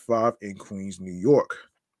 555 in Queens, New York.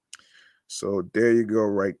 So there you go,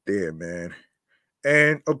 right there, man.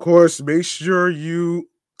 And of course, make sure you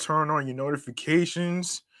turn on your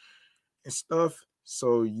notifications and stuff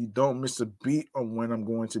so you don't miss a beat on when I'm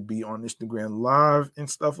going to be on Instagram live and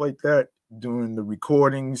stuff like that, doing the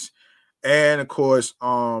recordings. And of course,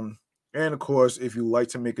 if you like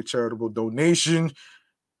to make a charitable donation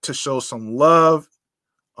to show some love,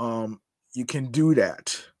 you can do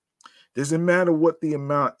that. Doesn't matter what the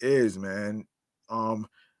amount is, man.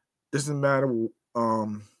 Doesn't matter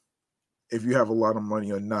if you have a lot of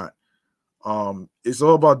money or not. It's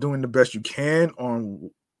all about doing the best you can on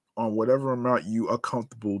whatever amount you are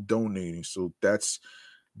comfortable donating. So that's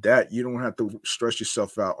that. You don't have to stress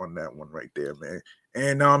yourself out on that one right there, man.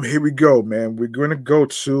 And here we go, man. We're gonna go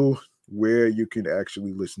to where you can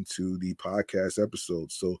actually listen to the podcast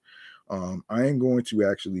episode. So I am going to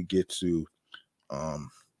actually get to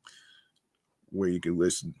where you can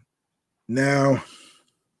listen. Now,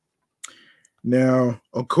 Now,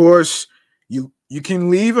 of course, you can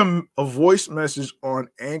leave a voice message on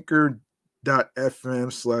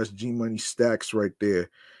anchor.fm/gmoneystacks right there.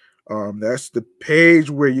 That's the page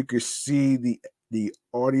where you can see the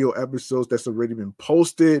audio episodes that's already been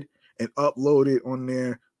posted and uploaded on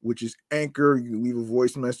there, which is Anchor. You leave a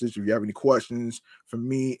voice message if you have any questions for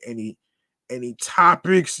me, any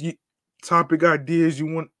topic ideas you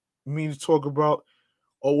want me to talk about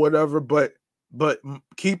or whatever. But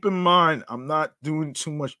keep in mind, I'm not doing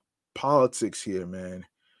too much politics here, man.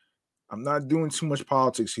 I'm not doing too much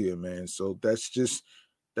politics here, man. So that's just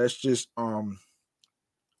how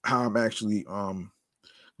I'm actually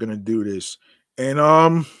gonna do this. And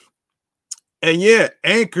and yeah,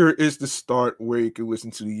 Anchor is the start where you can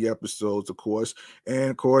listen to the episodes, of course.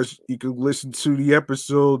 And of course, you can listen to the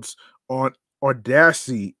episodes on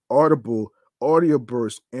Audacity, Audible,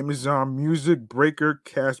 Audioburst, Amazon Music, Breaker,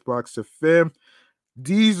 Castbox FM,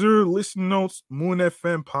 Deezer, Listen Notes, Moon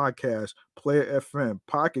FM Podcast, Player FM,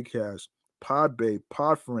 Pocket Cast, Podbay,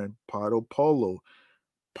 Podfriend, Podopolo,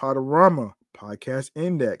 Podorama, Podcast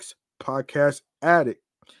Index, Podcast Addict,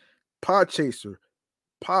 Podchaser,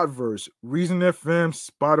 Podverse, Reason FM,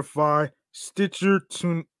 Spotify, Stitcher,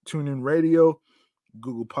 TuneIn Radio,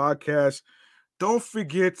 Google Podcasts. Don't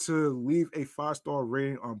forget to leave a 5-star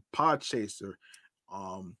rating on Podchaser,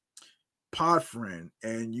 um, Podfriend,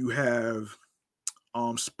 and you have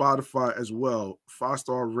Spotify as well.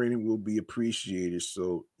 5-star rating will be appreciated.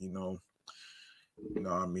 So you know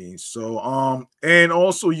what I mean. So and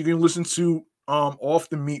also you can listen to Off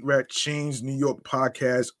the Meat Rat Chains New York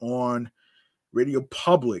podcast on Radio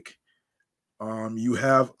Public. You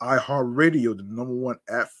have iHeartRadio, the number one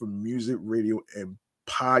app for music, radio, and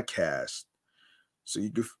podcast. So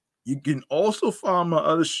you can also find my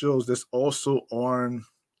other shows that's also on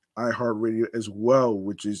iHeartRadio as well,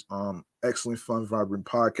 which is Excellent Fun Vibrant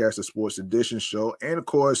Podcast, the Sports Edition show, and of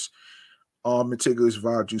course, Meticulous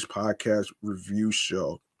Vibe Juice Podcast review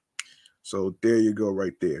show. So there you go,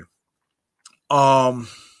 right there.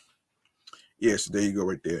 Yes, there you go,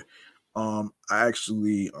 right there. I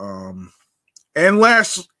actually and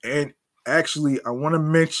actually I want to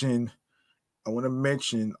mention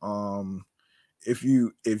if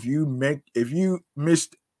you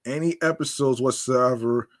missed any episodes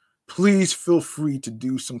whatsoever, please feel free to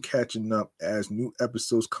do some catching up as new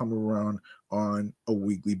episodes come around on a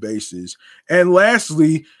weekly basis. And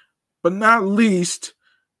lastly, but not least,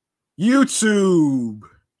 YouTube.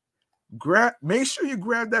 Make sure you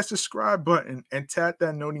grab that subscribe button and tap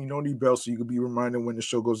that noti bell so you can be reminded when the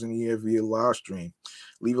show goes in the air via live stream.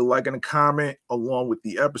 Leave a like and a comment along with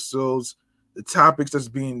the episodes, the topics that's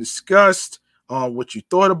being discussed, what you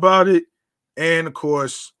thought about it, and of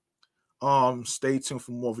course, stay tuned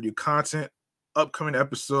for more video content, upcoming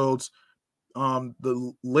episodes,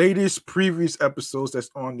 the latest previous episodes that's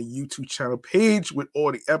on the YouTube channel page with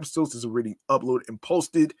all the episodes is already uploaded and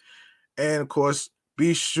posted, and of course,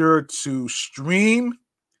 be sure to stream,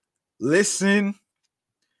 listen,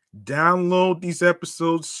 download these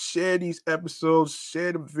episodes, share these episodes,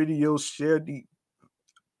 share the videos, share the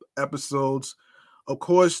episodes. Of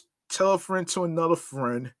course, tell a friend to another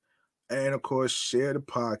friend. And of course, share the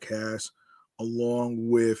podcast along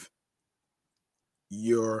with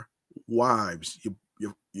your wives,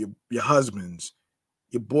 your husbands,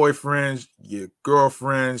 your boyfriends, your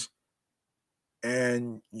girlfriends,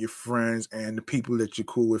 and your friends and the people that you're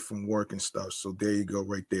cool with from work and stuff. So there you go,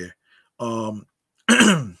 right there.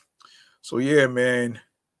 So yeah, man.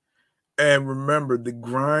 And remember, the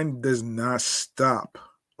grind does not stop.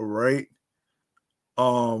 All right.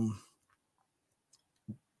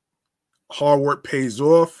 Hard work pays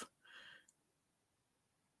off.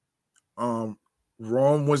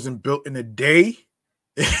 Rome wasn't built in a day,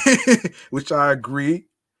 which I agree.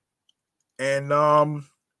 And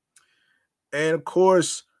of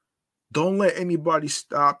course, don't let anybody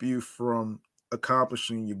stop you from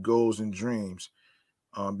accomplishing your goals and dreams.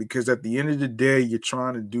 Because at the end of the day, you're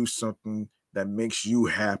trying to do something that makes you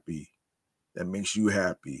happy. That makes you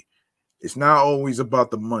happy. It's not always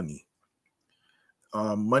about the money.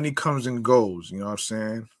 Money comes and goes, you know what I'm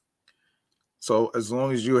saying? So as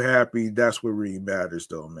long as you're happy, that's what really matters,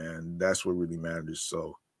 though, man. That's what really matters.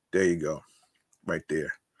 So there you go, right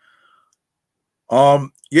there.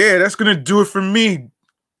 Yeah, that's gonna do it for me.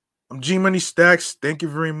 I'm G Money Stacks. Thank you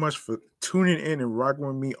very much for tuning in and rocking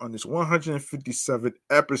with me on this 157th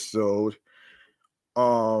episode.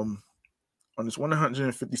 On this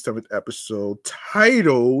 157th episode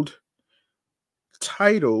titled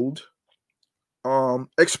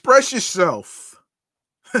Express Yourself.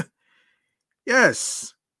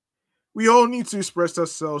 Yes. We all need to express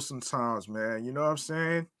ourselves sometimes, man. You know what I'm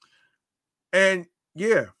saying? And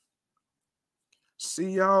yeah,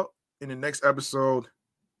 see y'all in the next episode.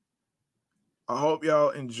 I hope y'all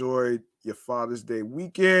enjoyed your Father's Day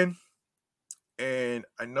weekend. And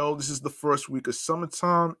I know this is the first week of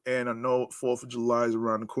summertime, and I know 4th of July is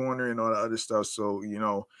around the corner and all that other stuff. So,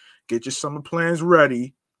 get your summer plans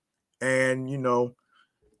ready and,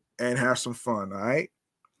 and have some fun. All right.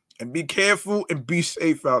 And be careful and be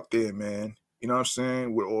safe out there, man. You know what I'm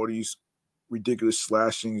saying? With all these ridiculous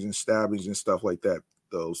slashings and stabbings and stuff like that,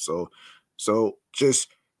 though. So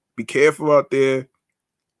just be careful out there.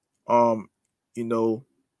 Um, you know,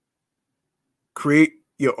 create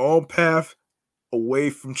your own path away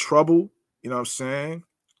from trouble. You know what I'm saying?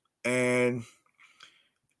 And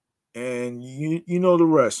you know the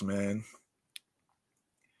rest, man.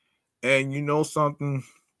 And you know something,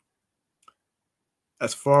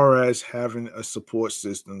 as far as having a support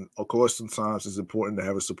system, of course, sometimes it's important to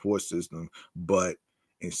have a support system, but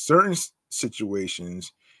in certain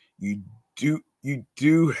situations, you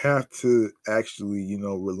do have to actually,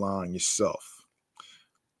 rely on yourself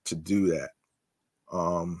to do that.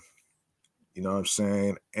 You know what I'm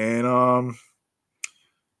saying? And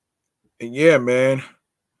yeah, man,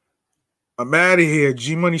 I'm out of here.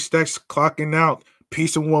 G Money Stacks clocking out.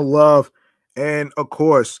 Peace and one love. And of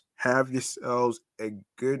course, have yourselves a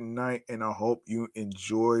good night. And I hope you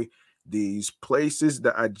enjoy these places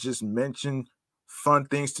that I just mentioned. Fun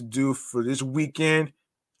things to do for this weekend.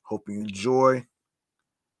 Hope you enjoy.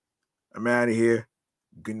 I'm out of here.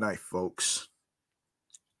 Good night, folks.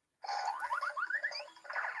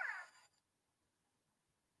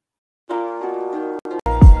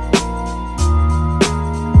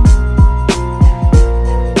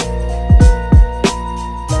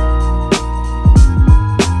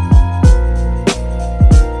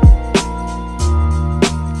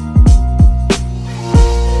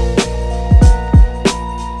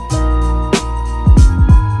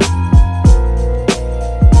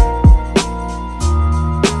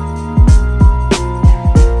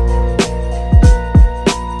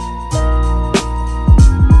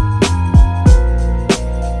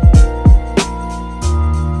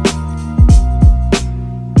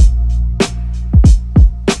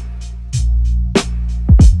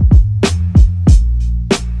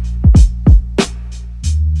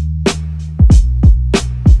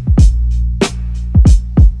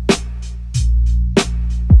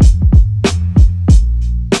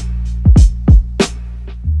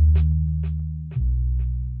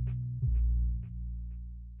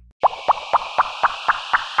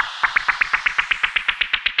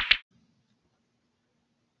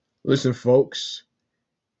 Listen, folks,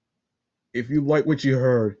 if you like what you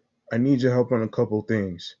heard, I need your help on a couple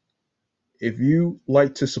things. If you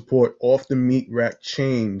like to support Off the Meat Rack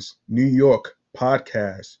Chains New York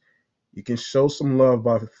podcast, you can show some love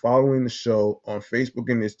by following the show on Facebook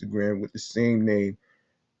and Instagram with the same name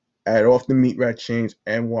at Off the Meat Rack Chains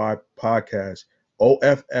NY podcast.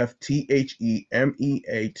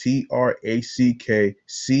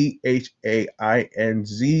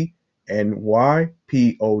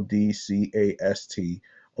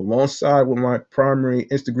 alongside with my primary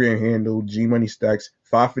Instagram handle, G Money Stacks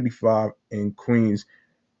 555 in Queens,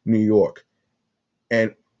 New York.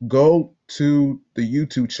 And go to the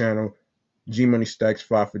YouTube channel, G Money Stacks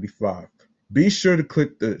 555. Be sure to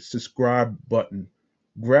click the subscribe button.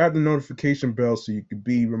 Grab the notification bell so you can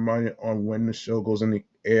be reminded on when the show goes on the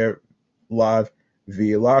air live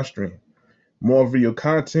via live stream. More video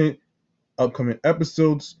content, upcoming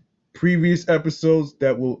episodes, previous episodes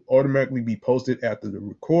that will automatically be posted after the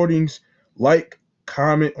recordings. Like,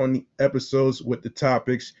 comment on the episodes with the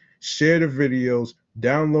topics, share the videos,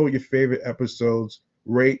 download your favorite episodes,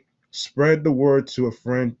 rate, spread the word to a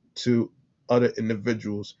friend, to other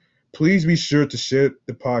individuals. Please be sure to share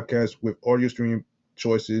the podcast with audio streaming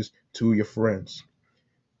choices to your friends.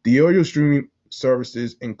 The audio streaming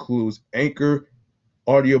services includes Anchor,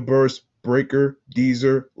 Audio Burst, Breaker,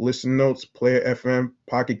 Deezer, Listen Notes, Player FM,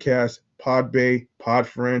 Pocket Cast, Podbay,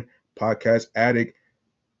 Podfriend, Podcast Addict,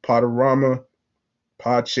 Podorama,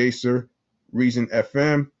 Podchaser, Reason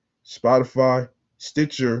FM, Spotify,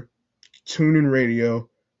 Stitcher, TuneIn Radio,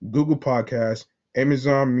 Google Podcasts,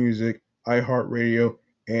 Amazon Music, iHeartRadio,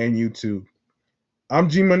 and YouTube. I'm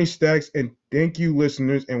G Money Stacks, and thank you,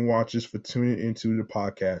 listeners and watchers, for tuning into the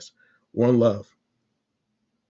podcast. One love.